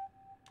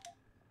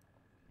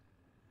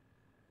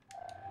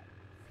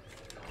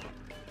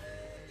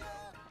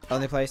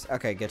 Only place?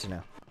 Okay, good to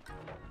know.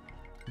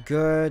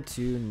 Good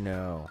to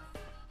know.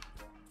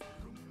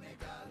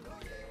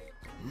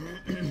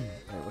 Wait,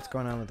 what's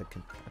going on with the...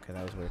 Okay,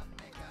 that was weird.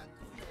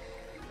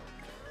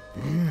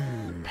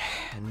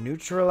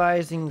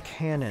 Neutralizing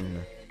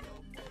cannon.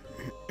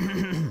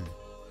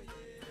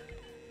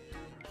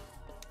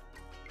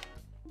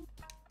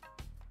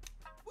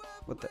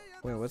 What the...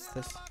 Wait, what's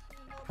this?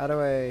 How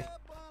do I...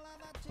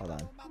 Hold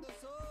on.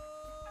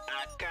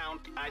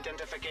 Account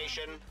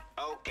identification.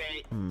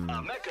 Okay.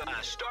 Mecha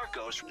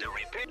Starkos, the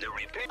repair,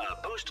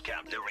 boost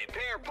cap, the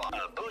repair pod,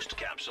 boost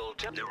capsule,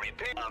 the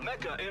repair,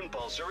 Mecha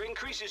Impulsor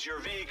increases your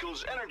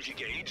vehicle's energy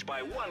gauge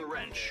by 1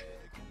 wrench.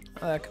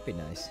 Oh, that could be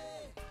nice.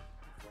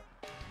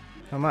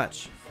 How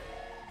much?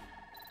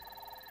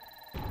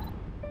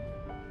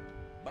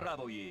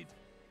 Bravo, Yid.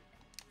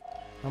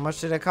 How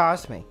much did it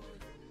cost me?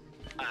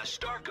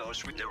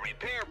 Starkos, the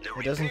repair,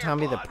 It doesn't tell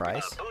me the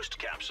price. Boost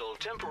capsule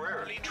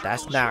temporarily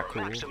That's triples not your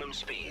cool. maximum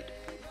speed.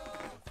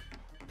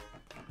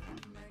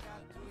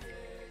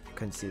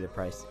 Couldn't see the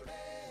price.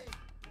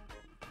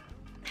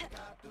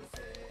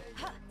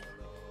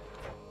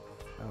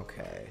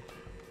 Okay.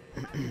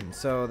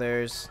 So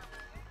there's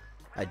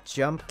a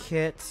jump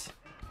kit,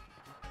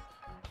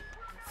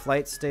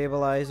 flight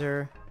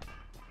stabilizer,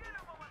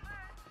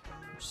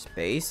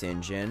 space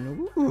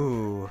engine.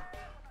 Ooh.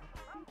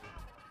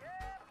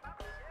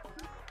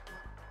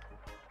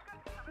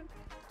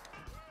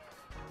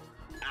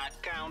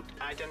 Account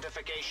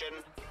identification.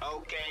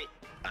 Okay.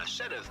 A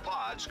set of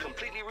pods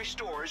completely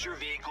restores your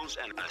vehicle's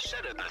and a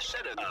set of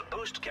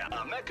boost cap. A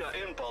Mecha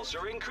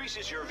Impulsor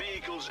increases your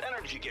vehicle's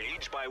energy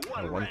gauge by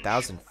 1 wrench.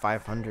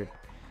 1,500.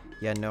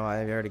 Yeah, no,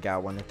 I already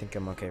got one. I think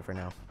I'm okay for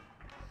now.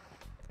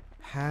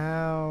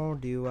 How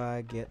do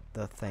I get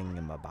the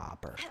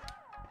thingamabobber?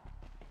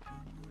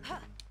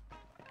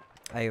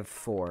 I have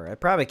 4. I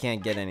probably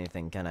can't get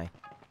anything, can I?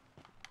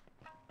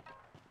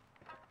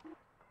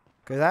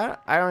 Because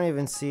I don't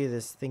even see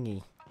this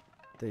thingy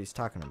that he's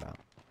talking about.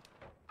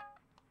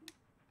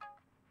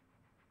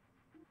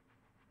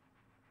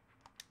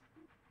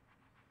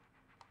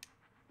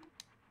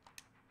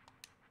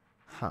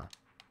 Huh.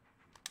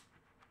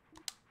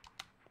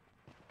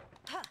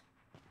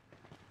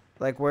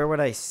 Like, where would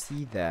I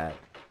see that?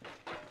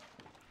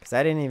 Because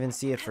I didn't even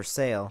see it for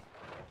sale.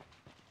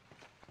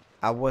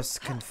 I was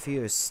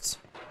confused.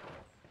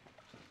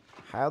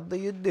 How do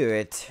you do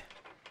it?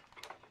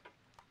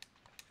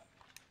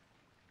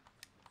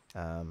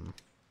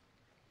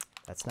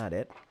 That's not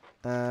it.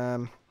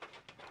 I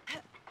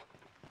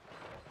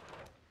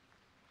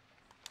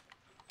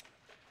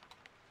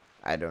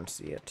don't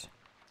see it.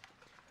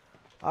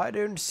 I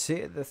don't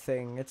see the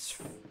thing. It's.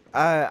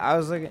 I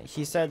was looking.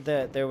 He said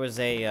that there was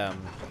a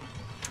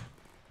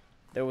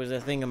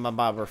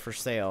thingamabobber for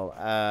sale.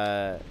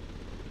 A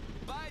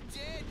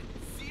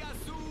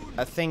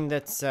thing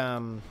that's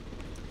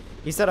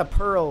He said a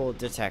pearl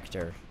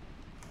detector.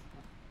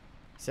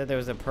 He said there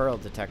was a pearl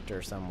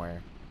detector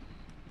somewhere.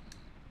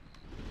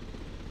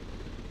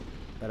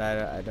 But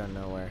I don't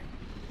know where.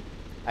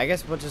 I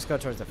guess we'll just go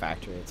towards the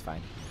factory. It's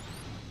fine.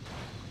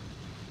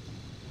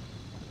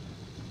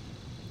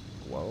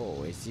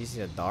 Whoa, is this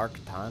a dark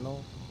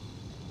tunnel?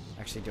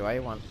 Actually, do I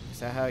want...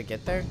 Is that how I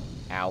get there?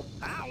 Ow.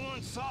 I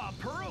once saw a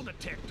pearl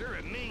detector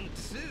at Ming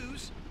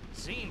Tsu's.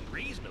 Seemed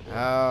reasonable.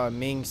 Oh,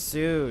 Ming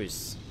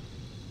Tsu's.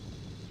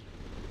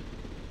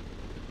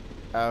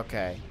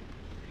 Okay.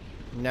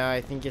 No,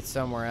 I think it's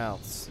somewhere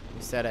else.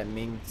 You said at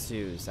Ming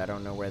Tsu's. I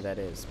don't know where that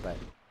is, but...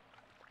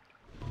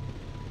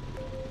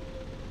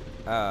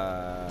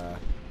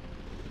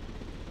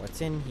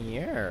 What's in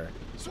here?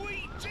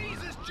 Sweet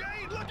Jesus,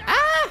 Jade, look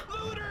out!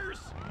 Looters!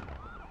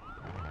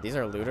 These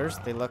are looters?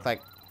 They look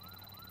like...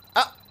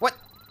 Oh, what?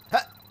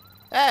 Huh?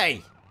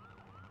 Hey!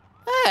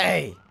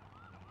 Hey!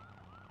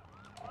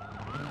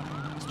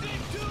 Stick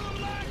to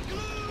 'em like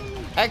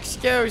glue!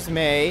 Excuse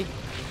me.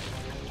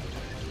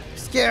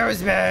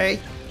 Excuse me.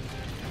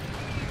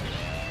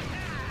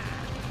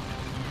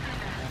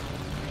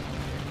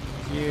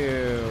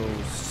 You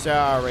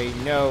sorry,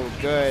 no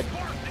good,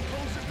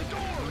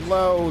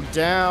 low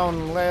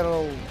down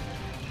little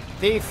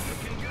thief.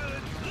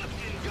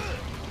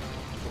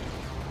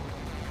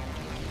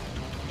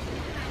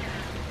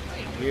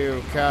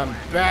 You come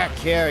back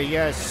here,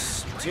 you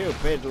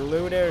stupid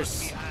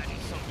looters.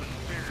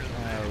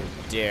 How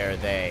dare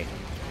they?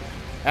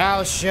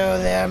 I'll show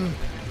them.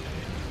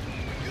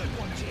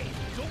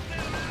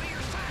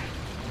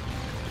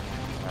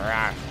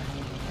 Ah.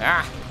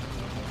 Ah.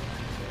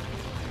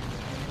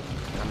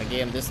 The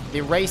game,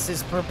 the race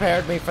has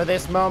prepared me for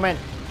this moment.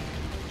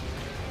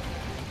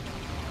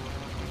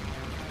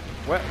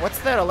 What's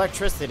that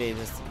electricity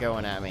that's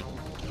going at me?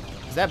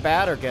 Is that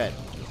bad or good?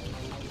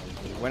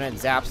 When it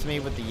zaps me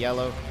with the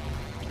yellow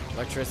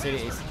electricity,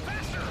 is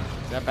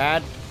that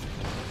bad?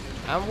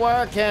 I'm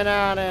working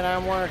on it,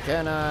 I'm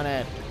working on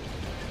it.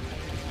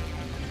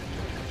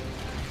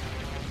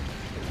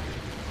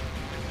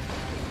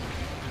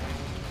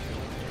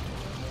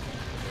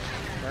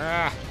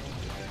 Ah.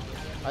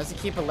 Why does he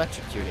keep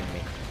electrocuting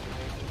me?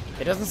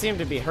 It doesn't seem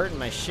to be hurting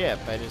my ship,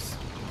 I just...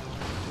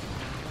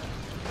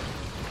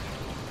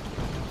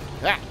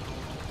 Ah!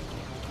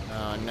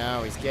 Oh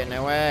no, he's getting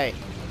away.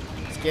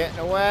 He's getting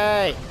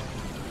away.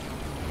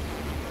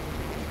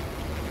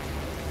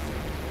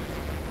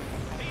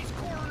 He's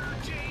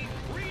cornered, Jade.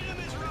 Read him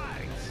his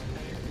rights.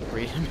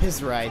 Read him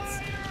his rights.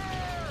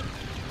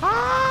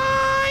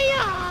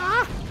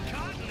 Hiya!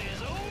 Caught in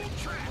his own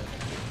trap.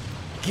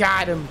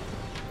 Got him.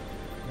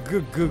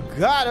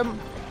 Got him.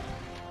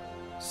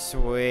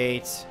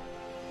 Sweet.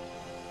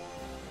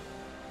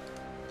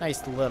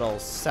 Nice little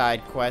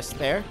side quest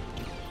there.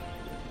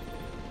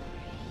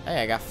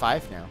 Hey, I got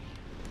 5 now.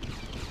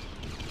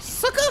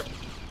 Sucker!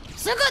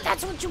 Sucker,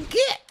 that's what you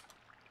get!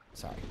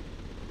 Sorry.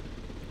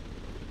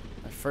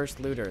 My first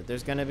looter.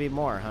 There's gonna be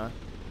more, huh?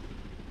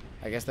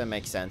 I guess that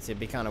makes sense. It'd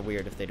be kind of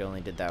weird if they'd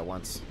only did that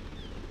once.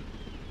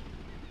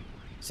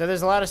 So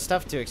there's a lot of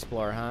stuff to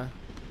explore, huh?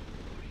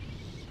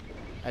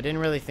 I didn't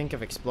really think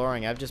of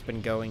exploring. I've just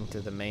been going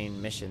to the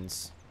main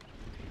missions.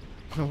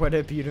 What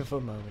a beautiful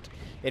moment.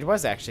 It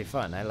was actually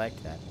fun. I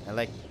liked that. I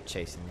like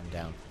chasing them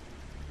down.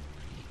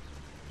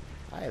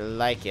 I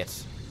like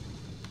it.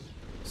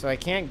 So I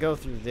can't go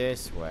through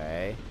this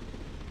way.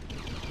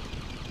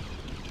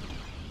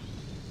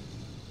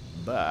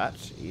 But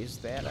is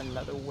there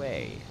another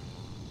way?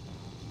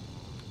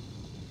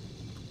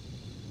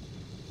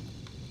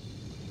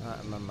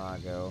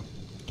 Mamago.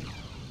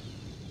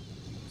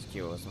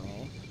 Excuse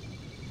me.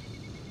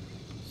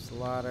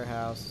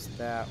 Slaughterhouse is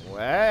that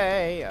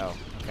way. Oh,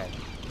 okay.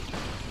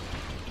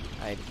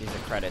 These are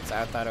credits.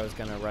 I thought I was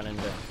gonna run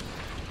into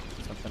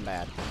something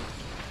bad.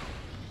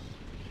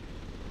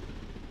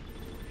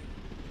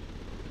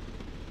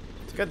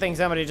 It's a good thing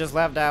somebody just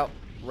left out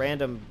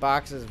random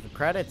boxes of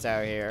credits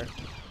out here.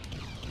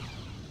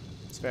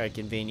 It's very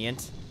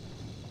convenient.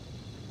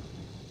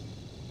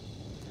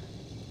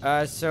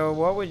 So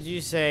what would you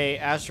say,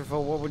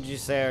 Astroful, what would you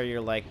say are your,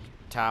 like,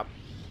 top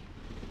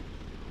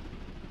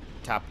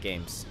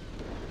games?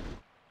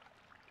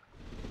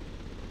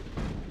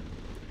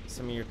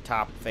 Some of your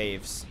top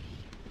faves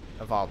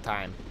of all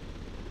time.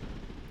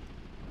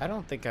 I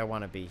don't think I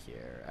want to be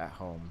here at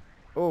home.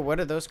 Oh, what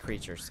are those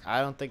creatures?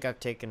 I don't think I've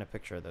taken a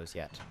picture of those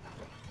yet.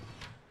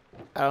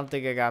 I don't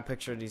think I got a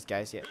picture of these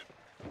guys yet.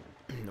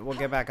 We'll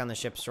get back on the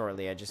ship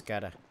shortly. I just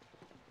gotta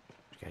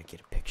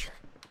get a picture.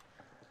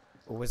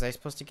 Oh, was I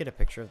supposed to get a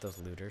picture of those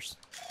looters?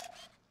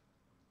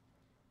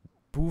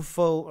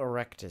 Bufo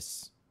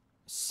erectus.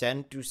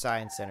 Send to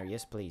Science Center.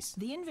 Yes, please.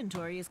 The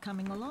inventory is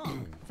coming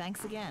along.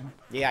 Thanks again.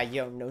 Yeah,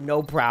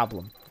 no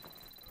problem.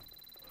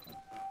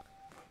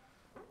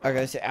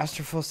 Okay, so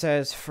Astroful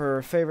says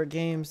for favorite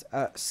games,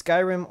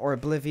 Skyrim or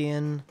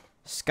Oblivion.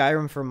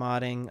 Skyrim for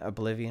modding,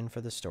 Oblivion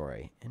for the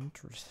story.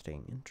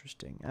 Interesting.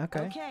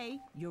 Okay. Okay,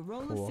 your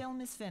roll of film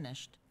is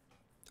finished.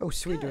 Oh,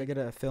 sweet. Good. Do I get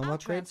a film I'll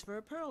upgrade? Transfer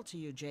a pearl to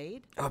you,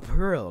 Jade. A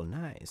pearl,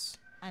 nice.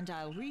 And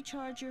I'll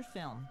recharge your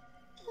film.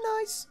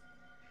 Nice.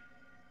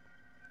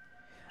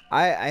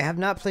 I have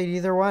not played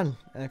either one,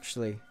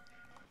 actually.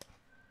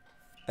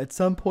 At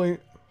some point,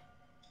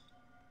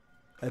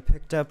 I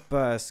picked up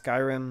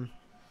Skyrim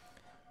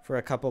for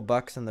a couple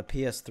bucks on the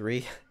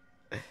PS3.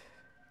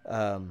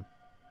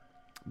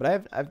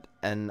 But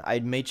I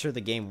made sure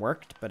the game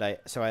worked, but I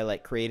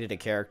like created a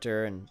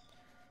character and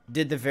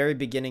did the very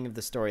beginning of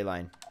the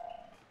storyline.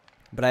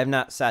 But I have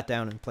not sat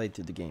down and played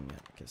through the game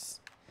yet because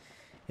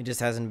it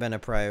just hasn't been a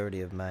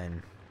priority of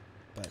mine.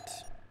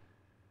 But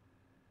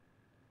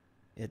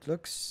it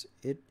looks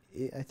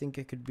I think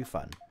it could be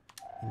fun,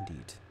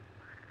 indeed.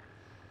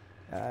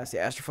 See,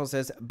 Astroful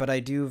says, but I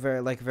do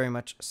very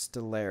much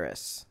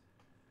Stellaris.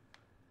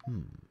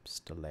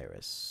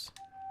 Stellaris.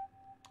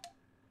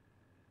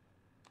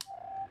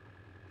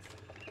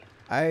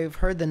 I've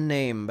heard the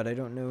name, but I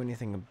don't know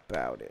anything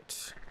about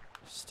it.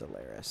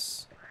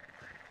 Stellaris.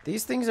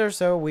 These things are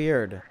so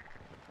weird.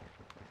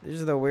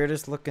 These are the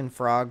weirdest looking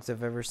frogs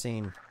I've ever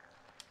seen.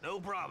 No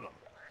problem.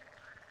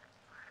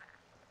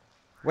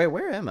 Wait,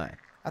 where am I?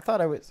 I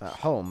thought I was at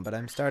home, but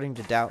I'm starting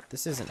to doubt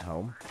this isn't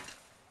home.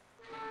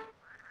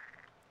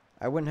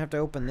 I wouldn't have to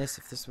open this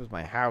if this was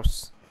my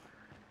house.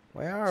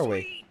 Where are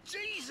we?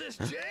 Jesus,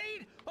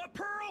 Jade! A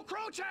Pearl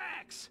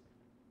Crotax!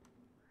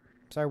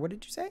 Sorry, what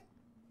did you say?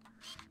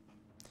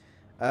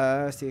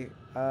 See,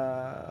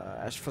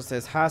 Ashful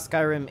says,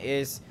 Skyrim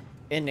is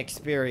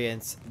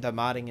inexperience. The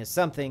modding is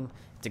something.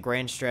 It's a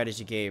grand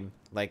strategy game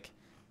like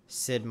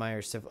Sid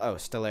Meier's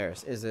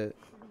Stellaris is a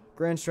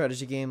grand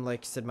strategy game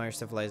like Sid Meier's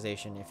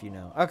Civilization, if you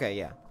know. Okay,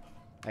 yeah.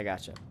 I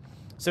gotcha.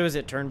 So is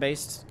it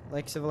turn-based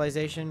like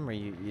Civilization, where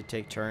you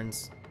take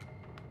turns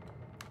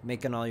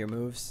making all your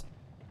moves,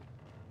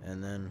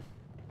 and then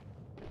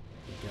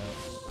you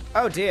go.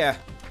 Oh dear!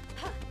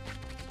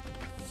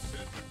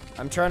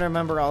 I'm trying to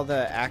remember all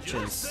the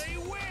actions.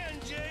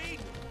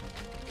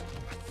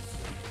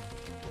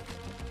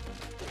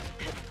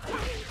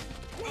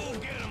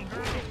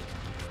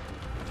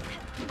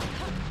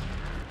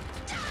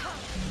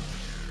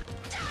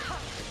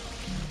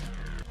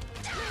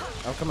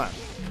 Oh, come on.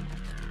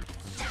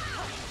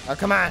 Oh,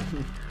 come on.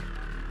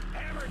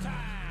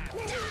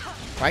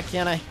 Why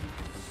can't I?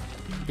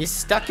 He's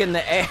stuck in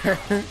the air.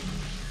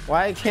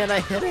 Why can't I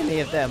hit any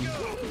of them?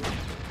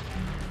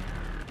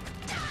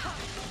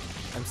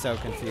 I'm so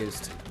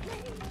confused.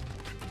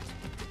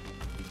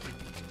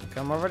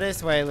 Come over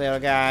this way, little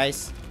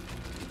guys.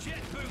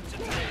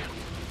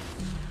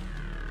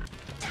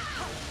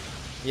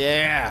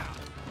 Yeah.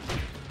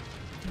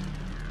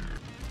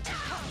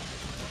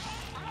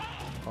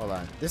 Hold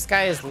on. This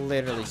guy is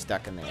literally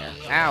stuck in the air.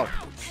 Ow.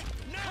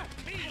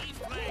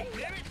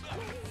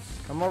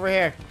 Come over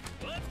here.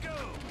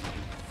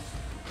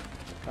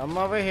 Come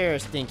over here,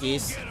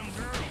 stinkies.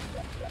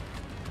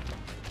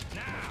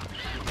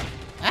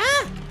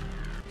 Ah!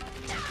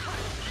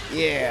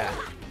 Yeah.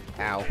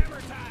 Ow.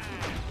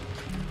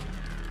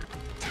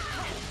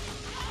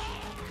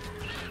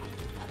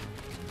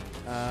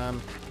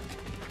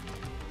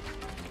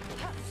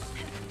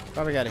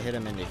 Probably gotta hit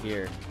him into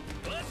here.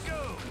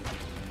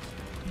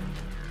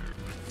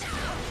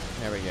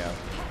 There we go.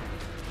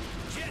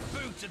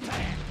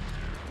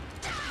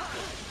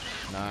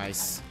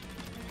 Nice.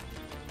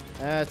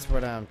 That's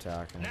what I'm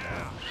talking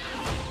about.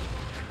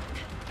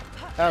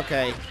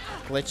 Okay.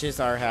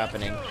 Glitches are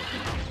happening.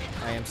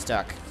 I am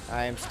stuck.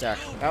 I am stuck.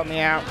 Help me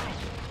out.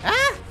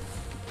 Ah!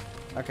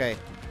 Okay.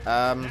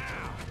 I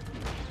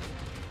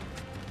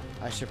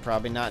should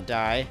probably not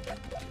die.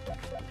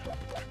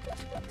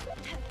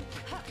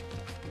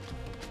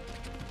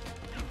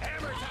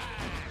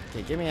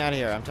 Okay, get me out of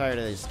here. I'm tired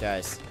of these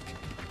guys.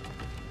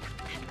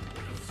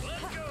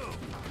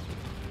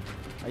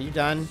 Are you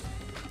done?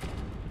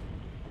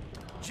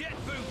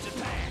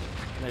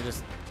 Can I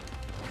just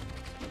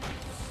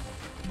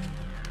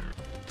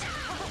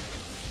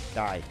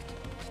die?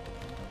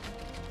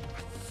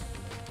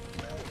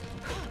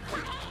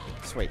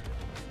 Sweet.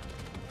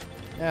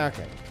 Yeah,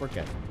 okay. We're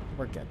good.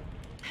 We're good.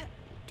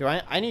 Do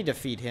I need to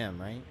feed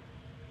him, right?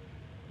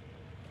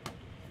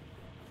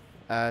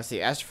 See,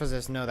 Astrophil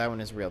says no, that one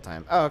is real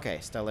time. Oh, okay.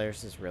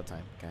 Stellaris is real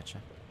time. Gotcha.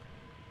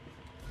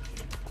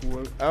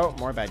 Cool. Oh,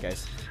 more bad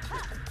guys.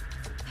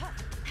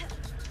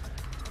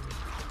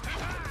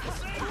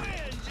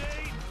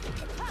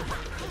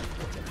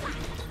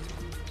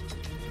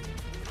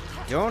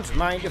 Don't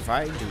mind if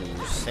I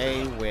do.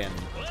 Say when.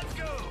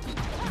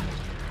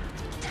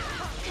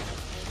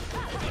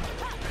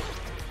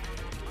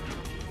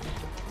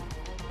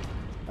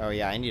 Oh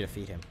yeah, I need to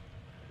feed him.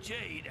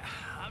 Jade,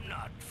 I'm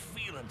not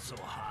feeling so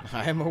hot.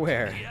 I am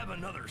aware. Do you have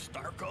another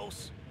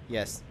Starkos?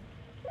 Yes.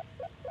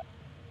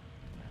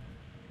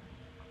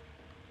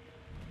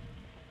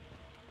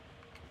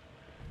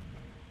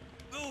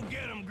 Go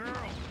get him,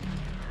 girl.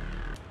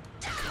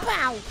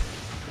 Wow.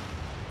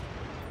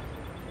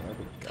 There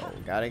we go.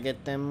 Gotta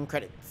get them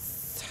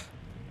credits.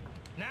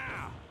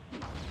 Now.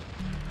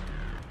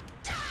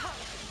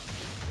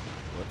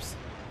 Whoops.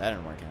 That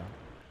didn't work out.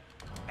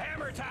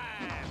 Hammer time.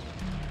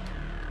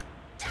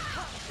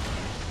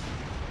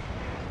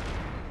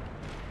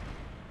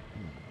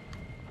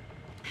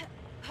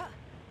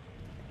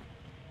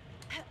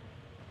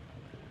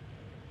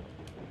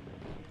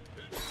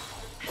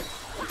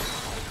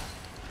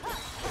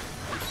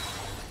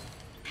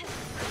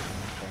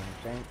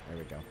 There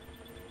we go.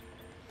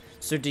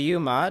 So do you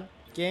mod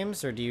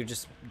games, or do you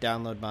just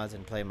download mods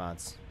and play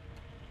mods?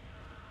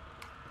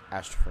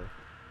 Astropher.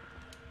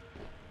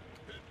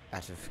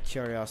 Out of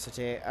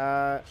curiosity,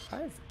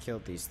 I've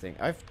killed these things.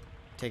 I've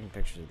taken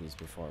pictures of these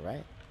before,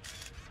 right?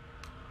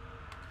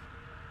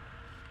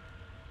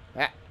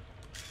 Ah.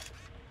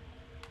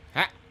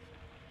 Ha.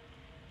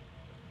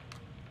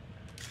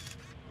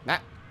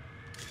 Ah.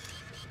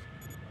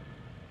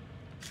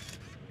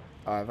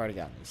 Oh, I've already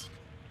gotten these.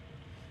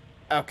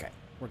 Okay,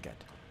 we're good.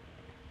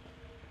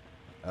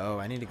 Oh,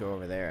 I need to go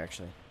over there,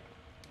 actually.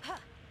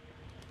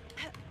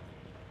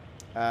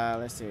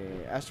 Let's see.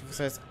 Astropher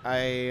says,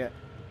 I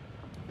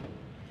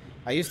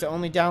used to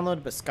only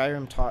download, but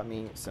Skyrim taught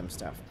me some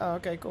stuff. Oh,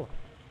 okay, cool.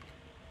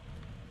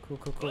 Cool.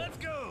 Let's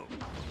go.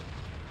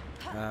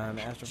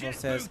 Astropher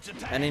says,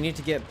 and I need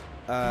to get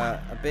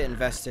a bit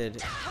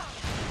invested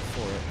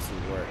for it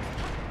to work.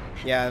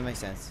 Yeah, that makes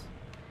sense.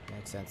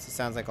 Makes sense. It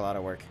sounds like a lot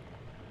of work.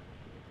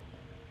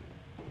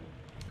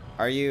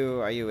 Are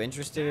you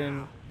interested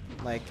in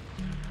like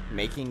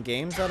making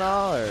games at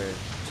all, or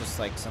just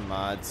like some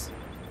mods?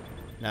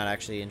 Not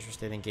actually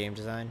interested in game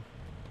design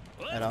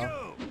at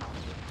all?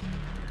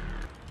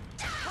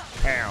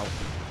 Ow.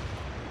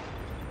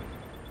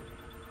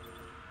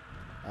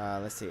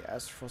 Let's see.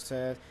 Astral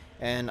said,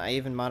 and I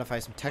even modify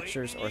some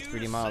textures or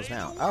 3D models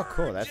now. Oh,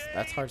 cool.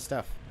 That's hard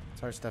stuff.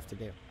 It's hard stuff to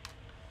do.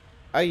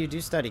 Oh, you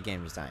do study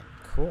game design.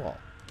 Cool.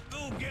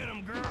 Go get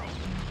him, girl.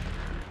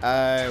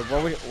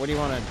 What do you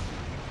want to...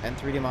 And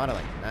 3D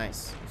modeling.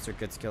 Nice. Those are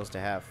good skills to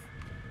have.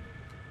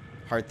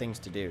 Hard things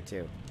to do,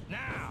 too.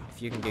 Now.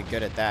 If you can get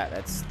good at that,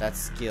 that's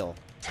skill.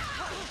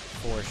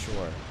 For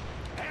sure.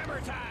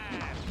 Hammer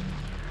time.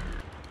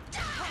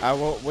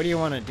 Well, what do you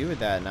want to do with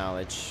that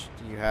knowledge?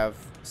 Do you have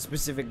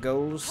specific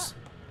goals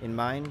in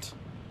mind?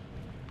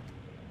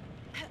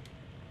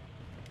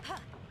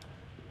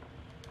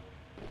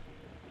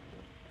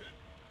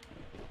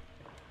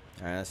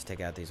 Alright, let's take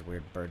out these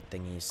weird bird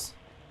thingies.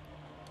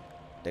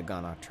 They're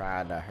gonna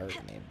try to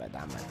hurt me, but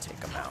I'm gonna take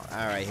them out.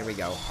 Alright, here we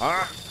go.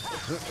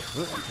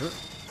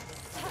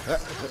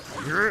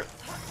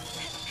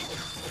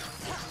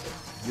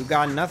 You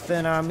got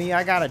nothing on me.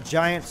 I got a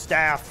giant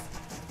staff.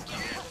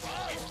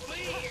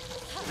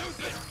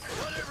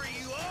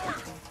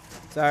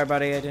 Sorry,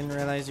 buddy. I didn't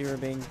realize you were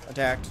being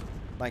attacked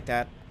like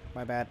that.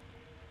 My bad.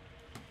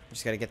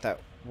 Just gotta get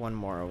that one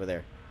more over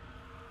there.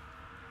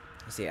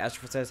 Let's see.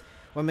 Astropher says,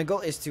 well, my goal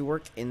is to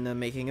work in the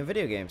making of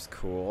video games.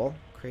 Cool.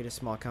 Create a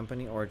small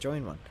company or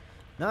join one.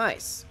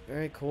 Nice.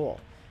 Very cool.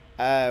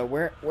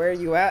 Where are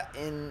you at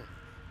in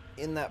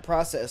that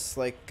process?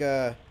 Like,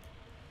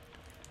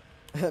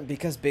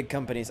 because big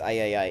companies,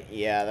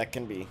 yeah, that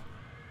can be.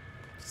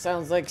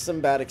 Sounds like some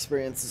bad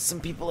experiences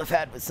some people have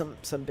had with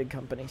some big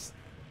companies.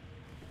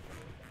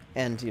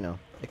 And, you know,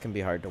 it can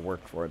be hard to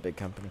work for a big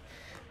company.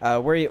 Where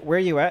are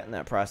you at in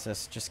that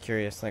process? Just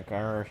curious. Like,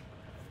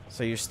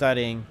 so you're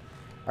studying.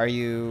 Are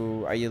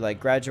you like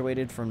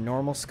graduated from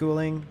normal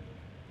schooling,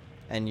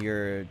 and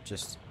you're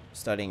just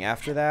studying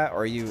after that, or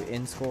are you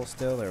in school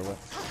still, or what?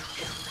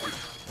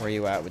 Where are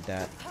you at with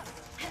that?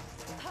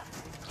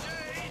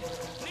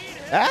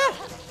 Ah!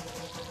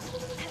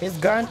 He's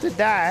going to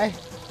die.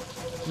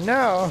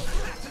 No.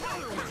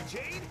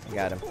 I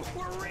got him.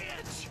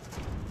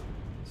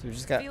 So we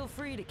just got. Feel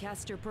free to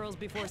cast your pearls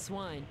before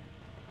Swine.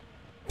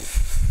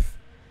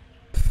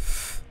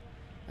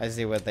 I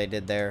see what they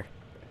did there.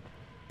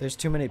 There's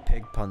too many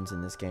pig puns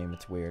in this game.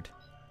 It's weird.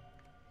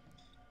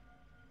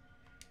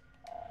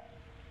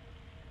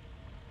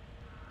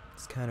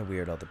 It's kind of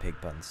weird, all the pig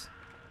puns.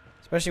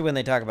 Especially when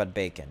they talk about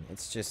bacon.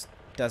 It just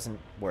doesn't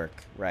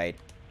work, right?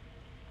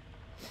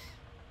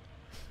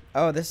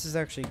 Oh, this is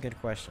actually a good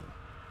question.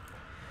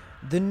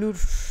 The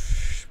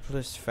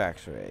Nutriplus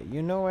Factory.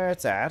 You know where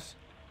it's at?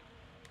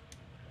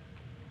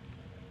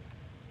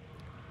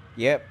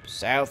 Yep,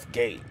 South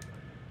Gate.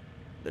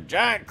 The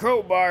giant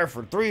crowbar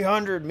for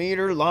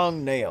 300-meter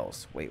long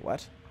nails. Wait,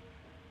 what?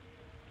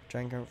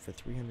 Giant crowbar for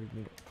 300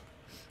 meters.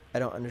 I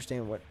don't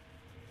understand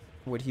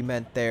what he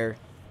meant there.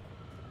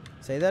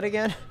 Say that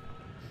again?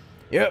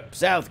 Yep,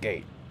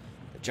 Southgate.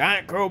 The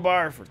giant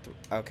crowbar for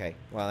okay,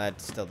 well,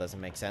 that still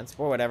doesn't make sense.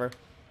 Well, whatever.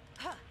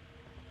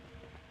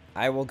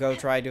 I will go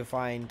try to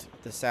find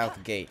the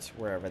South Gate,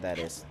 wherever that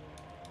is.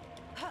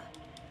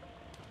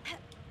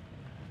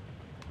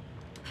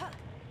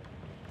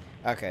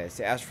 Okay,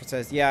 so Astro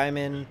says, yeah, I'm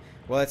in,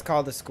 well, it's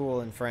called a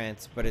school in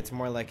France, but it's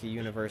more like a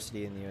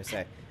university in the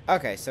USA.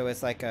 Okay, so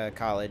it's like a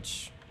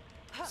college.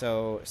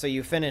 So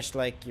you finished,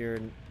 like, your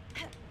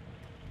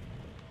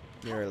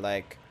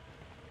like,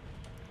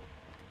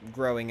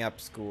 growing up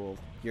school.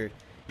 Your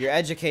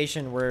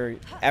education where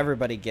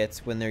everybody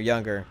gets when they're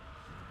younger,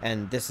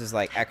 and this is,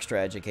 like, extra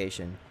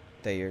education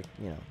that you're,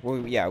 you know,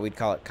 well, yeah, we'd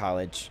call it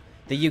college.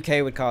 The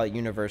UK would call it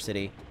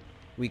university.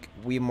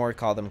 We more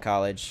call them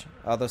college,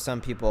 although some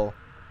people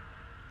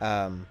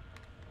call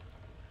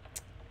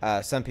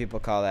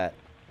that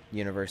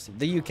university.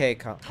 The UK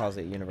calls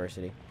it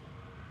university.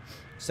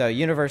 So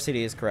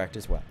university is correct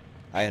as well.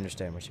 I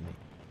understand what you mean.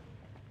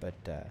 But,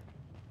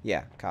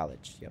 yeah,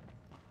 college, yep.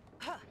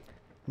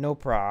 No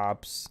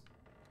props.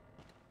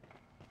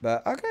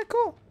 But, okay,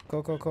 cool.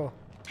 Cool.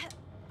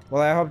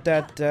 Well, I hope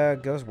that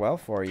goes well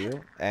for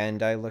you.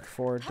 And I look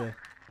forward to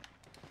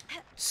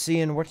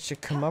seeing what you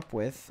come up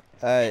with.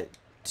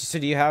 So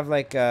do you have,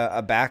 like,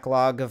 a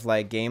backlog of,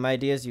 like, game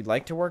ideas you'd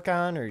like to work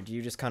on? Or do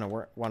you just kind of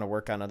want to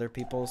work on other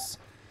people's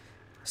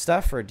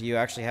stuff? Or do you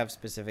actually have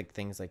specific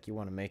things, like, you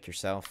want to make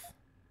yourself?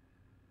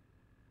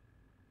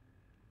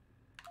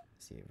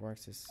 Let's see, it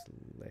works this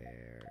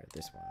layer.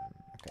 This one.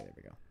 Okay, there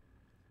we go.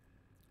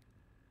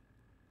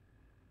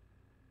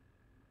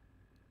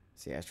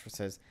 See, Astro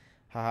says,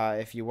 haha,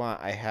 if you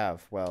want, I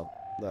have. Well,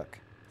 look.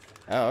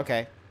 Oh,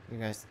 okay. You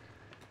guys.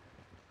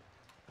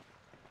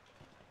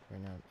 We're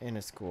now in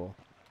a school.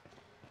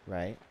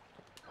 Right?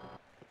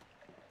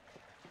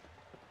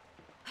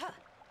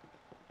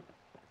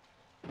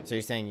 So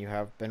you're saying you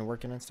have been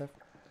working on stuff?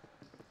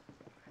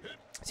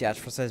 See,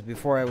 Astro says,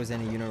 before I was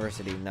in a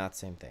university, not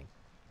same thing.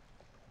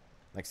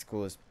 Like,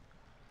 school is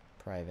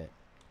private.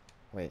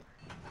 Wait.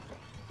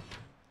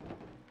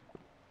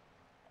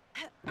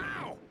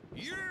 Ow!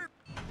 You're...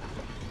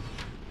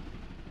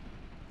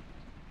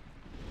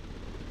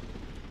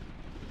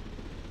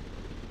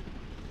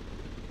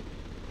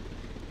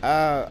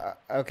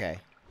 Okay.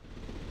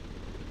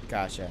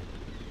 Gotcha.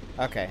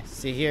 Okay,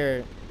 see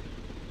here...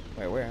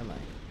 Wait, where am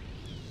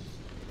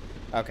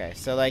I? Okay,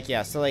 so, like,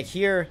 yeah, so, like,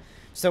 here...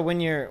 So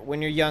when you're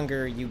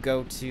younger, you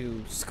go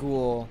to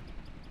school,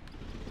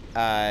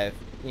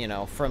 you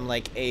know, from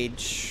like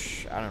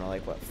age, I don't know,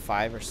 like what,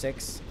 5 or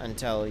 6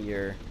 until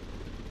you're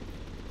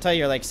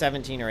like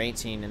 17 or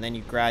 18, and then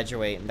you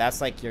graduate, and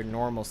that's like your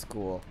normal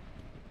school,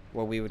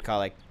 what we would call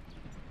like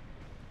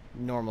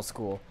normal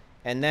school.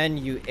 And then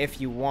you,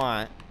 if you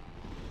want,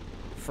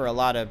 for a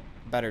lot of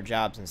better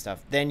jobs and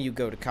stuff, then you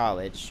go to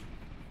college.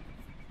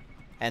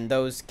 And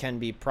those can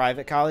be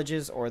private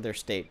colleges or they're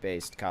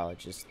state-based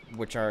colleges,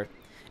 which are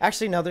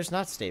actually no, there's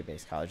not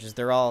state-based colleges.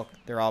 They're all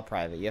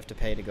private. You have to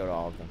pay to go to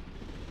all of them.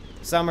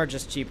 Some are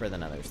just cheaper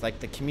than others. Like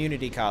the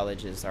community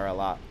colleges are a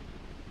lot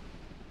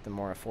the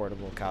more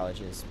affordable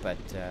colleges, but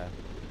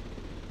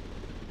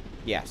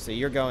yeah, so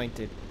you're going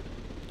to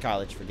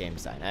college for game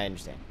design. I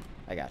understand.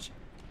 I got you.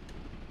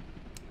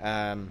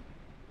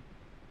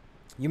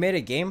 You made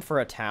a game for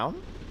a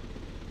town?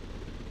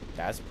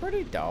 That's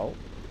pretty dope.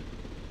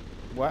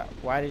 What?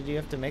 Why did you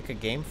have to make a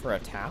game for a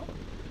town?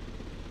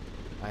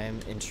 I am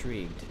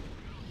intrigued.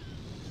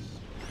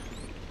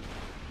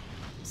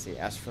 Let's see,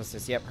 Astro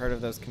says, yep, heard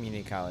of those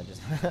community colleges.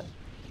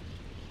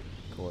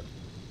 Cool.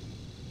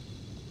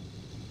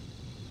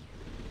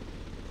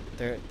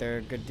 They're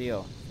a good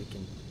deal. We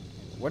can.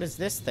 What is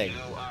this thing?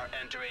 You are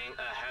entering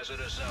a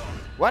hazardous zone.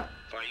 What?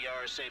 For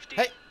your safety,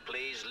 hey,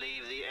 please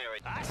leave the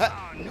area. I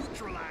saw a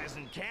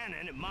neutralizing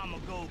cannon at Mama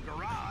Gold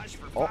Garage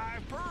for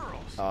 5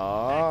 pearls.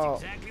 Oh.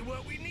 That's exactly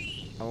what we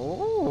need.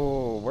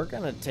 Oh, we're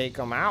gonna take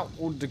them out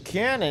with the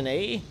cannon,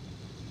 eh?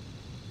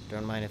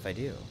 Don't mind if I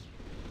do.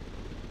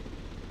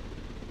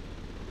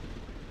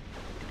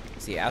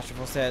 See,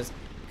 Astroful says,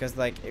 because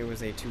like it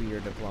was a 2-year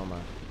diploma.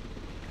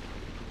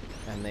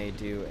 And they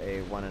do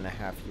a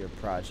 1.5-year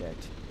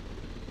project.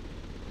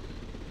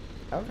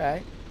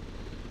 Okay.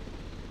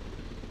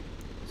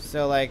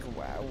 So, like,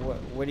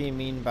 what do you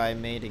mean by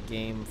made a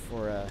game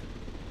for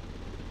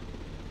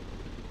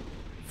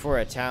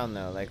a town,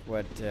 though? Like,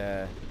 what,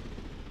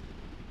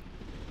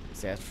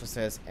 Astral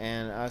says,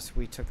 and us,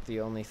 we took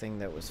the only thing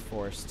that was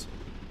forced.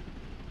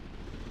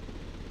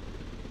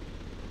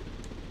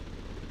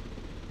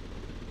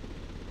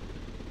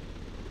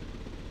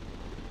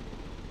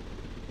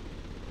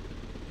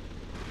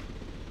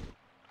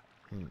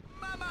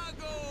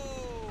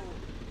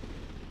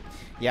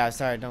 Yeah,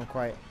 sorry, I don't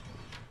quite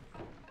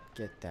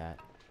get that.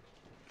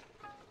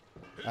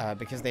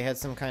 Because they had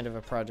some kind of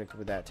a project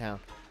with that town.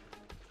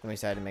 And we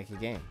decided to make a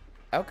game.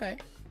 Okay.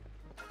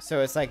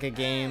 So it's like a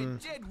game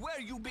where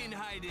you been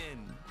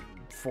hiding?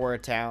 For a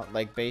town,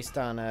 like based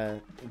on a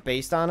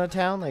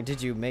town? Like,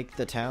 did you make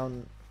the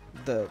town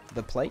the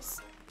place?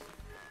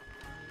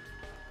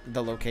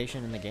 The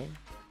location in the game?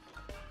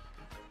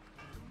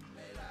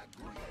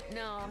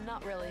 No, I'm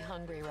not really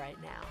hungry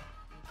right now.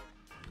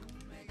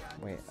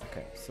 Wait,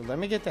 okay. So let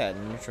me get that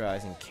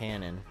neutralizing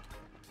cannon.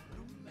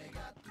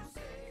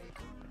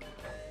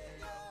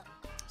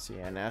 See,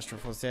 and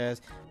Astroful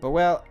says, but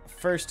well,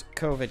 first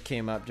COVID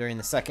came up during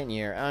the 2nd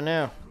year. Oh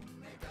no.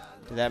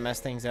 Did that mess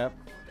things up?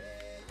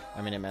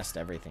 I mean, it messed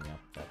everything up.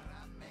 But.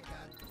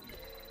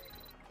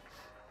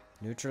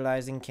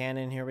 Neutralizing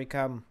cannon, here we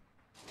come.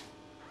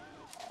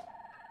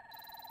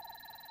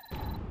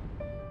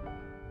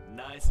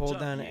 Nice. Hold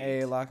down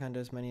A, lock onto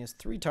as many as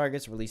 3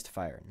 targets, release to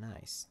fire.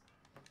 Nice.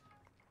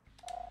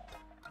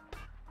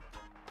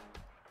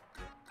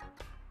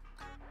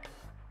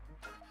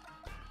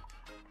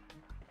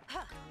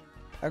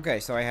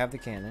 Okay, so I have the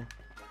cannon.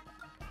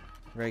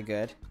 Very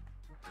good.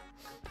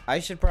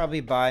 I should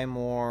probably buy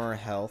more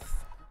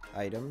health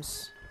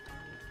items.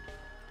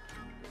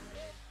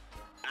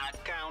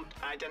 At count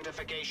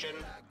identification.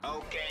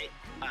 Okay.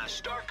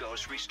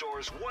 Starkos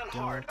restores 1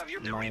 heart of your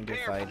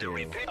repair. A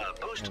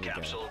boost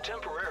capsule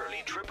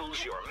temporarily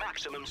triples your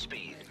maximum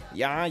speed.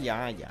 Yeah.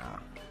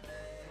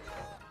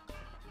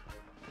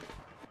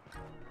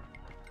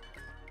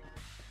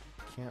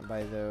 Can't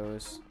buy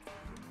those.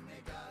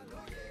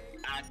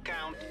 At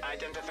count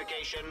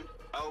identification.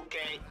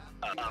 Okay.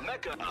 A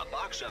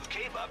box of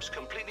K-Bucks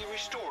completely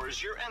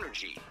restores your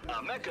energy. A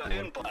mecha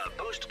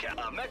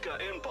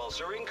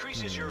impulsor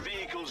increases your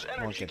vehicle's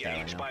energy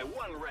gauge by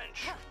 1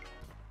 wrench.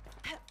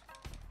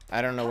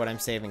 I don't know what I'm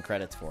saving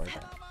credits for,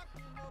 but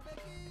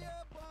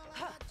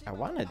I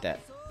wanted that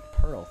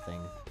pearl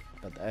thing,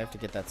 but I have to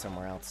get that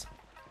somewhere else.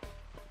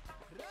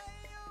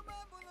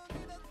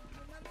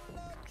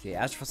 Okay,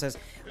 Astral says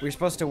we're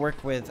supposed to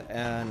work with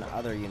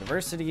another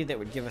university that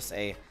would give us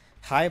a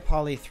high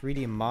poly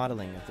 3D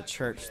modeling of the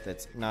church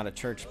that's not a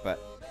church, but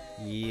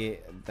yeah,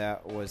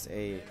 that was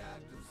a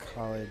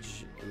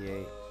college.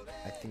 Yeah,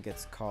 I think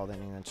it's called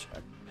in English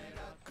a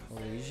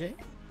college.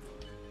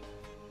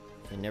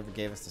 They never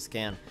gave us the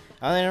scan.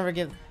 Oh, they never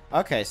give.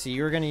 Okay, so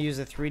you were gonna use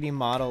a 3D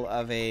model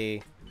of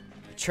a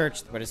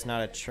church, but it's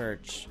not a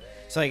church.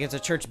 So like it's a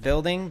church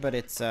building, but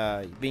it's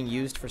being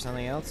used for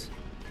something else.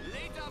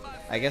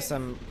 I guess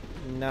I'm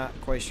not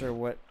quite sure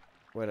what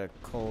a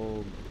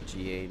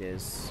colgiate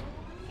is.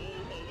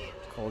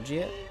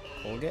 Colgiate?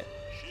 Colgate?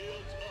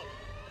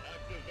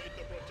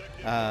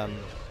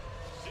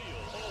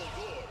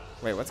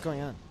 Wait, what's going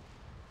on?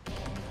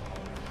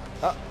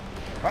 Oh,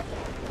 What?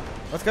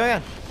 What's going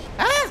on?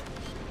 Ah!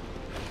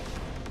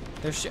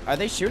 Are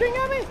they shooting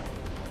at me?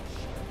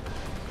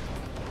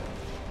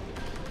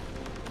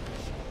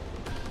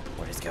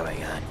 What is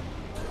going on?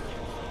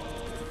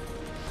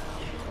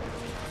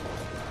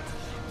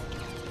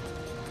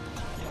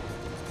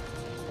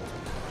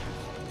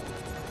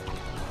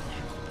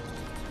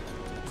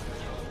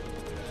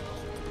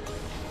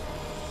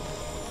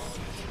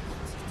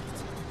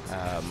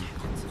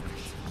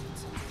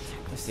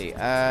 Let's see.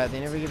 They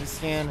never give a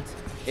scan.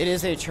 It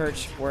is a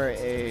church where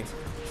a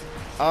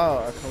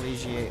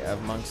collegiate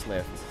of monks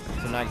live.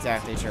 So not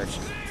exactly a church.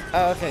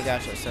 Oh, okay,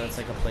 gotcha. So it's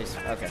like a place.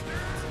 Okay.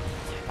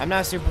 I'm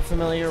not super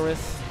familiar with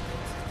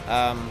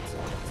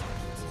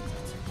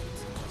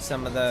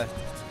some of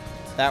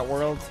that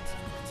world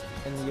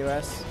in the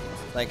U.S.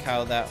 like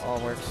how that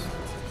all works.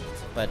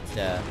 But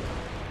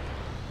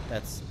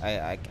that's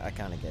I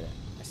kind of get it.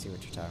 I see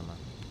what you're talking about.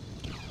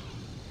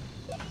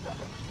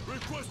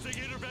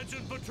 Requesting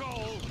intervention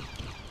patrol.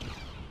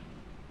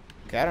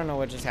 Okay, I don't know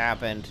what just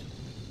happened.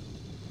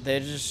 They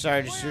just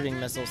started shooting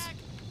missiles.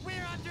 We're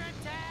under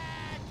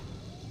attack.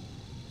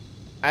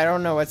 I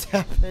don't know what's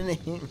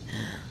happening.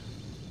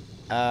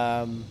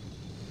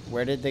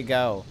 Where did they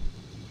go?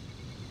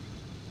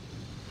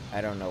 I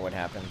don't know what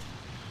happened.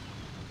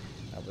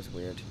 That was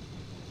weird.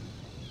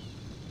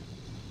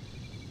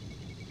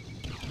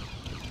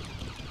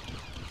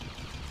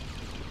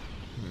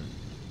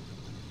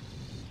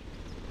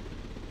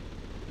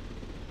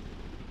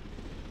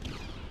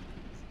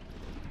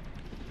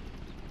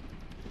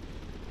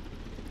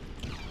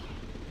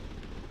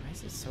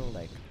 It's so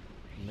like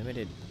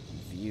limited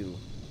view.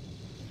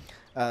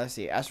 Let's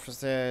see. Astral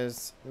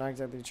says not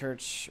exactly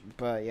church,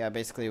 but yeah,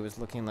 basically it was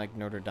looking like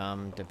Notre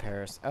Dame de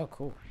Paris. Oh,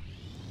 cool.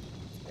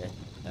 Yeah,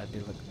 that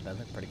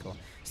looked pretty cool.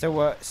 So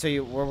what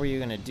were you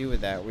gonna do with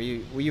that? Were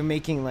you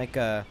making like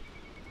an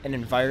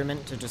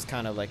environment to just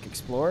kind of like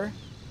explore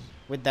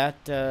with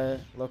that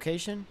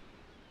location?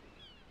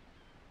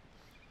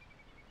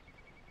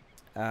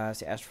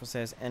 See, Astral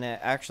says, and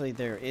actually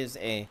there is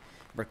a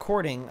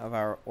recording of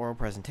our oral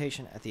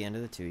presentation at the end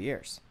of the 2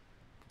 years.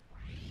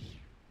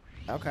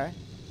 Okay.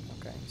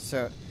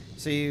 So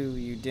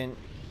you didn't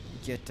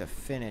get to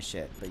finish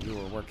it, but you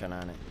were working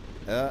on it.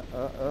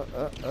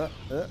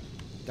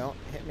 Don't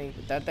hit me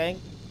with that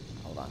thing.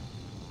 Hold on.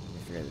 Let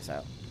me figure this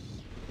out.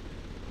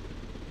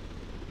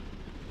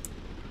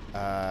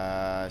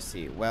 Let's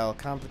see. Well,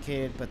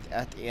 complicated, but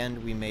at the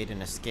end we made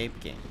an escape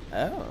game.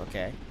 Oh,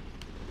 okay.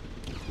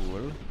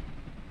 Cool.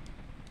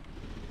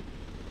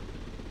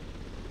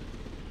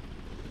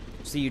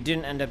 So you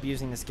didn't end up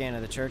using the scan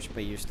of the church,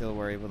 but you still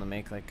were able to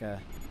make like a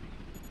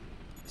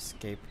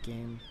escape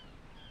game.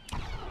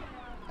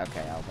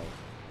 Okay, I'll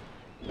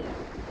wait.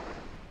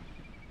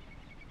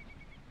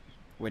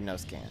 With no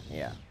scan,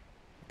 yeah.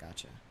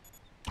 Gotcha.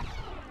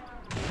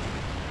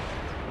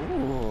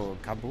 Ooh,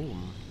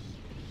 kaboom.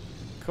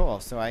 Cool,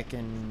 so I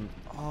can...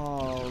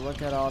 Oh,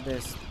 look at all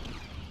this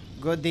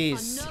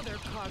goodies. Another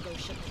cargo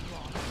shipment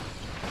lost.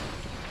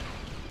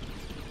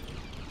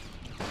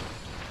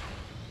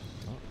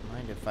 Don't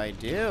mind if I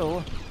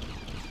do.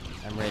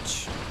 I'm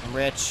rich. I'm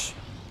rich.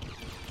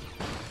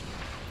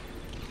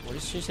 What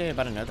did she say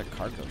about another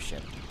cargo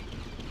ship?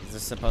 Is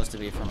this supposed to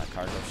be from a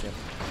cargo ship?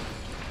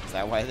 Is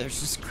that why there's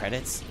just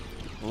credits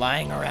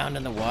lying around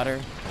in the water?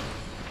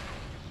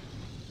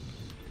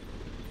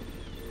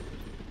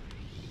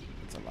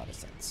 Makes a lot of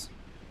sense.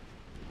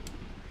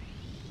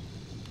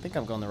 I think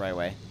I'm going the right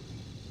way.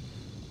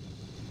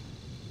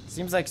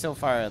 Seems like so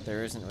far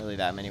there isn't really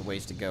that many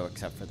ways to go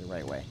except for the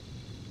right way.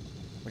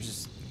 Which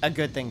is a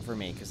good thing for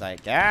me, because I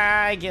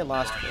get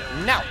lost.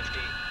 No!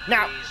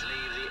 No!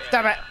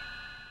 Stop it!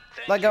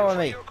 Let go of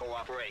me.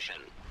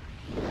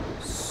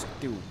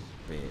 Stupid.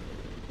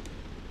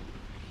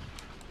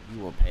 You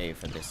will pay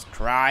for this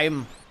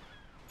crime.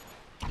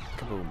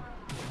 Kaboom.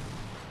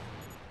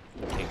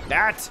 Take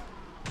that.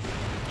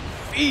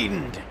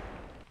 Fiend.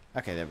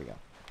 Okay, there we go.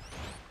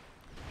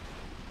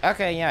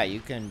 Okay, yeah,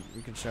 you can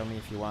show me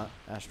if you want,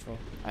 Astral.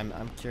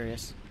 I'm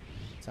curious.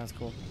 Sounds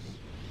cool.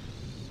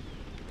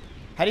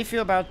 How do you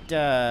feel about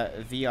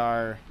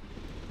VR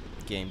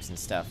games and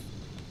stuff?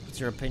 What's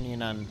your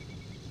opinion on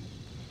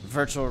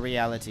virtual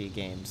reality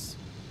games?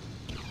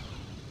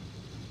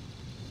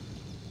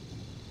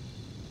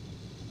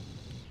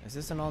 Is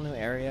this an all-new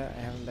area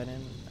I haven't been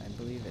in? I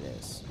believe it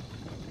is.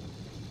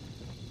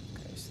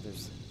 Okay, so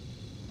there's...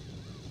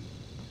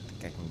 I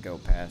think I can go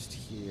past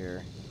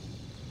here.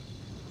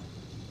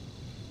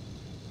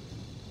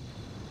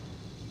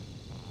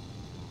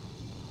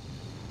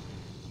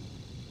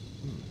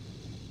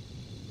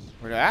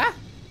 Where do I...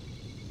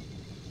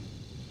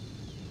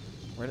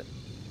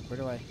 Where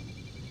do I...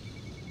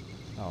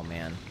 Oh,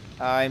 man.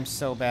 I'm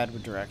so bad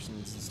with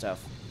directions and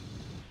stuff.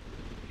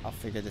 I'll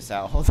figure this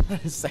out. Hold on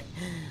a sec.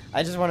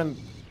 I just want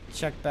to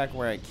check back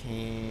where I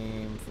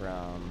came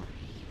from.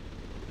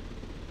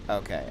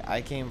 Okay,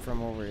 I came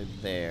from over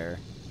there.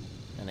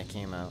 And I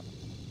came out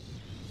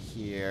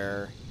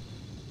here.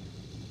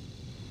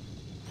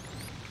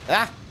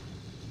 Ah!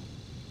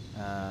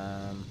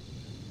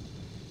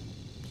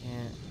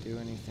 Can't do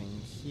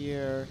anything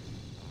here.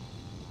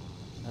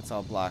 That's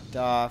all blocked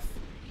off.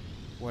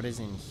 What is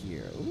in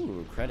here?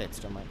 Ooh, credits.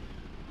 Don't mind.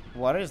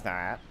 What is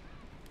that?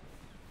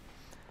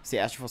 See,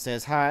 Astroful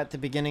says, hi, at the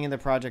beginning of the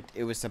project,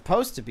 it was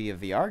supposed to be a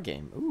VR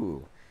game.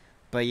 Ooh.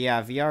 But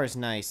yeah, VR is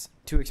nice.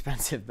 Too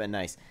expensive, but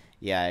nice.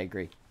 Yeah, I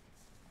agree.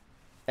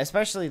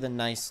 Especially the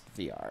nice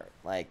VR.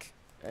 Like,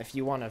 if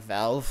you want a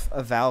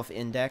Valve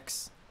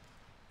Index,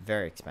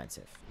 very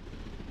expensive.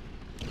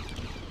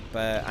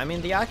 But, I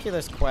mean, the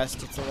Oculus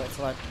Quest, it's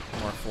a lot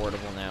more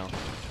affordable now.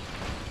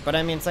 But,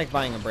 I mean, it's like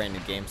buying a brand new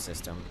game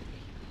system.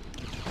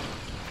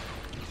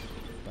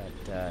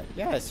 But,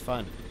 yeah, it's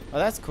fun. Oh,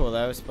 that's cool,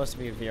 though. It was supposed to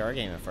be a VR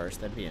game at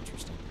first. That'd be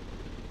interesting.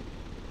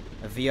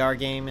 A VR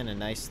game and a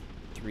nice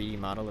 3D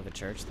model of a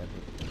church. That'd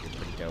be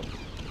pretty dope.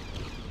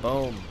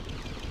 Boom.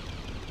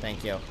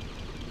 Thank you.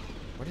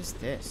 What is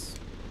this?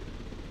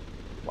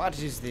 What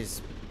is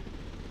this?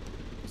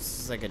 This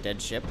is like a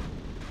dead ship.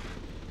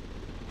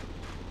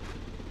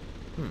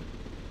 There's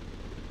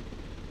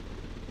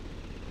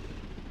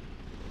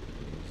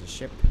a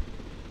ship.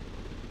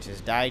 It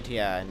just died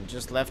here and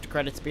just left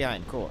credits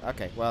behind. Cool.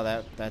 Okay.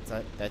 Well,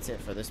 that's it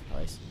for this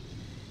place.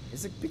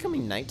 Is it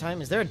becoming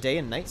nighttime? Is there a day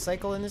and night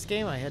cycle in this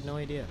game? I had no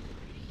idea.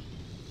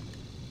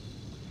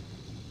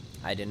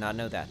 I did not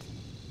know that.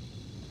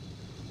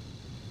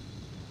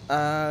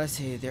 Let's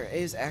see. There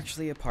is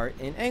actually a part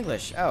in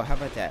English. Oh, how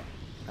about that?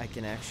 I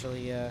can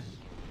actually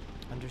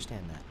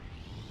understand that.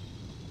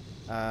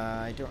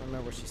 I don't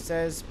remember what she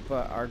says,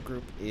 but our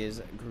group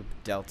is Group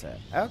Delta.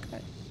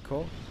 Okay,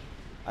 cool.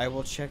 I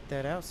will check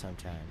that out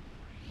sometime.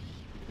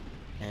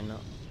 And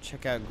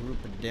check out Group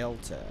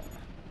Delta.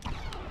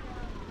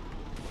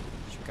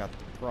 Check out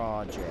the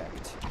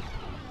project.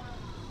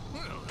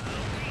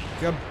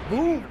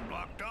 Kaboom!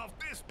 Blocked off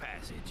this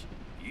passage.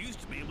 You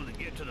used to be able to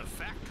get to the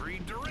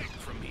factory direct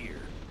from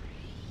here.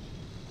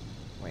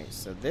 Wait,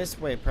 so this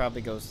way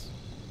probably goes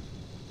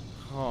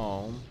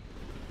home.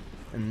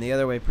 And the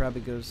other way probably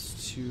goes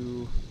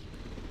to...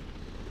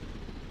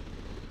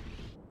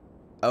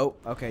 Oh,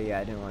 okay,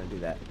 yeah, I didn't want to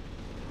do that.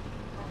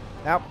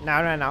 Nope,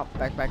 no.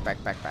 Back.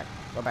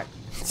 Go back.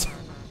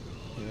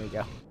 Here we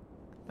go.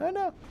 Oh,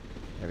 no.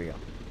 There we go.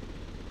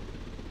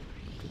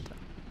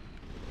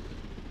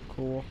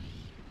 Cool.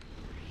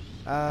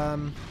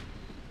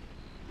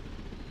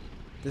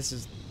 This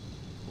is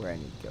where I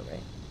need to go,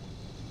 right?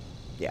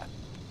 Yeah.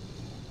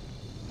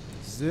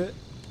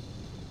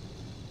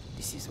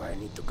 This is where I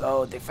need to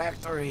go, the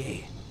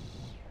factory.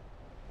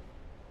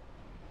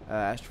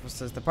 Astral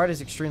says the part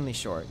is extremely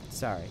short.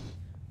 Sorry.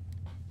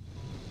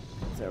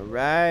 It's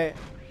alright.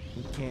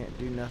 You can't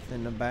do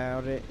nothing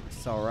about it.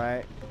 It's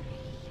alright.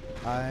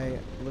 I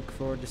look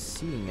forward to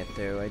seeing it,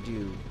 though. I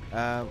do.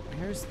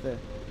 Here's the...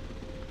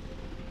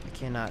 I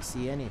cannot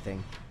see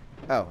anything.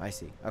 Oh, I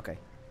see. Okay.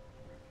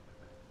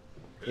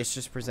 It's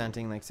just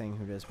presenting, like, saying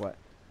who does what.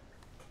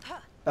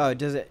 Oh,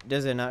 does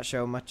it not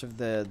show much of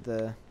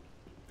the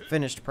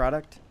finished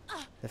product?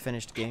 The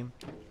finished game?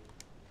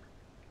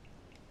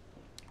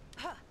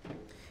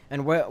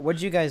 And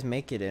what'd you guys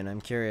make it in?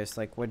 I'm curious.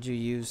 Like, what'd you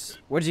use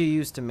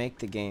to make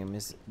the game?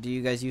 Do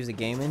you guys use a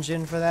game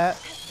engine for that?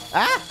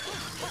 Ah!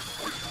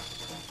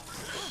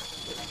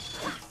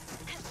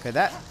 Okay,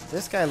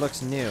 this guy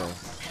looks new.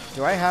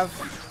 Do I have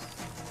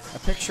a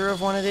picture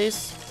of one of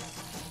these?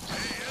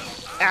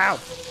 Ow!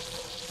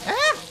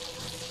 Ah!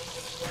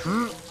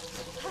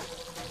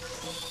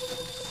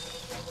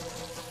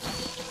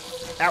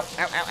 Ow.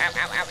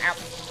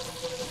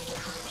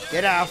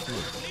 Get off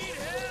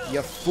me.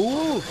 You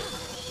fool!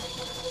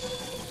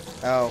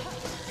 Oh.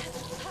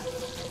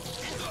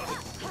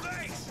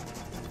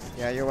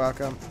 Yeah, you're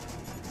welcome.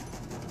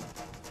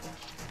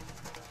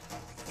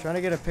 Trying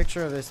to get a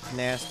picture of this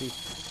nasty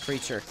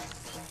creature.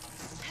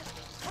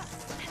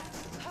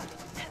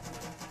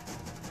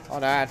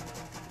 Hold on.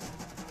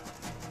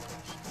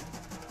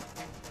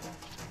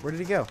 Where did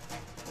he go?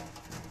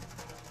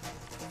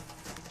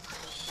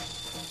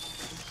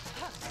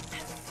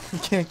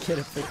 Can't get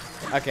a picture.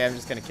 Okay, I'm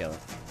just gonna kill it.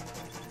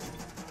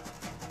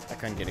 I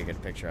couldn't get a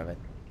good picture of it.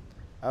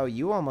 Oh,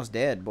 you almost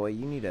dead, boy.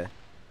 You need a...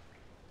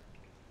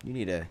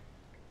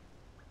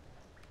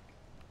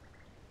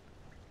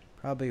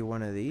 Probably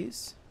one of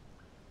these.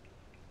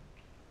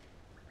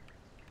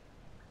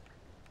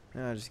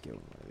 No, I'll just get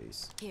one of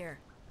these. Here.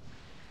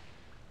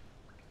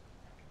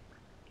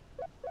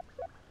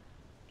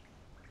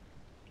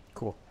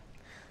 Cool.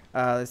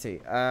 Let's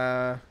see.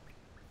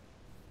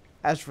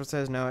 Astral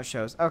says no, it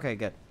shows. Okay,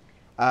 good.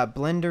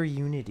 Blender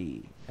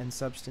Unity and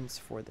Substance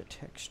for the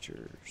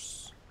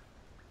textures.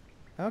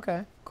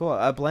 Okay, cool.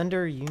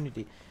 Blender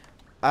Unity.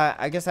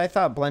 I guess I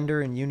thought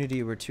Blender and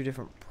Unity were two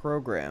different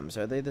programs.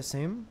 Are they the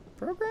same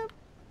program?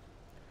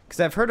 Because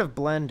I've heard of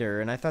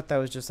Blender, and I thought that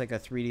was just like a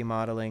 3D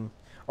modeling.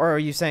 Or are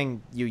you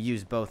saying you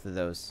use both of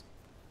those?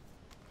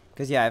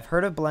 Because, yeah, I've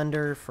heard of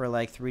Blender for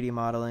like 3D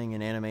modeling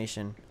and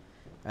animation,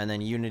 and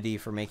then Unity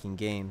for making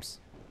games.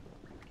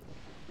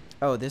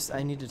 Oh,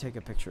 I need to take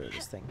a picture of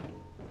this thing.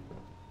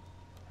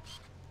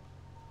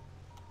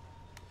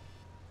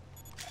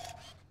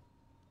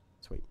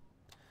 Sweet.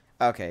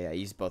 Okay, yeah,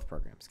 use both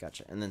programs.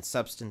 Gotcha. And then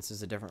Substance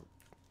is a different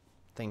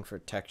thing for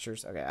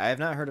textures. Okay, I have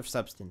not heard of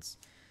Substance,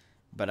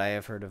 but I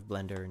have heard of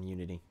Blender and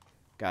Unity.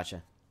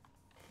 Gotcha.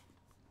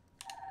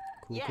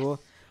 Cool, yes,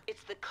 cool.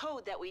 It's the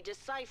code that we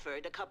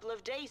deciphered a couple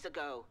of days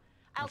ago.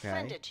 I'll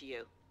send it to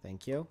you.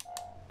 Thank you.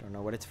 Don't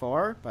know what it's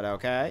for, but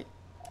okay.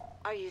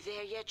 Are you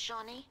there yet,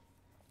 Shawnee?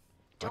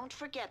 Don't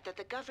forget that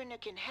the governor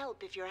can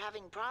help if you're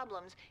having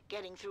problems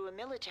getting through a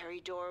military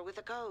door with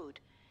a code.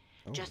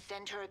 Oh. Just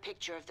send her a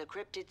picture of the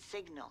cryptid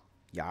signal.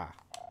 Yeah.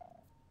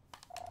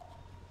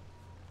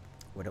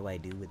 What do I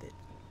do with it?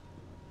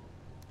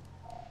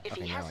 If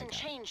Okay, he now I hasn't got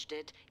it. changed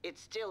it,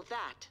 it's still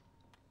that.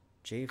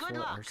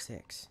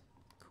 J4R6.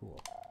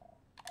 Cool.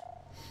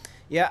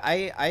 Yeah,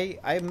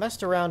 I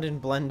messed around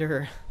in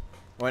Blender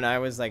when I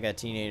was like a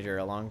teenager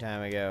a long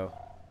time ago.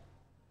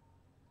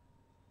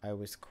 I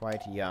was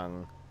quite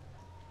young.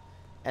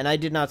 And I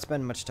did not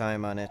spend much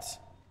time on it.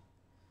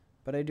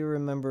 But I do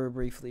remember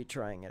briefly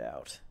trying it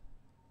out.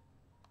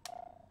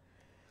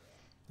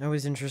 I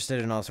was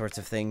interested in all sorts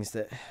of things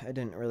that I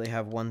didn't really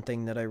have one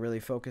thing that I really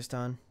focused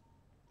on.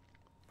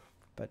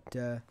 But,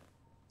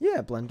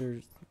 yeah,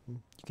 Blender, you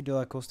can do a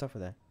lot of cool stuff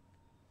with that.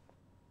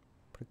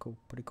 Pretty cool,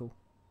 pretty cool.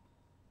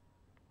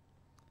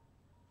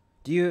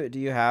 Do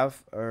you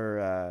have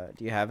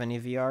any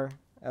VR?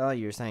 Oh,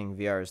 you're saying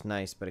VR is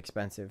nice but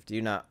expensive. Do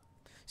you not?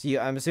 So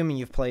I'm assuming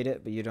you've played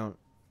it, but you don't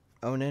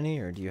own any,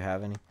 or do you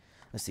have any?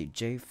 Let's see,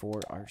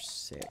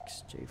 J4R6,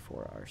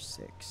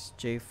 J4R6,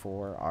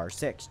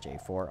 J4R6,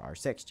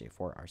 J4R6,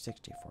 J4R6,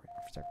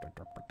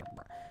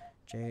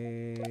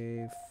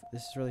 J4R6.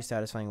 This is a really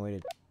satisfying way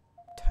to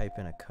type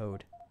in a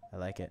code. I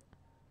like it.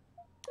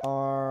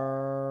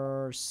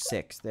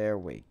 R6, there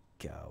we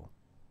go.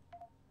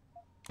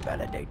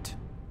 Validate.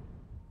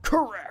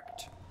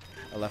 Correct!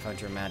 I love how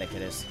dramatic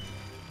it is.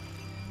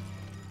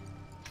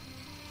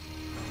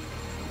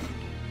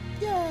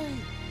 Yay!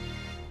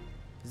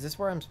 Is this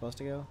where I'm supposed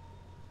to go?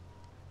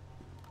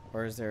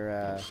 Or is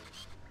there,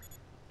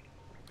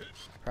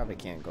 probably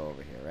can't go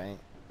over here, right?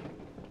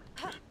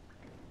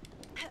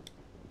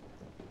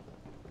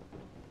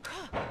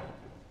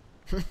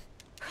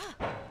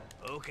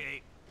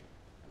 Okay.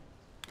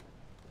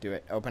 Do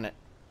it. Open it.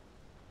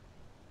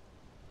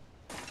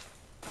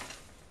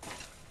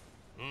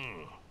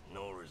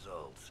 No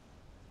results.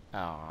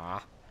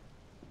 Aww.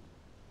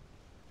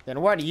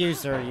 Then what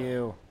use are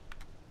you?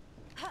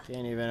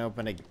 Can't even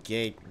open a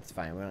gate. It's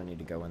fine. We don't need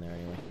to go in there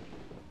anyway.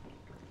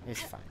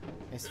 It's fine.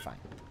 It's fine.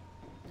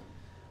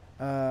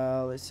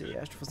 Let's see.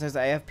 Astral says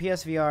I have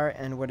PSVR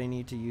and what I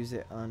need to use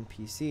it on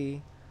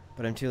PC,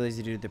 but I'm too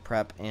lazy to do the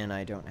prep and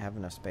I don't have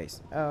enough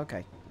space. Oh,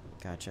 okay.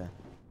 Gotcha.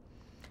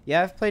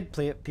 Yeah, I've played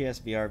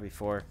PSVR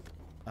before.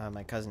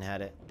 My cousin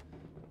had it.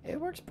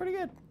 It works pretty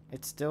good.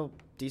 It's still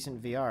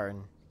decent VR,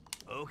 and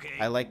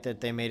I like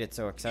that they made it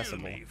so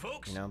accessible.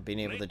 You know, being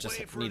able to just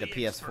need a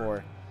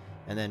PS4,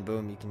 and then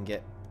boom, you can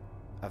get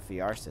a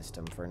VR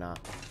system for not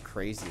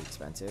crazy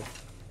expensive.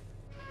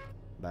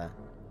 But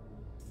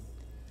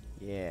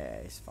yeah,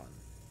 it's fun.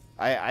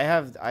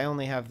 I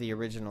only have the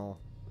original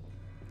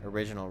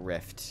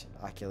Rift,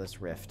 Oculus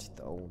Rift,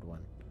 the old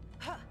one.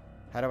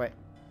 How do I?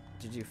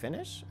 Did you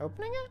finish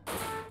opening it?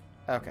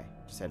 Okay,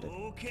 just had to.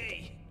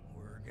 Okay,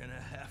 we're gonna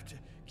have to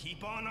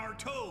keep on our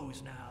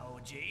toes now,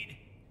 Jade.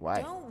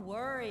 Why? Don't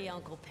worry,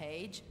 Uncle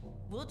Page.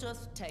 We'll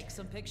just take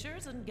some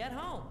pictures and get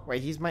home.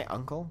 Wait, he's my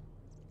uncle?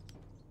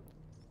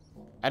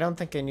 I don't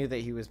think I knew that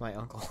he was my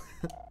uncle.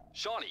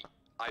 Shawnee,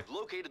 I've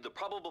located the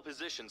probable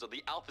positions of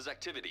the Alpha's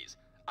activities.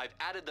 I've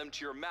added them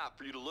to your map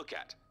for you to look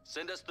at.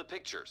 Send us the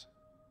pictures.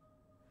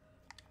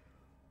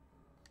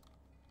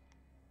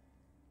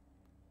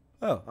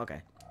 Oh,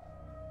 okay.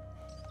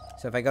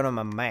 So if I go to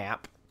my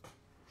map.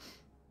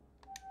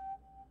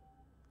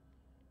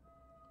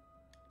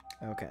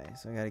 Okay,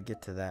 so I gotta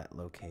get to that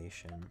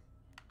location.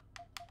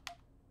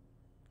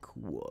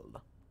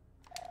 Cool.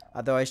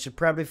 Although I should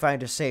probably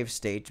find a save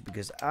state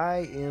because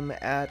I am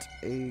at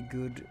a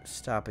good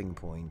stopping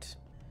point.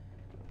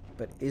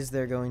 But is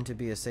there going to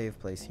be a save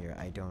place here?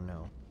 I don't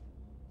know.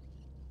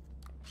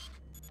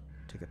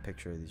 Take a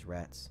picture of these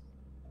rats.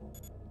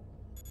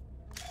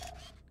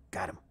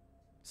 Got him.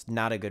 It's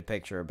not a good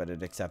picture, but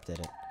it accepted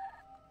it.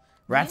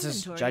 Rats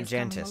is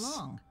gigantus.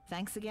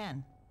 Thanks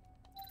again.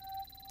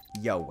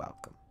 Yo,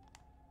 welcome.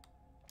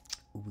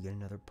 Ooh, we get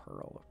another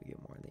pearl if we get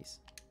more of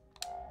these.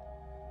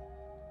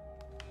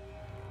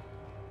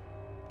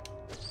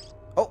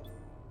 Oh!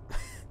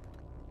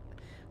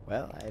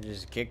 Well, I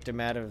just kicked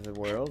him out of the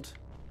world.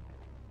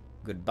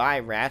 Goodbye,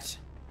 rat.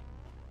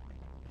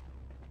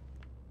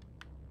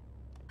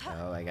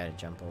 Oh, I gotta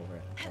jump over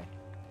it. Okay.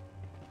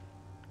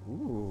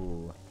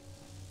 Ooh.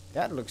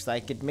 That looks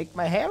like it'd make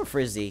my hair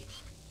frizzy.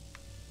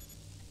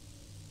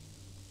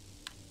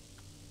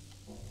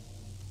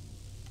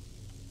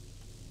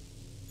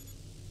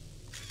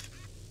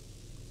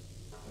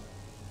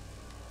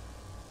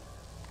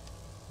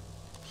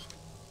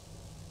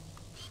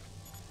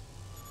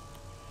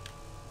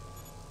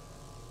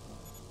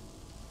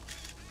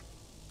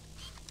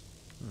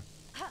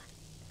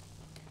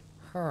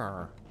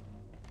 Huh.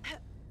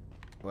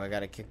 Well, I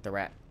gotta kick the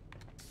rat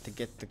to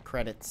get the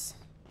credits.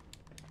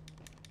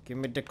 Give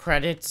me the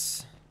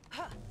credits.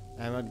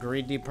 I'm a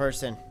greedy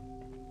person.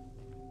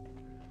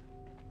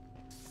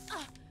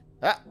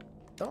 Ah!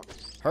 Don't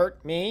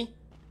hurt me.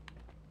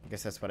 I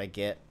guess that's what I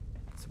get.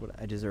 That's what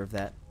I deserve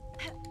that.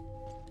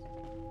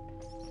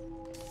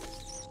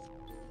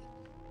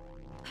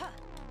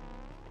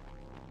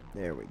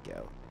 There we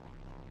go.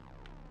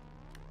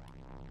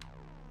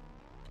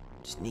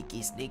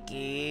 Sneaky,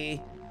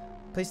 sneaky.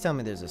 Please tell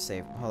me there's a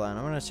safe. Hold on,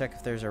 I'm gonna check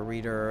if there's a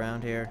reader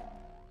around here.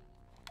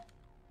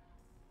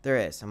 There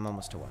is. I'm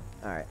almost to one.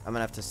 Alright, I'm gonna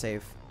have to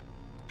save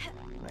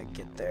when I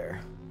get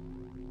there.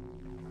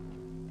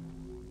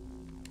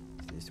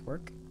 Does this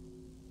work?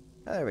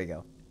 Oh, there we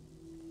go.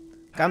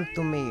 Come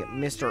to me,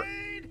 Mr.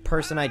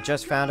 Person I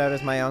just found out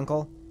is my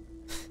uncle.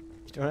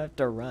 You don't have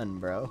to run,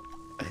 bro.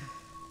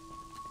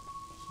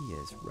 He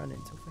is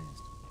running so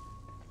fast.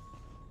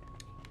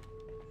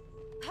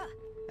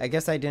 I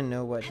guess I didn't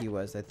know what he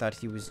was. I thought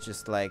he was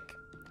just like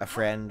a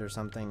friend or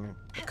something,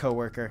 a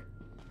coworker.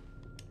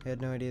 I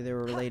had no idea they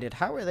were related.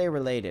 How are they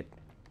related?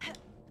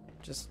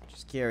 Just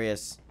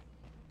curious.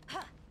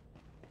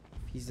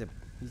 He's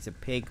a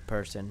pig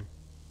person,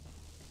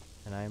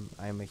 and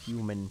I'm a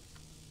human.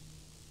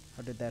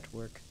 How did that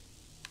work?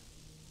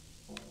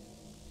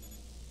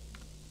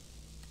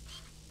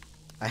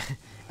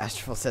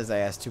 Astral says I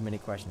asked too many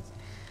questions.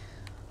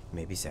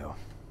 Maybe so.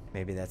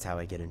 Maybe that's how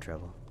I get in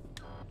trouble.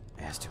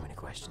 I ask too many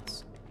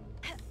questions.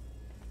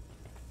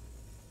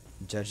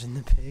 Judging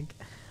the pig?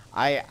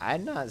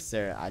 I'm not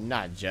sir. I'm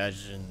not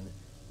judging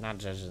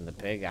the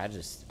pig.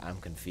 I'm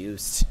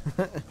confused.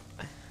 All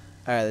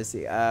right, let's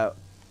see.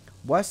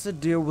 What's the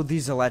deal with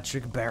these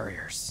electric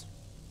barriers?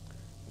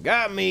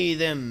 Got me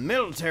them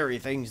military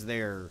things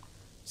there.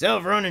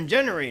 Self-running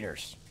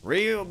generators.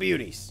 Real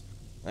beauties.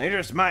 They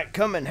just might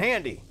come in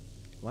handy.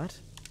 What?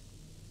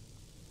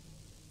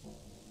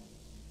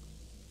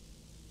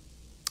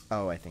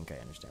 Oh, I think I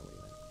understand what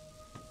you meant.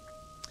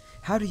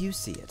 How do you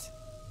see it?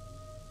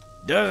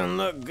 Doesn't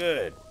look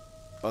good.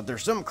 But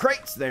there's some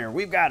crates there.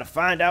 We've got to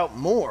find out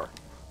more.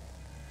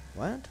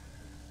 What?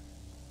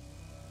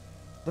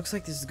 Looks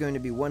like this is going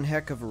to be one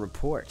heck of a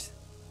report.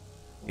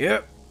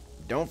 Yep.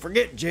 Don't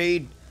forget,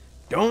 Jade.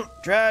 Don't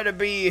try to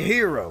be a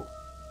hero.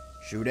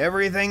 Shoot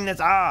everything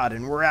that's odd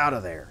and we're out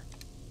of there.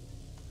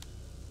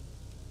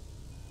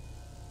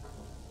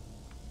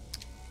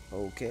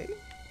 Okay.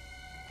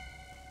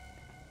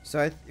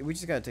 So we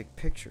just gotta take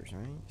pictures,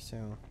 right?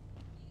 So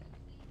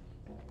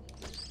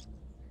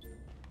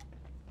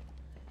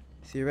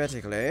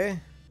theoretically,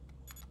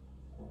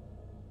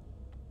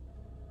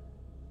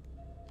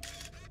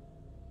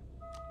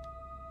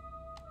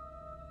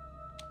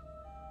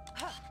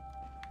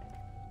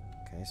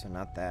 okay, so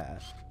not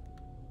that.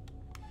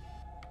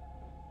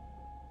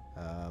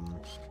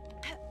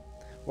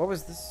 What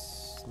was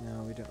this?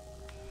 No, we don't.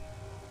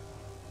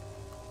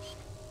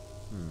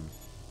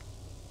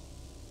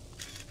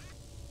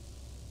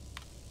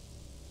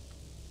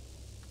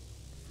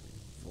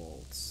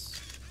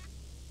 Volts.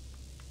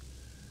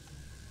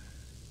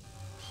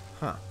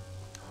 Huh.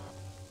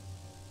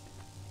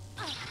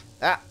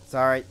 Ah,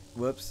 sorry.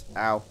 Whoops.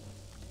 Ow.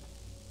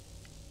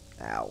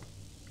 Ow.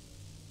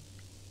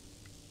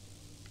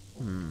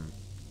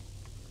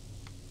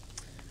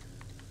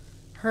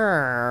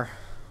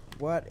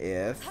 What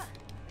if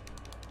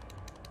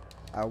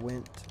I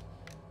went...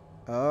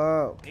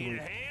 Oh. Need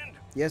a hand?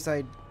 Yes,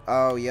 I...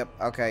 Oh, yep.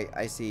 Okay,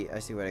 I see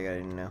what I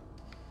gotta do now.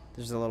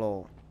 There's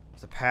a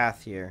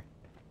path here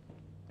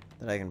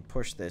that I can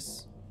push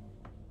this.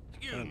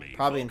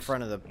 Probably in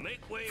front of the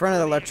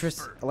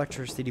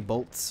electricity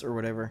bolts or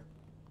whatever.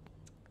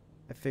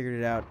 I figured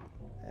it out,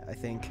 I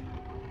think.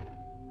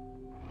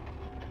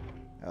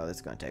 Oh, this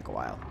is gonna take a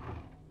while.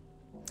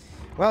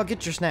 Well,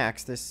 get your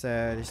snacks. This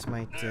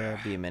might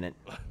be a minute.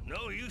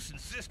 No use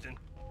insisting.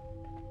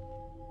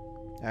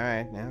 All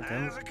right, now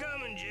come. How's it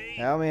coming, Jade?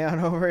 Help me on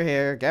over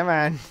here. Come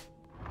on.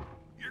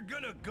 You're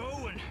gonna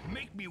go and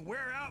make me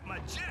wear out my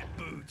jet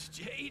boots,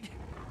 Jade.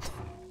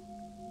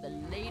 The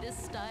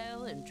latest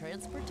style in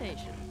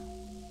transportation.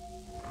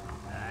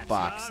 That's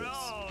Boxes. not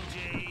all,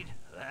 Jade.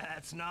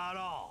 That's not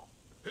all.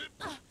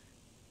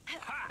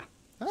 Ha!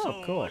 Oh,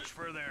 so cool. much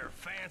for their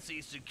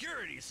fancy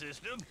security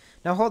system.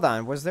 Now hold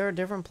on. Was there a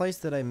different place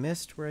that I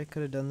missed where I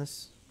could have done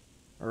this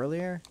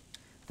earlier?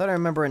 I thought I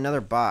remember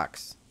another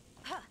box.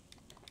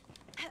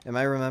 Am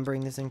I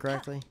remembering this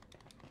incorrectly?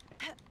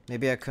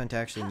 Maybe I couldn't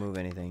actually move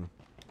anything.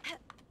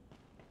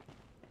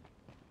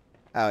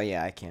 Oh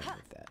yeah, I can't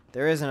move that.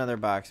 There is another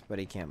box, but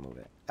he can't move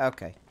it.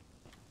 Okay.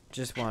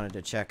 Just wanted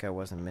to check I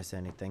wasn't missing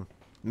anything.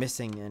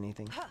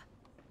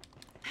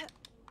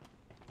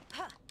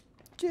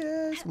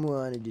 Just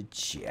wanted to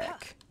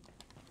check.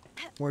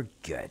 We're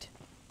good.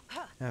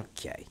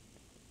 Okay.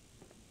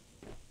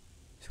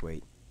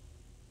 Sweet.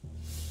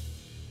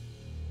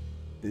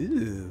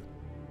 Ooh.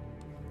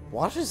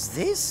 What is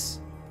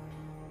this?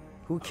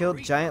 Who killed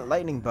giant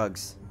lightning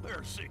bugs?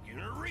 They're sicking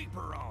a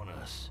reaper on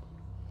us.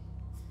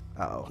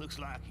 Uh-oh. Looks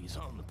like he's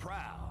on the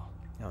prowl.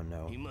 Oh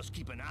no. He must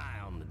keep an eye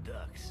on the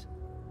ducks.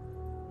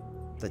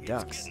 The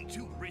ducks. It's getting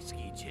too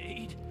risky,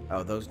 Jade.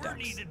 Oh, those We're ducks.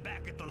 needed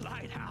back at the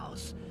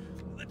lighthouse.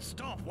 Let's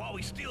stop while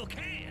we still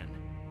can.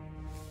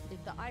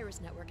 If the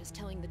Iris Network is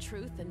telling the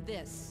truth, then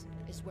this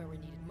is where we're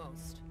needed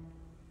most.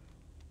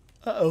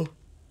 Uh-oh.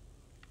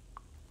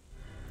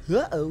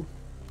 Uh-oh.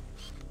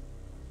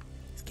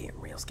 It's getting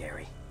real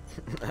scary.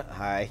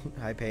 Hi,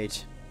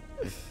 Paige.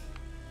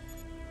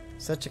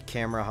 Such a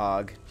camera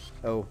hog.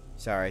 Oh,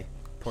 sorry.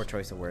 Poor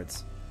choice of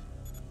words.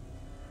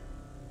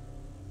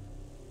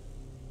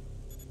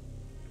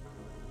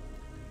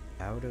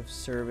 Out of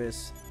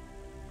service.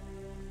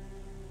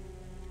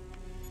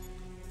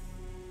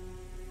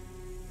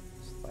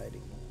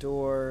 Sliding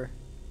door.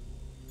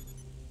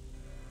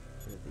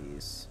 What are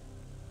these?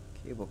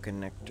 Cable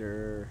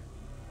connector.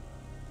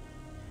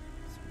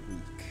 It's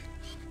weak.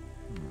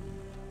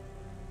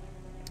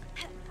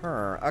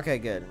 Okay,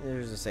 good.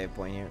 There's a save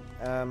point here.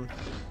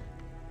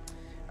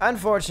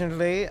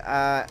 Unfortunately,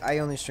 I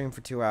only stream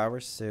for 2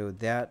 hours, so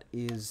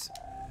this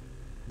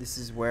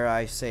is where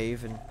I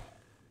save and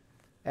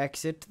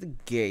exit the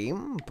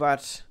game,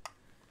 but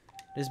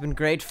it has been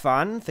great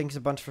fun. Thanks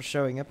a bunch for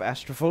showing up,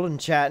 Astroful, and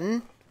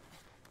chatting.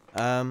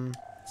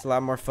 It's a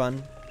lot more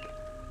fun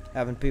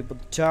having people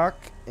to talk,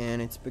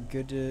 and it's been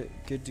good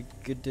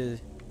to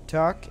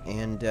talk,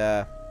 and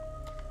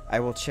I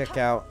will check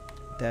out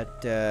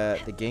that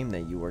the game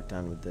that you worked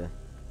on with the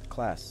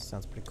class.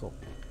 Sounds pretty cool.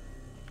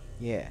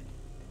 Yeah.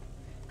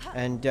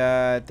 And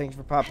thanks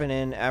for popping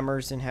in,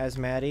 Emers and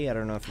Hazmatty. I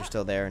don't know if you're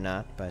still there or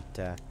not,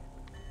 but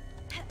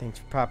thanks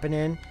for popping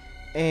in,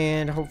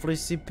 and hopefully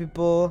see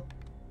people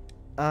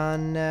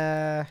on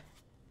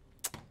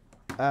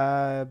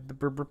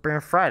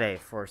Friday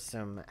for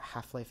some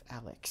Half-Life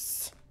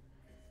Alyx,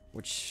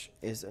 which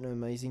is an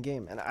amazing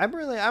game, and I'm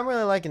really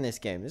liking this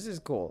game. This is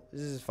cool.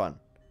 This is fun.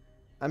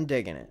 I'm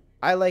digging it.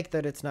 I like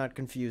that it's not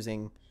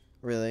confusing,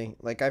 really.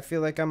 Like, I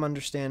feel like I'm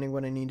understanding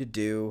what I need to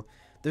do.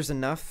 There's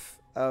enough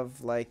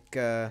of, like,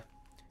 there's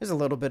a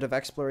little bit of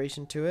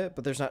exploration to it,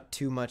 but there's not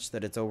too much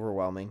that it's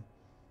overwhelming.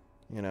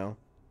 You know?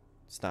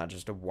 It's not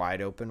just a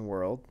wide open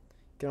world.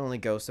 You can only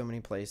go so many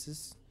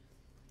places.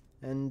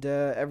 And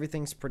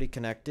everything's pretty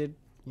connected.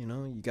 You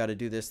know, you gotta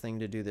do this thing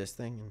to do this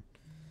thing. And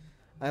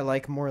I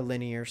like more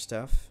linear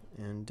stuff.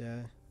 And,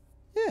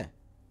 yeah.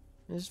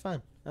 It's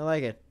fun. I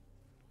like it.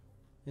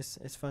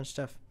 It's fun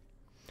stuff.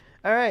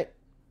 Alright.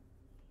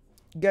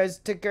 You guys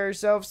take care of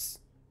yourselves.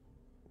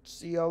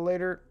 See y'all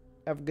later.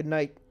 Have a good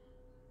night.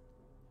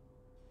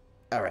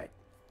 Alright.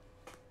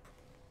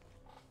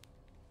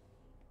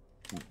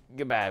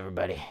 Goodbye,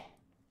 everybody.